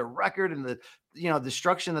look at their record and the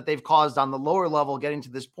destruction that they've caused on the lower level getting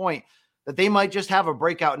to this point, that they might just have a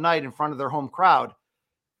breakout night in front of their home crowd.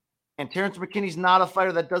 And Terrence McKinney's not a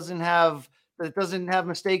fighter that doesn't have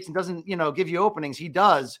mistakes and doesn't, give you openings. He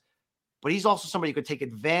does, but he's also somebody who could take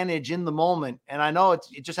advantage in the moment. And I know it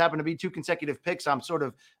just happened to be 2 consecutive picks. I'm sort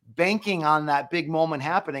of banking on that big moment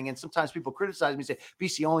happening. And sometimes people criticize me and say,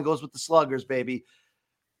 BC only goes with the sluggers, baby.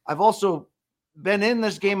 I've also been in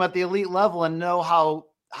this game at the elite level and know how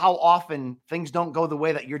often things don't go the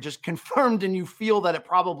way that you're just confirmed and you feel that it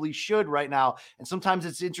probably should right now. And sometimes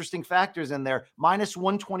it's interesting factors in there. Minus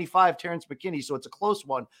 125 Terrence McKinney, so it's a close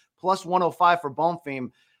one. Plus 105 for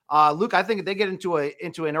Bonfim. Luke, I think they get into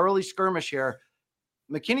an early skirmish here.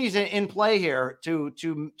 McKinney's in play here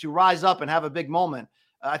to rise up and have a big moment.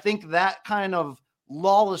 I think that kind of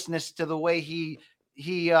lawlessness to the way he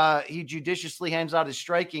judiciously hands out his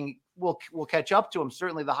striking will catch up to him.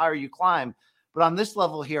 Certainly, the higher you climb. But on this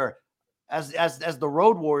level here, as the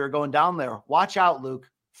road warrior going down there, watch out, Luke.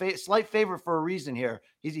 Slight favorite for a reason here.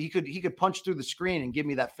 He could punch through the screen and give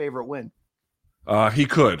me that favorite win. He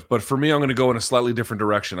could, but for me, I'm going to go in a slightly different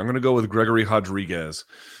direction. I'm going to go with Gregory Rodriguez.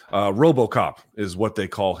 RoboCop is what they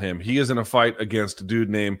call him. He is in a fight against a dude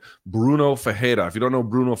named Bruno Ferreira. If you don't know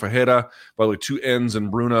Bruno Ferreira, by the way, 2 N's in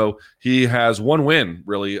Bruno. He has 1 win,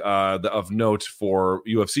 really, of note for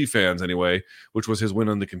UFC fans anyway, which was his win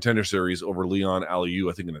on the Contender Series over Leon Aliou,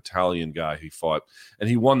 I think an Italian guy he fought. And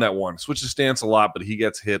he won that one. Switches stance a lot, but he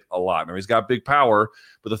gets hit a lot. Now, he's got big power,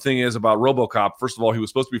 but the thing is about RoboCop, first of all, he was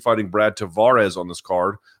supposed to be fighting Brad Tavares on this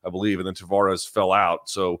card, I believe, and then Tavares fell out,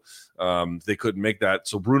 so they couldn't make that.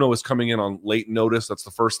 So Bruno is coming in on late notice. That's the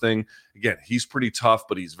first thing. Again, he's pretty tough,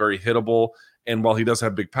 but he's very hittable. And while he does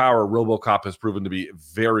have big power, RoboCop has proven to be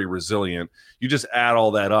very resilient. You just add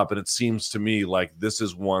all that up, and it seems to me like this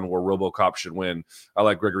is one where RoboCop should win. I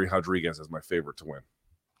like Gregory Rodriguez as my favorite to win.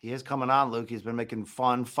 He is coming on, Luke. He's been making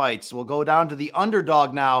fun fights. We'll go down to the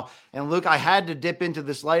underdog now. And, Luke, I had to dip into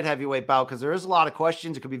this light heavyweight bout because there is a lot of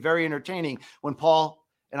questions. It could be very entertaining when Paul,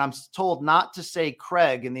 and I'm told not to say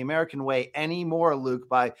Craig in the American way anymore, Luke,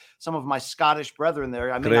 by some of my Scottish brethren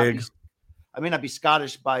there. I may not be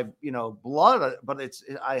Scottish by, blood, but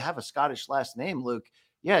I have a Scottish last name, Luke.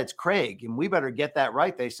 Yeah, it's Craig, and we better get that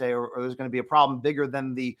right, they say, or there's going to be a problem bigger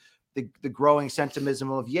than the growing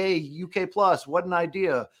sentimentism of, yay, UK plus, what an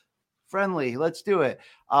idea. Friendly, let's do it.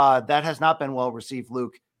 That has not been well received,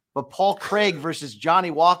 Luke. But Paul Craig versus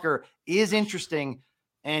Johnny Walker is interesting.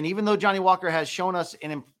 And even though Johnny Walker has shown us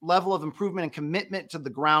a level of improvement and commitment to the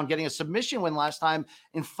ground, getting a submission win last time,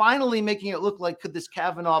 and finally making it look like could this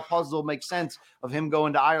Kavanaugh puzzle make sense of him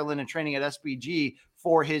going to Ireland and training at SBG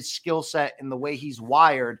for his skill set and the way he's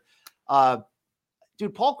wired.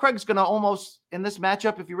 Dude, Paul Craig's going to almost, in this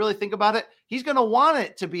matchup, if you really think about it, he's going to want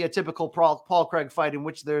it to be a typical Paul Craig fight in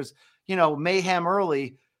which there's, mayhem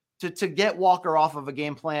early to get Walker off of a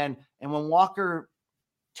game plan. And when Walker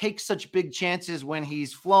takes such big chances when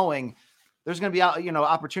he's flowing, there's going to be,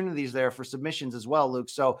 opportunities there for submissions as well, Luke.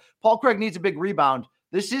 So Paul Craig needs a big rebound.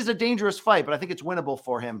 This is a dangerous fight, but I think it's winnable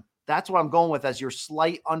for him. That's what I'm going with as your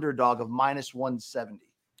slight underdog of minus 170.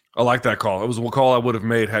 I like that call. It was a call I would have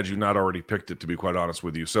made had you not already picked it, to be quite honest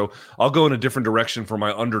with you. So I'll go in a different direction for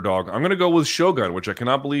my underdog. I'm going to go with Shogun, which I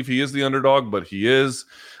cannot believe he is the underdog, but he is.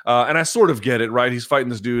 And I sort of get it, right? He's fighting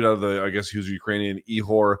this dude out of I guess he was Ukrainian,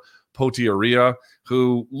 Ihor Potieria,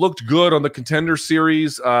 who looked good on the Contender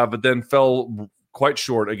Series, but then fell quite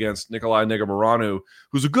short against Nikolai Negumereanu,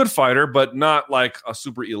 who's a good fighter, but not like a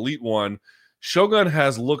super elite one. Shogun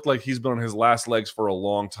has looked like he's been on his last legs for a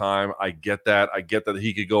long time. I get that. I get that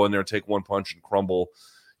he could go in there, take one punch and crumble,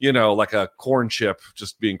 like a corn chip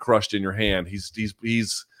just being crushed in your hand. That's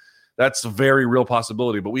That's a very real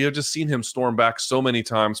possibility. But we have just seen him storm back so many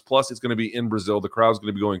times. Plus, it's going to be in Brazil. The crowd's going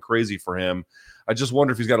to be going crazy for him. I just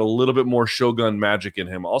wonder if he's got a little bit more Shogun magic in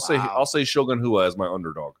him. I'll say Shogun Rua as my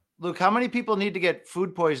underdog. Luke, how many people need to get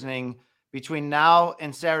food poisoning between now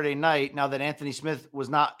and Saturday night, now that Anthony Smith was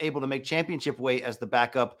not able to make championship weight as the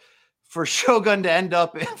backup, for Shogun to end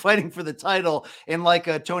up fighting for the title in like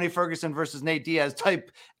a Tony Ferguson versus Nate Diaz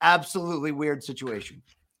type absolutely weird situation?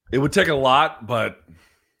 It would take a lot, but...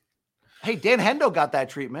 Hey, Dan Hendo got that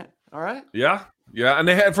treatment. All right. Yeah. And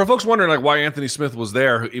they had, for folks wondering like why Anthony Smith was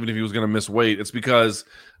there, even if he was going to miss weight, it's because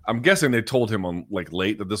I'm guessing they told him on like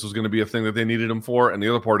late that this was going to be a thing that they needed him for. And the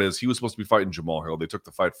other part is he was supposed to be fighting Jamal Hill. They took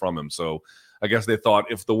the fight from him. So I guess they thought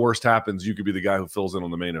if the worst happens, you could be the guy who fills in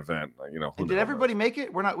on the main event. And did everybody make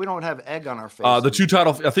it? We don't have egg on our face. I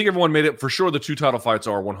think everyone made it for sure. The 2 title fights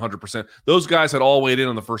are 100%. Those guys had all weighed in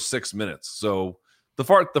on the first 6 minutes. So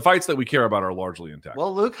the fights that we care about are largely intact.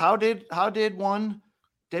 Well, Luke, how did one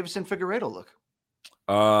Deiveson Figueiredo look?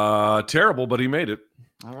 Terrible, but he made it.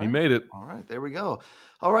 All right. He made it. All right, there we go.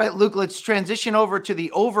 All right, Luke, let's transition over to the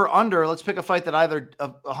over-under. Let's pick a fight that either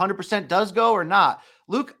 100% does go or not.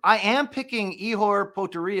 Luke, I am picking Ihor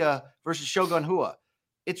Potieria versus Shogun Rua.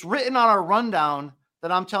 It's written on our rundown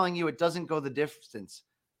that I'm telling you it doesn't go the distance.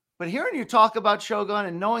 But hearing you talk about Shogun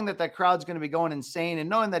and knowing that crowd's going to be going insane and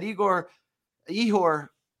knowing that Ihor, is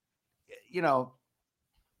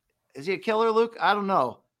he a killer, Luke? I don't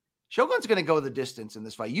know. Shogun's going to go the distance in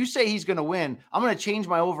this fight. You say he's going to win. I'm going to change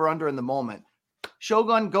my over-under in the moment.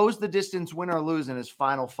 Shogun goes the distance, win or lose in his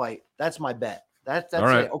final fight. That's my bet. That's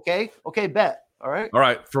right. It. Okay, bet. All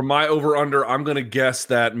right. For my over-under, I'm going to guess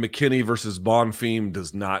that McKinney versus Bonfim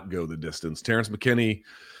does not go the distance. Terrence McKinney,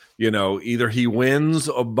 either he wins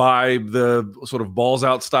by the sort of balls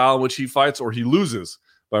out style in which he fights, or he loses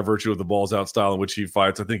by virtue of the balls out style in which he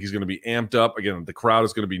fights. I think he's going to be amped up. Again, the crowd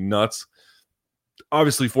is going to be nuts.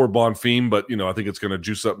 Obviously for Bonfim, but I think it's going to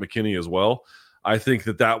juice up McKinney as well. I think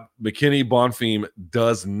that McKinney Bonfim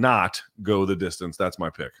does not go the distance. That's my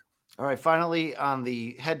pick. All right. Finally, on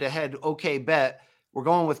the head-to-head bet, we're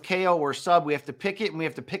going with KO or sub. We have to pick it and we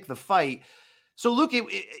have to pick the fight. So Luke,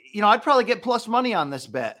 I'd probably get plus money on this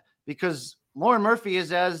bet because Lauren Murphy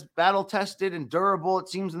is as battle-tested and durable, it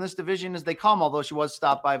seems, in this division as they come, although she was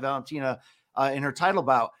stopped by Valentina in her title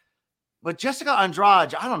bout. But Jessica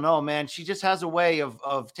Andrade, I don't know, man. She just has a way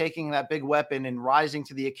of taking that big weapon and rising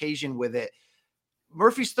to the occasion with it.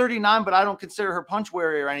 Murphy's 39, but I don't consider her punch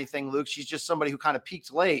wary or anything, Luke. She's just somebody who kind of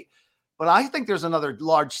peaked late. But I think there's another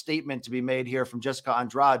large statement to be made here from Jessica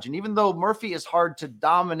Andrade. And even though Murphy is hard to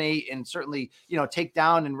dominate and certainly, take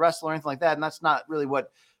down and wrestle or anything like that, and that's not really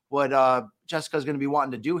what Jessica is going to be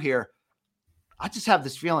wanting to do here, I just have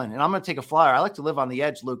this feeling, and I'm going to take a flyer. I like to live on the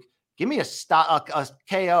edge, Luke. Give me a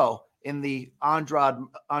KO in the Andrade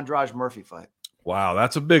Murphy fight. Wow,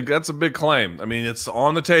 that's a big claim. I mean, it's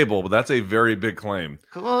on the table, but that's a very big claim.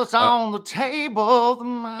 Cause on the table.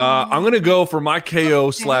 I'm gonna go for my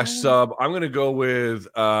KO/sub. I'm gonna go with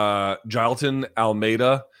Jailton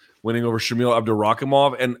Almeida winning over Shamil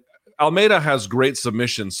Abdurakhimov, and Almeida has great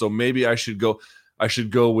submissions, so maybe I should go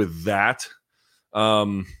with that.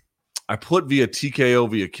 I put via TKO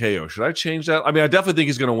via KO. Should I change that? I mean, I definitely think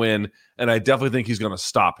he's going to win, and I definitely think he's going to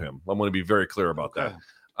stop him. I'm going to be very clear about that.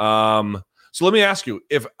 So let me ask you,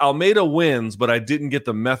 if Almeida wins, but I didn't get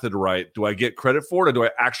the method right, do I get credit for it, or do I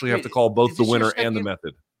actually have to call both the winner and the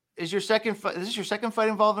method? Is this your second fight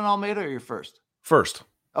involving Almeida or your first? First.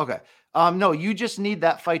 Okay. No, you just need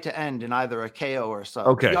that fight to end in either a KO or a sub.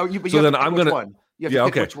 Okay. So then I'm going to... You have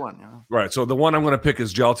to pick which one. Right. So the one I'm going to pick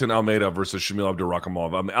is Jailton Almeida versus Shamil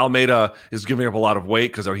Abdurakhimov. Almeida is giving up a lot of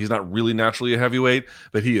weight because he's not really naturally a heavyweight,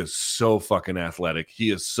 but he is so fucking athletic.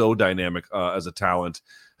 He is so dynamic as a talent.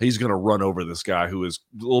 He's going to run over this guy who is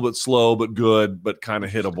a little bit slow, but good, but kind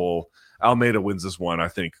of hittable. Almeida wins this one, I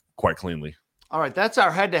think, quite cleanly. All right, that's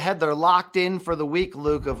our head-to-head. They're locked in for the week,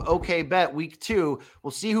 Luke, of OK Bet Week 2. We'll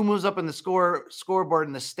see who moves up in the scoreboard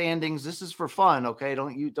in the standings. This is for fun, okay?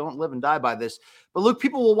 Don't live and die by this. But Luke,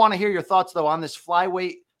 people will want to hear your thoughts though on this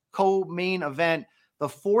flyweight co-main event. The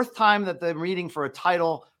fourth time that they're meeting for a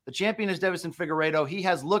title. The champion is Deiveson Figueiredo. He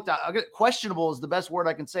has looked questionable is the best word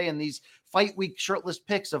I can say in these fight week shirtless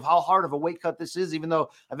picks of how hard of a weight cut this is. Even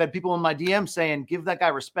though I've had people in my DM saying, give that guy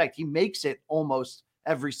respect. He makes it almost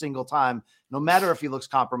every single time, no matter if he looks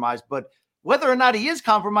compromised. But whether or not he is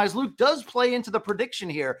compromised, Luke does play into the prediction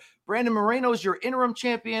here. Brandon Moreno is your interim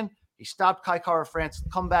champion. He stopped Kai Kara France,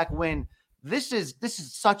 comeback win. This is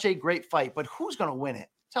such a great fight, but who's going to win it?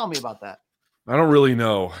 Tell me about that. I don't really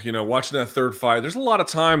know. Watching that third fight, there's a lot of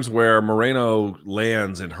times where Moreno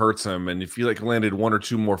lands and hurts him, and if he landed one or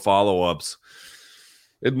two more follow-ups,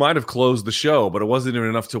 It might have closed the show, but it wasn't even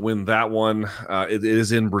enough to win that one. It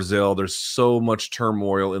is in Brazil. There's so much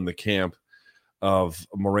turmoil in the camp of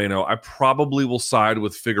Moreno. I probably will side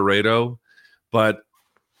with Figueiredo, but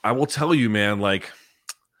I will tell you, man, like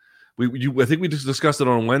I think we just discussed it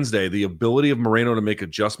on Wednesday. The ability of Moreno to make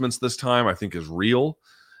adjustments this time, I think, is real.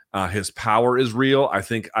 His power is real. I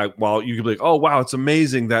think while you could be like, oh, wow, it's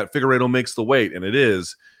amazing that Figueiredo makes the weight, and it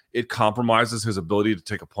is, it compromises his ability to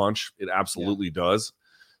take a punch. It absolutely does.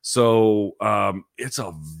 So it's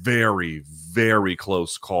a very, very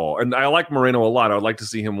close call. And I like Moreno a lot. I would like to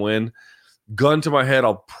see him win. Gun to my head,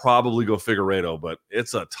 I'll probably go Figueiredo, but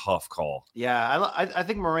it's a tough call. Yeah, I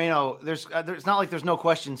think Moreno, there's not like there's no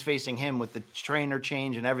questions facing him with the trainer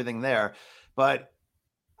change and everything there. But,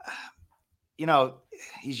 you know,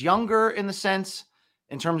 he's younger in the sense,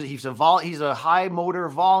 in terms of he's a high motor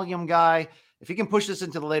volume guy. If he can push this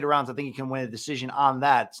into the later rounds, I think he can win a decision on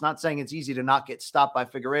that. It's not saying it's easy to not get stopped by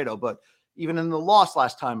Figueiredo, but even in the loss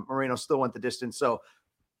last time, Moreno still went the distance. So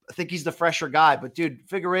I think he's the fresher guy. But, dude,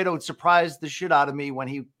 Figueiredo surprised the shit out of me when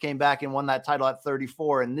he came back and won that title at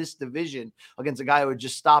 34 in this division against a guy who had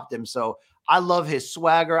just stopped him. So I love his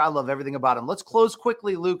swagger. I love everything about him. Let's close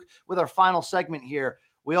quickly, Luke, with our final segment here.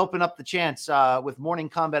 We open up the chance with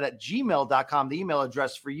morningcombat@gmail.com, the email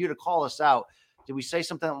address for you to call us out. Did we say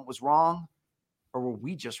something that was wrong? Or were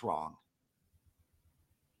we just wrong?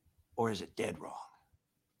 Or is it dead wrong?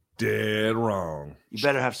 Dead wrong. You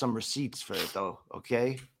better have some receipts for it, though,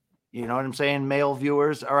 okay? You know what I'm saying, male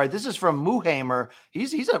viewers? All right, this is from Muhamer.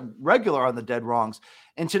 He's a regular on the Dead Wrongs.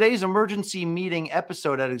 In today's emergency meeting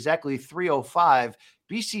episode at exactly 3:05,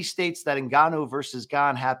 BC states that Ngannou versus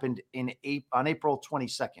Gane happened on April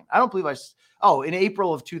 22nd. I don't believe in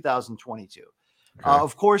April of 2022. Okay.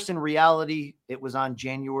 Of course, in reality, it was on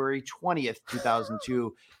January 20th,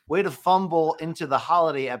 2002. Way to fumble into the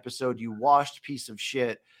holiday episode, you washed piece of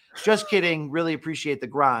shit. Just kidding. Really appreciate the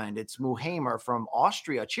grind. It's Muhamer from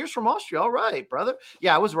Austria. Cheers from Austria. All right, brother.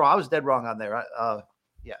 Yeah, I was wrong. I was dead wrong on there.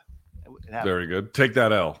 Yeah. Very good. Take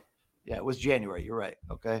that L. Yeah, it was January. You're right.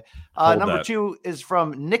 Okay. Number 2 is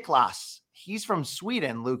from Niklas. He's from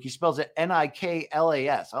Sweden, Luke. He spells it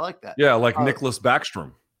Niklas. I like that. Yeah, like Nicholas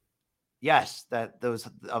Backstrom. Yes, those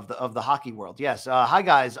of the hockey world. Yes. Hi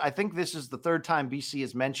guys. I think this is the third time BC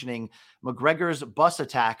is mentioning McGregor's bus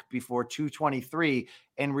attack before 223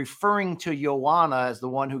 and referring to Joanna as the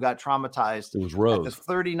one who got traumatized. It was Rose. At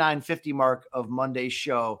the 39:50 mark of Monday's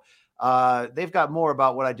show. They've got more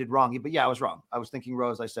about what I did wrong, but yeah, I was wrong. I was thinking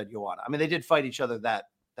Rose. I said Joanna. I mean, they did fight each other that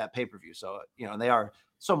pay-per-view. So, you know, they are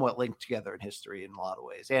somewhat linked together in history in a lot of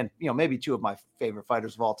ways. And, you know, maybe two of my favorite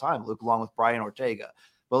fighters of all time, Luke, along with Brian Ortega.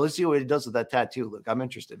 Well, let's see what he does with that tattoo, Luke. I'm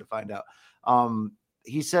interested to find out.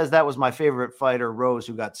 He says that was my favorite fighter, Rose,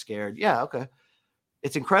 who got scared. Yeah, okay.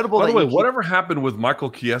 It's incredible. By the way, whatever happened with Michael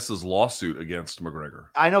Chiesa's lawsuit against McGregor?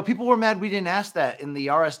 I know people were mad we didn't ask that in the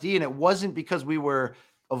RSD, and it wasn't because we were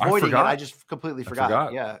avoiding it. I just completely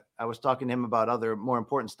forgot. Yeah, I was talking to him about other more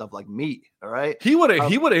important stuff like meat. All right, he would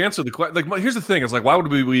answer the question. Like, here's the thing: it's like, why would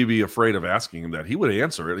we be afraid of asking him that? He would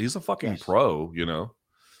answer it. He's a fucking pro, you know.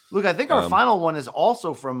 Look, I think our final one is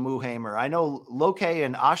also from Muhamer. I know Loke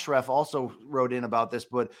and Ashraf also wrote in about this,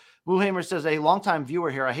 but Muhamer says, a longtime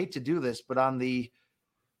viewer here, I hate to do this, but on the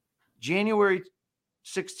January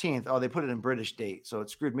 16th, they put it in British date, so it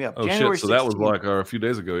screwed me up. Oh, January shit, so 16th, that was like a few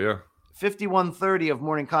days ago, yeah. 51:30 of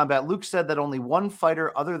Morning Combat. Luke said that only one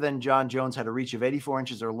fighter other than John Jones had a reach of 84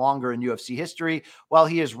 inches or longer in UFC history. While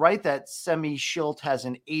he is right that Semi Schilt has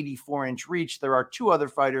an 84-inch reach, there are two other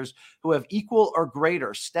fighters who have equal or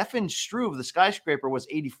greater. Stefan Struve, the skyscraper, was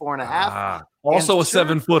 84 and a half. Also a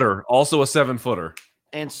 7-footer.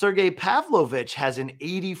 And Sergey Pavlovich has an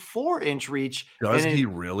 84-inch reach. Does he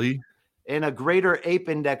really? And a greater ape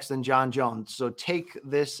index than John Jones. So take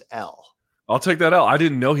this L. I'll take that out. I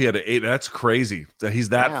didn't know he had an 8. That's crazy that he's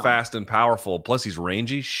that fast and powerful. Plus, he's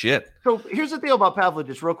rangy. Shit. So here's the deal about Pavlovich.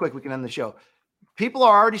 Just real quick, we can end the show. People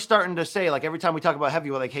are already starting to say, like, every time we talk about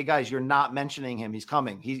heavyweight, like, hey guys, you're not mentioning him. He's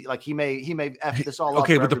coming. He may F this all up.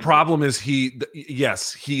 Okay, but the problem is he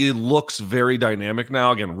looks very dynamic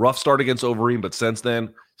now. Again, rough start against Overeem, but since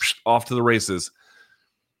then, off to the races.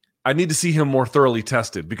 I need to see him more thoroughly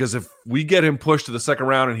tested, because if we get him pushed to the second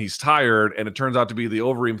round and he's tired and it turns out to be the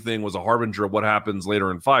Overeem thing was a harbinger of what happens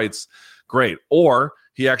later in fights, great. Or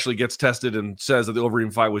he actually gets tested and says that the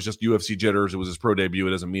Overeem fight was just UFC jitters. It was his pro debut.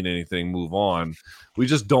 It doesn't mean anything. Move on. We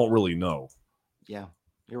just don't really know. Yeah,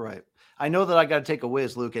 you're right. I know that I got to take a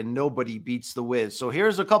whiz, Luke, and nobody beats the whiz. So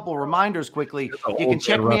here's a couple reminders quickly. You can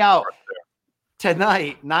check me out.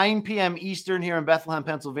 tonight, 9 p.m. Eastern here in Bethlehem,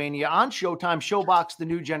 Pennsylvania on Showtime, ShowBox, The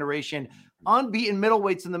New Generation. Unbeaten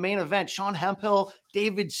middleweights in the main event. Sean Hemphill,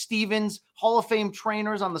 David Stevens, Hall of Fame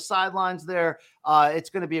trainers on the sidelines there. It's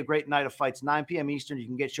going to be a great night of fights. 9 p.m. Eastern. You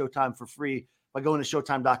can get Showtime for free by going to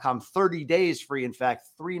Showtime.com. 30 days free, in fact,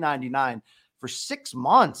 $3.99 for 6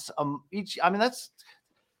 months.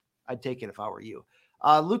 I'd take it if I were you.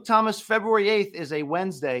 Luke Thomas, February 8th is a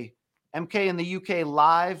Wednesday. MK in the UK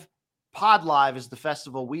live. Pod Live is the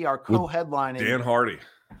festival. We are co-headlining. Dan Hardy.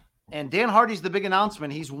 And Dan Hardy's the big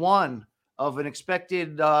announcement. He's one of an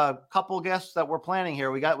expected couple guests that we're planning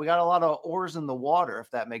here. We got a lot of oars in the water,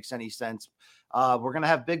 if that makes any sense. We're going to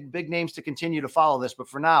have big names to continue to follow this. But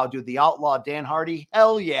for now, dude, the Outlaw Dan Hardy,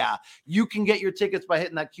 hell yeah. You can get your tickets by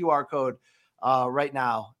hitting that QR code right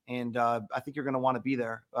now. And I think you're going to want to be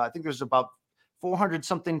there. I think there's about 400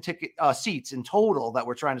 something ticket seats in total that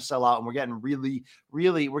we're trying to sell out, and we're getting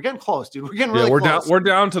we're getting close, dude. We're getting really close. We're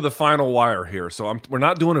down to the final wire here, so we're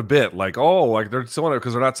not doing a bit like they're selling it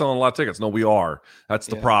because they're not selling a lot of tickets. No, we are. That's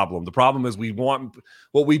the problem. The problem is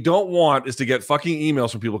what we don't want is to get fucking emails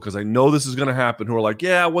from people, because I know this is going to happen, who are like,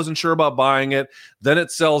 yeah, I wasn't sure about buying it, then it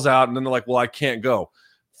sells out, and then they're like, well, I can't go.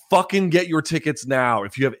 Fucking get your tickets now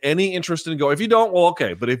if you have any interest in going. If you don't, well,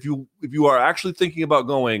 okay, but if you are actually thinking about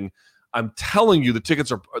going, I'm telling you, the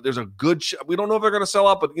tickets there's a good we don't know if they're going to sell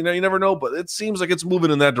out, but you never know, but it seems like it's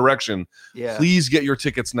moving in that direction. Yeah. Please get your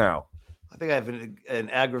tickets now. I think I have an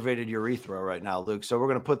aggravated urethra right now, Luke. So we're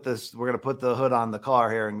going to put the hood on the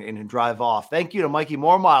car here and drive off. Thank you to Mikey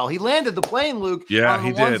Mormile. He landed the plane, Luke. Yeah,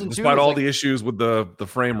 he did. Despite all the issues with the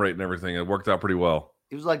frame rate and everything, it worked out pretty well.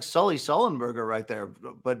 He was like Sully Sullenberger right there,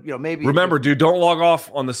 but maybe. Remember, dude, don't log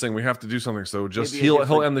off on this thing. We have to do something. So just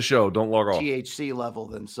he'll end the show. Don't log off. THC level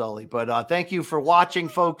than Sully. But thank you for watching,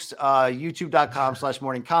 folks.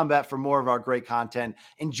 YouTube.com/Morning Combat for more of our great content.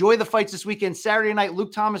 Enjoy the fights this weekend. Saturday night,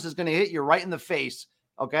 Luke Thomas is going to hit you right in the face.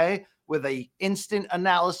 Okay, with a instant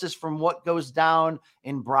analysis from what goes down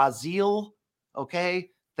in Brazil. Okay,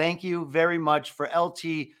 thank you very much for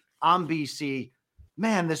LT on BC.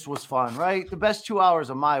 Man, this was fun, right? The best 2 hours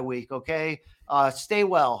of my week, okay? Stay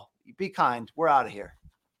well. Be kind. We're out of here.